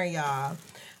to learn, y'all.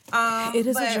 It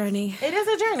is a But journey. It is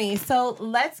a journey. So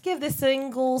let's give the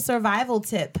single survival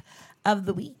tip of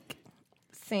the week.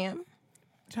 Sam?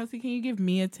 Chelsea, can you give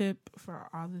me a tip for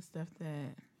all the stuff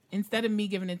that Instead of me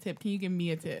giving a tip, can you give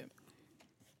me a tip?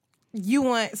 You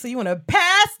want to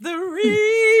pass the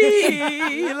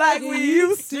reed like we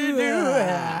used to do.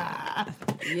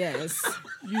 Yes.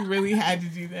 You really had to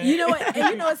do that. You know what?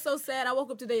 And you know it's so sad. I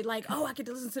woke up today like, oh, I get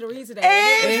to listen to the read today.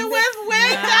 And it was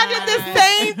weird. I did the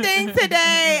same thing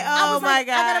today. Oh my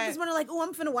God. I got up this morning like, oh,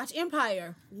 I'm finna watch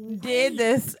Empire. Did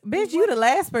this. Bitch, you the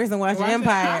last person watching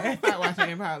Empire. I started watching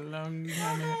Empire a long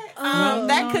time ago.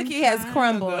 That cookie has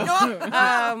crumbled.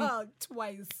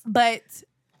 Twice. But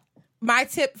my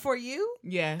tip for you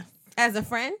Yes. as a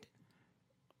friend?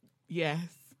 Yes.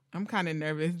 I'm kind of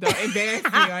nervous. Don't embarrass me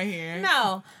on here.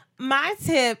 No. My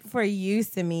tip for you,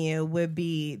 Samia, would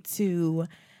be to,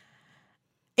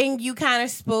 and you kind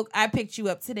of I picked you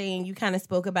up today and you kind of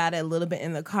spoke about it a little bit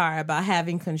in the car about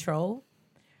having control.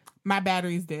 My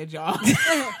battery's dead, y'all.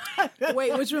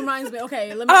 Wait, which reminds me.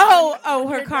 Okay, let me.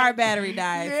 Her car battery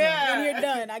died. Yeah. When you're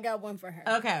done, I got one for her.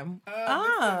 Okay. This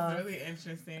is really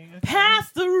interesting.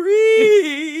 Pass the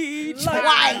reed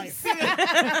twice.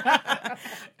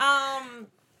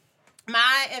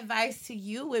 My advice to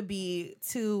you would be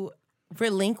to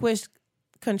relinquish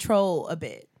control a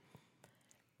bit.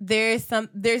 There's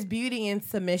beauty in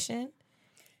submission.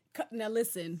 Now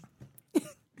listen.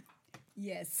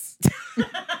 Yes.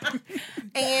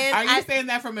 And are you saying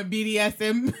that from a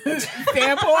BDSM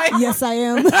standpoint? Yes, I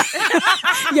am.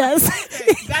 Yes.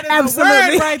 That is Absolutely.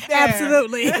 a word right there.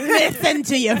 Absolutely. Listen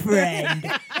to your friend.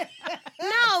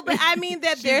 No, but I mean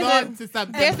that there's a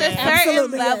certain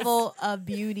Absolutely, level of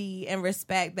beauty and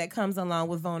respect that comes along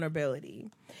with vulnerability.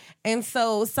 And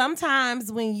so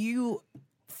sometimes when you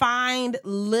find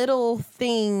little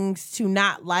things to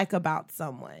not like about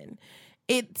someone,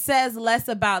 it says less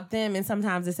about them and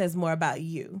sometimes it says more about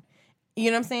you.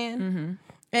 You know what I'm saying? Mm-hmm.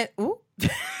 And, ooh.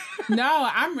 No,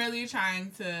 I'm really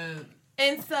trying to.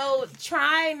 And so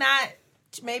trying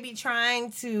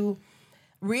to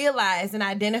realize and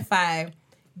identify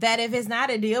that if it's not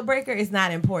a deal breaker, it's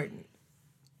not important.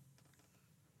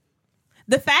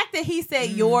 The fact that he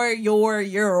said your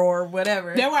or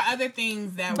whatever. There were other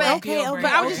things that were okay, deal but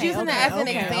I was just using that as an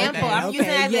example. I'm using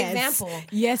that as an example.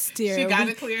 Yes, dear. She got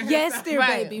to clear herself. Yes, dear,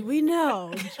 Right. baby. We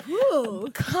know. Ooh.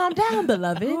 Calm down,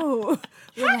 beloved. Ooh.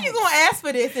 How you gonna ask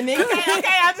for this and then Okay,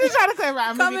 I'm just trying to clarify.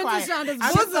 I'm Come gonna be into quiet. Shonda's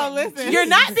I'm just gonna listen. You're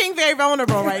not being very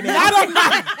vulnerable right now. I don't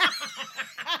know.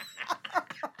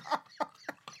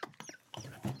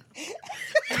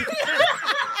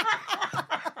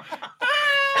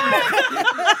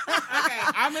 Okay,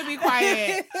 I'm gonna be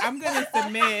quiet. I'm gonna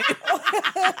submit.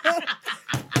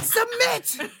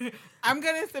 Submit. I'm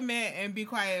gonna submit and be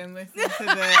quiet and listen to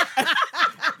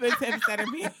the tips that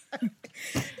are being.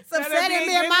 Upsetting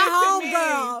me and my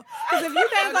homegirl. Because if you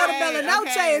can't go to Bella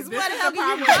Noche's, what the hell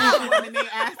can you go? When they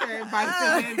ask her about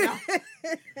Fernando.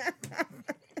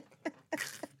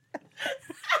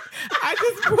 I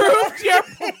just proved your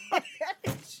point.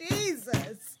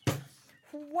 Jesus.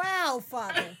 Wow,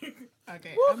 Father.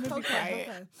 Okay, I'm gonna be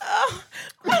quiet.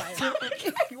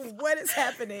 Okay. What is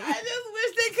happening? I just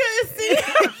wish they couldn't see.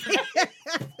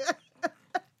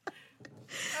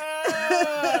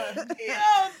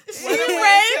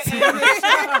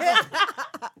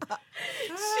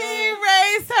 She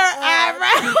raised her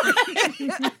eyebrow.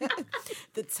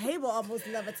 The table almost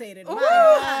levitated. Ooh, My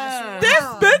gosh. this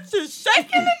Wow. bitch is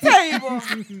shaking the table.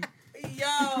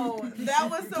 Yo, that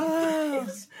was so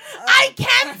bitch. I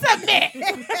can't submit.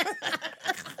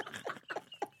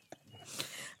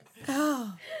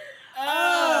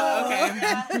 Okay.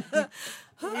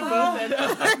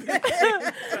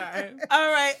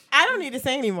 All right, I don't need to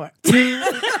say anymore. So,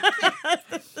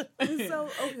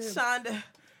 okay. Shonda.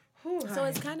 So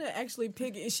it's kind of actually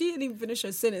piggy. She didn't even finish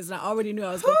her sentence, and I already knew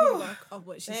I was going to piggyback off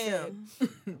what she said.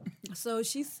 So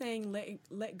she's saying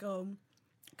let go,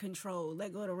 control,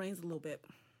 let go of the reins a little bit.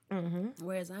 Mm-hmm.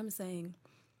 Whereas I'm saying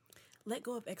let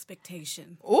go of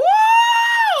expectation.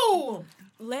 Ooh!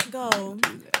 Let go.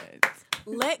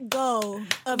 Let go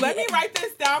of. Let me write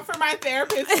this down for my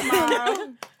therapist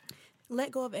tomorrow.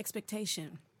 Let go of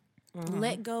expectation. Mm-hmm.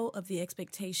 Let go of the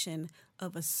expectation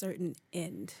of a certain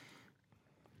end.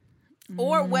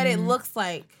 Or what it looks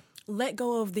like. Let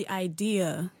go of the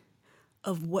idea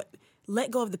of what.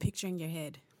 Let go of the picture in your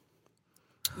head.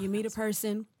 You meet a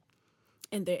person,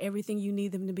 and they're everything you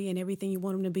need them to be and everything you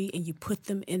want them to be, and you put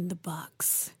them in the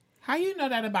box. How you know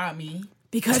that about me?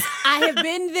 Because I have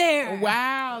been there.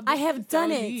 Wow, I have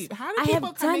done it. Deep. How do I people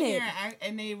have come done in it. here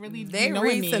and they really They know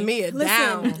read me? to me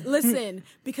down. Listen,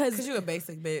 because you a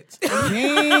basic bitch.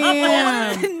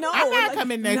 Damn. no, I'm not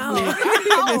coming next week. I'm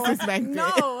being disrespected.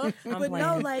 No, but playing.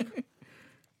 no, like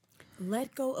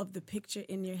let go of the picture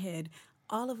in your head.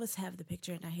 all of us have the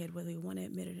picture in our head, whether we want to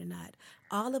admit it or not.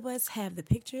 All of us have the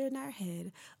picture in our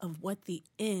head of what the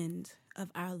end of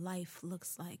our life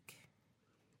looks like.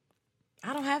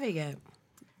 I don't have it yet.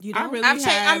 You don't?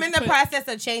 I'm in the process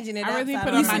of changing it up. I really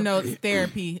put on my notes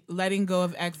therapy, letting go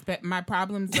of my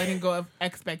problems, letting go of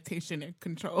expectation and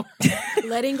control.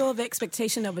 Letting go of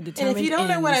expectation of a determined And if you don't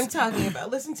know what I'm end. talking about,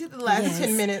 listen to the last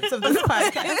 10 minutes of this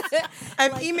podcast.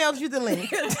 I've emailed you the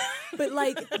link. But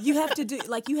like you have to do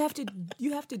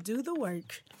do the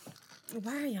work.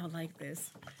 Why are y'all like this?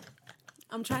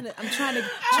 I'm trying to give it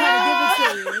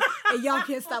to you, and y'all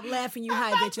can't stop laughing. You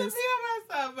high bitches.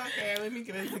 Okay, let me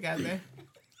get it together.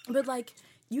 But like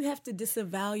you have to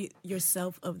disavow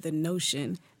yourself of the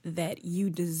notion that you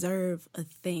deserve a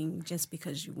thing just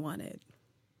because you want it.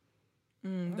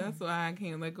 That's why I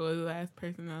can't let go of the last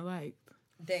person I liked.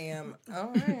 Damn.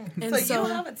 All right. And so you don't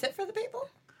have a tip for the people?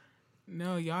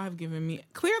 No, y'all have given me.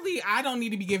 Clearly, I don't need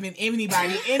to be giving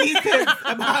anybody any tips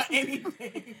about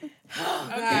anything.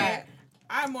 Okay.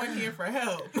 I'm on here for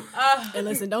help. And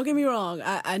listen, don't get me wrong.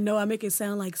 I know I make it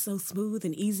sound like so smooth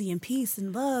and easy and peace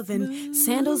and love and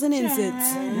sandals and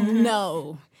incense.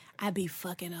 No, I be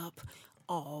fucking up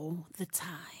all the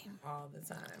time. All the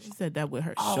time. She said that with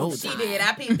her shoulder. She did.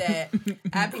 I peeped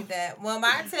that. Well,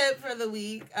 my tip for the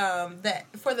week, that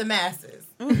for the masses,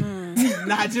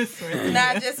 Not just for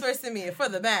Samia, for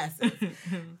the masses,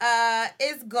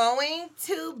 is going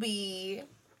to be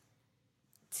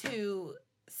to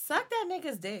suck that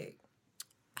nigga's dick.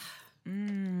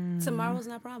 Tomorrow's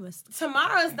not promised.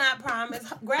 Tomorrow is not promised.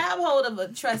 Grab hold of a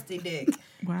trusty dick.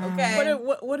 Wow. Okay.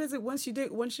 What is it? Once you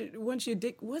dick. What's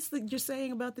you're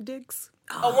saying about the dicks?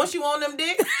 Oh, once you own them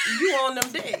dicks, you own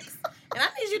them dicks. And I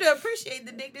need you to appreciate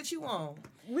the dick that you own.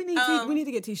 We need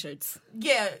to get t-shirts.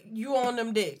 Yeah, you own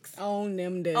them dicks. Own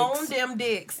them dicks. Own them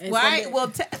dicks. And Right? somebody-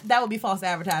 Well, that would be false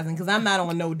advertising because I'm not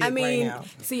on no dick right now.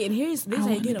 See, and this how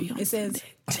you get them. It says,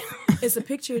 it's a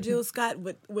picture of Jill Scott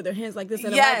with her hands like this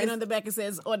and Yes. on the back it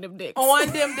says, on them dicks. On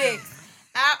them dicks.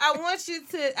 I want you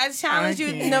to, I challenge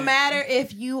you, no matter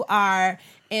if you are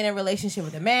in a relationship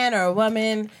with a man or a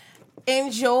woman,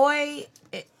 enjoy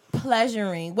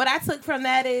pleasuring. What I took from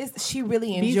that is she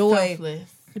really enjoyed.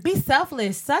 Be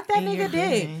selfless. Suck that nigga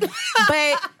dick.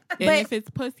 But if it's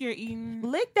pussy you're eating,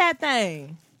 lick that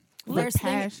thing. with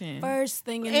passion. First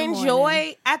thing in the morning.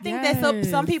 Enjoy. I think that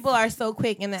some people are so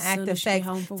quick in the act Soon of as she sex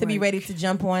home from to be work. ready to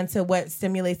jump on to what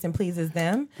stimulates and pleases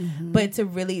them. But to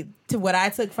what I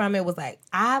took from it was like,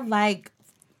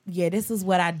 this is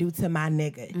what I do to my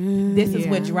nigga. This is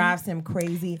what drives him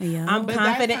crazy. Yeah. I'm But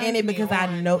confident that in it turns me because I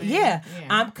on, know. man. Yeah, Yeah.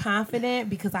 I'm confident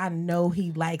because I know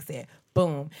he likes it.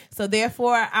 Boom. So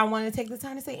therefore, I want to take the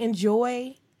time to say,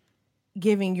 enjoy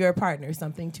giving your partner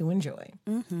something to enjoy.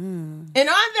 And on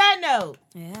that note,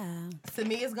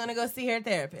 Samia's gonna go see her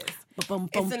therapist.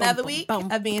 It's another week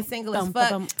of being single as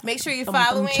fuck. Make sure you're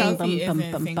following. Chelsea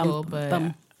isn't single,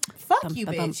 but Fuck you,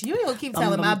 bitch. You ain't gonna keep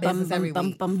telling my business every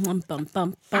week.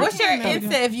 What's your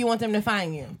Insta if you want them to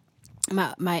find you?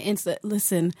 My Insta.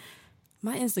 Listen,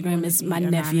 my Instagram is my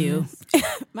anonymous? nephew.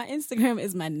 My Instagram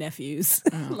is my nephew's.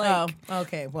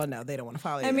 Okay. Well, no, they don't want to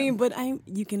follow you. I mean, but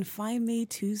you can find me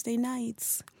Tuesday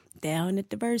nights down at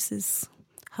the Versus,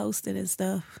 hosting and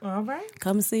stuff. all right.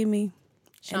 Come see me.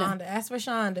 Shonda, ask for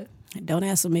Shonda. Don't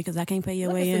ask for me because I can't pay your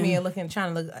Look way at in. Samia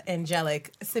trying to look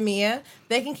angelic. Samia,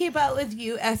 they can keep up with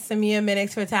you at Samia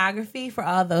Minix Photography for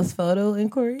all those photo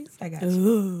inquiries. I got you.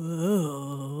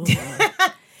 Ooh.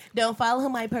 Don't follow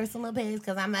my personal page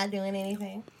because I'm not doing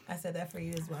anything. I said that for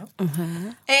you as well.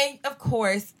 And of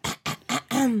course,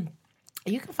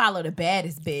 you can follow the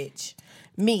baddest bitch,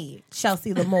 me,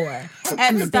 Chelsea Lamore,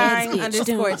 at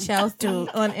starring_Chelsea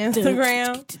on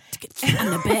Instagram. I'm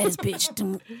the baddest bitch.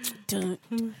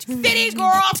 City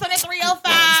girls from the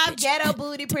 305, ghetto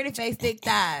booty, pretty face, thick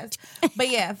thighs. But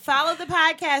yeah, follow the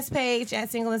podcast page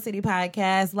at Single and City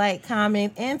Podcast. Like,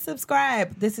 comment, and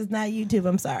subscribe. This is not YouTube.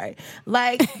 I'm sorry.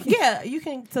 You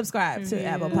can subscribe to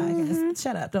Apple Podcasts.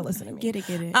 Shut up. Don't listen to me. Get it.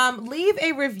 Leave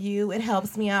a review. It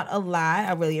helps me out a lot.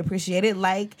 I really appreciate it.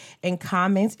 Like and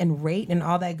comment and rate and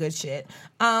all that good shit.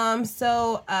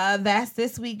 So that's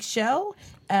this week's show.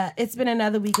 It's been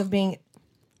another week of being.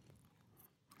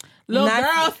 little Not-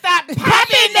 girl, stop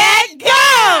Popping that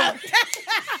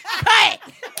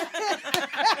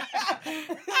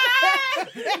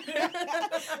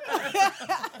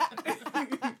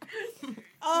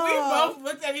We both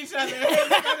looked at each other.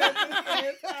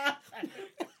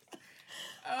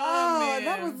 Oh,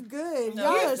 that was good. Y'all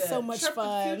are so much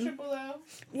fun. Triple L.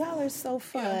 Y'all are so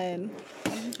fun.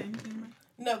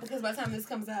 No, because by the time this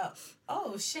comes out,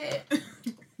 oh shit.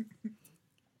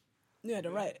 You had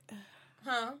to write.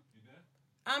 Huh?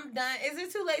 I'm done. Is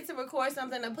it too late to record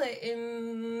something to put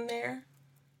in there?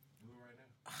 Do it right now.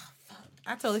 Oh, fuck.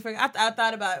 I totally forgot. I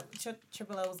thought about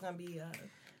Triple O was going to be...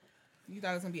 You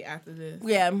thought it was going to be after this?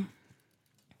 Yeah.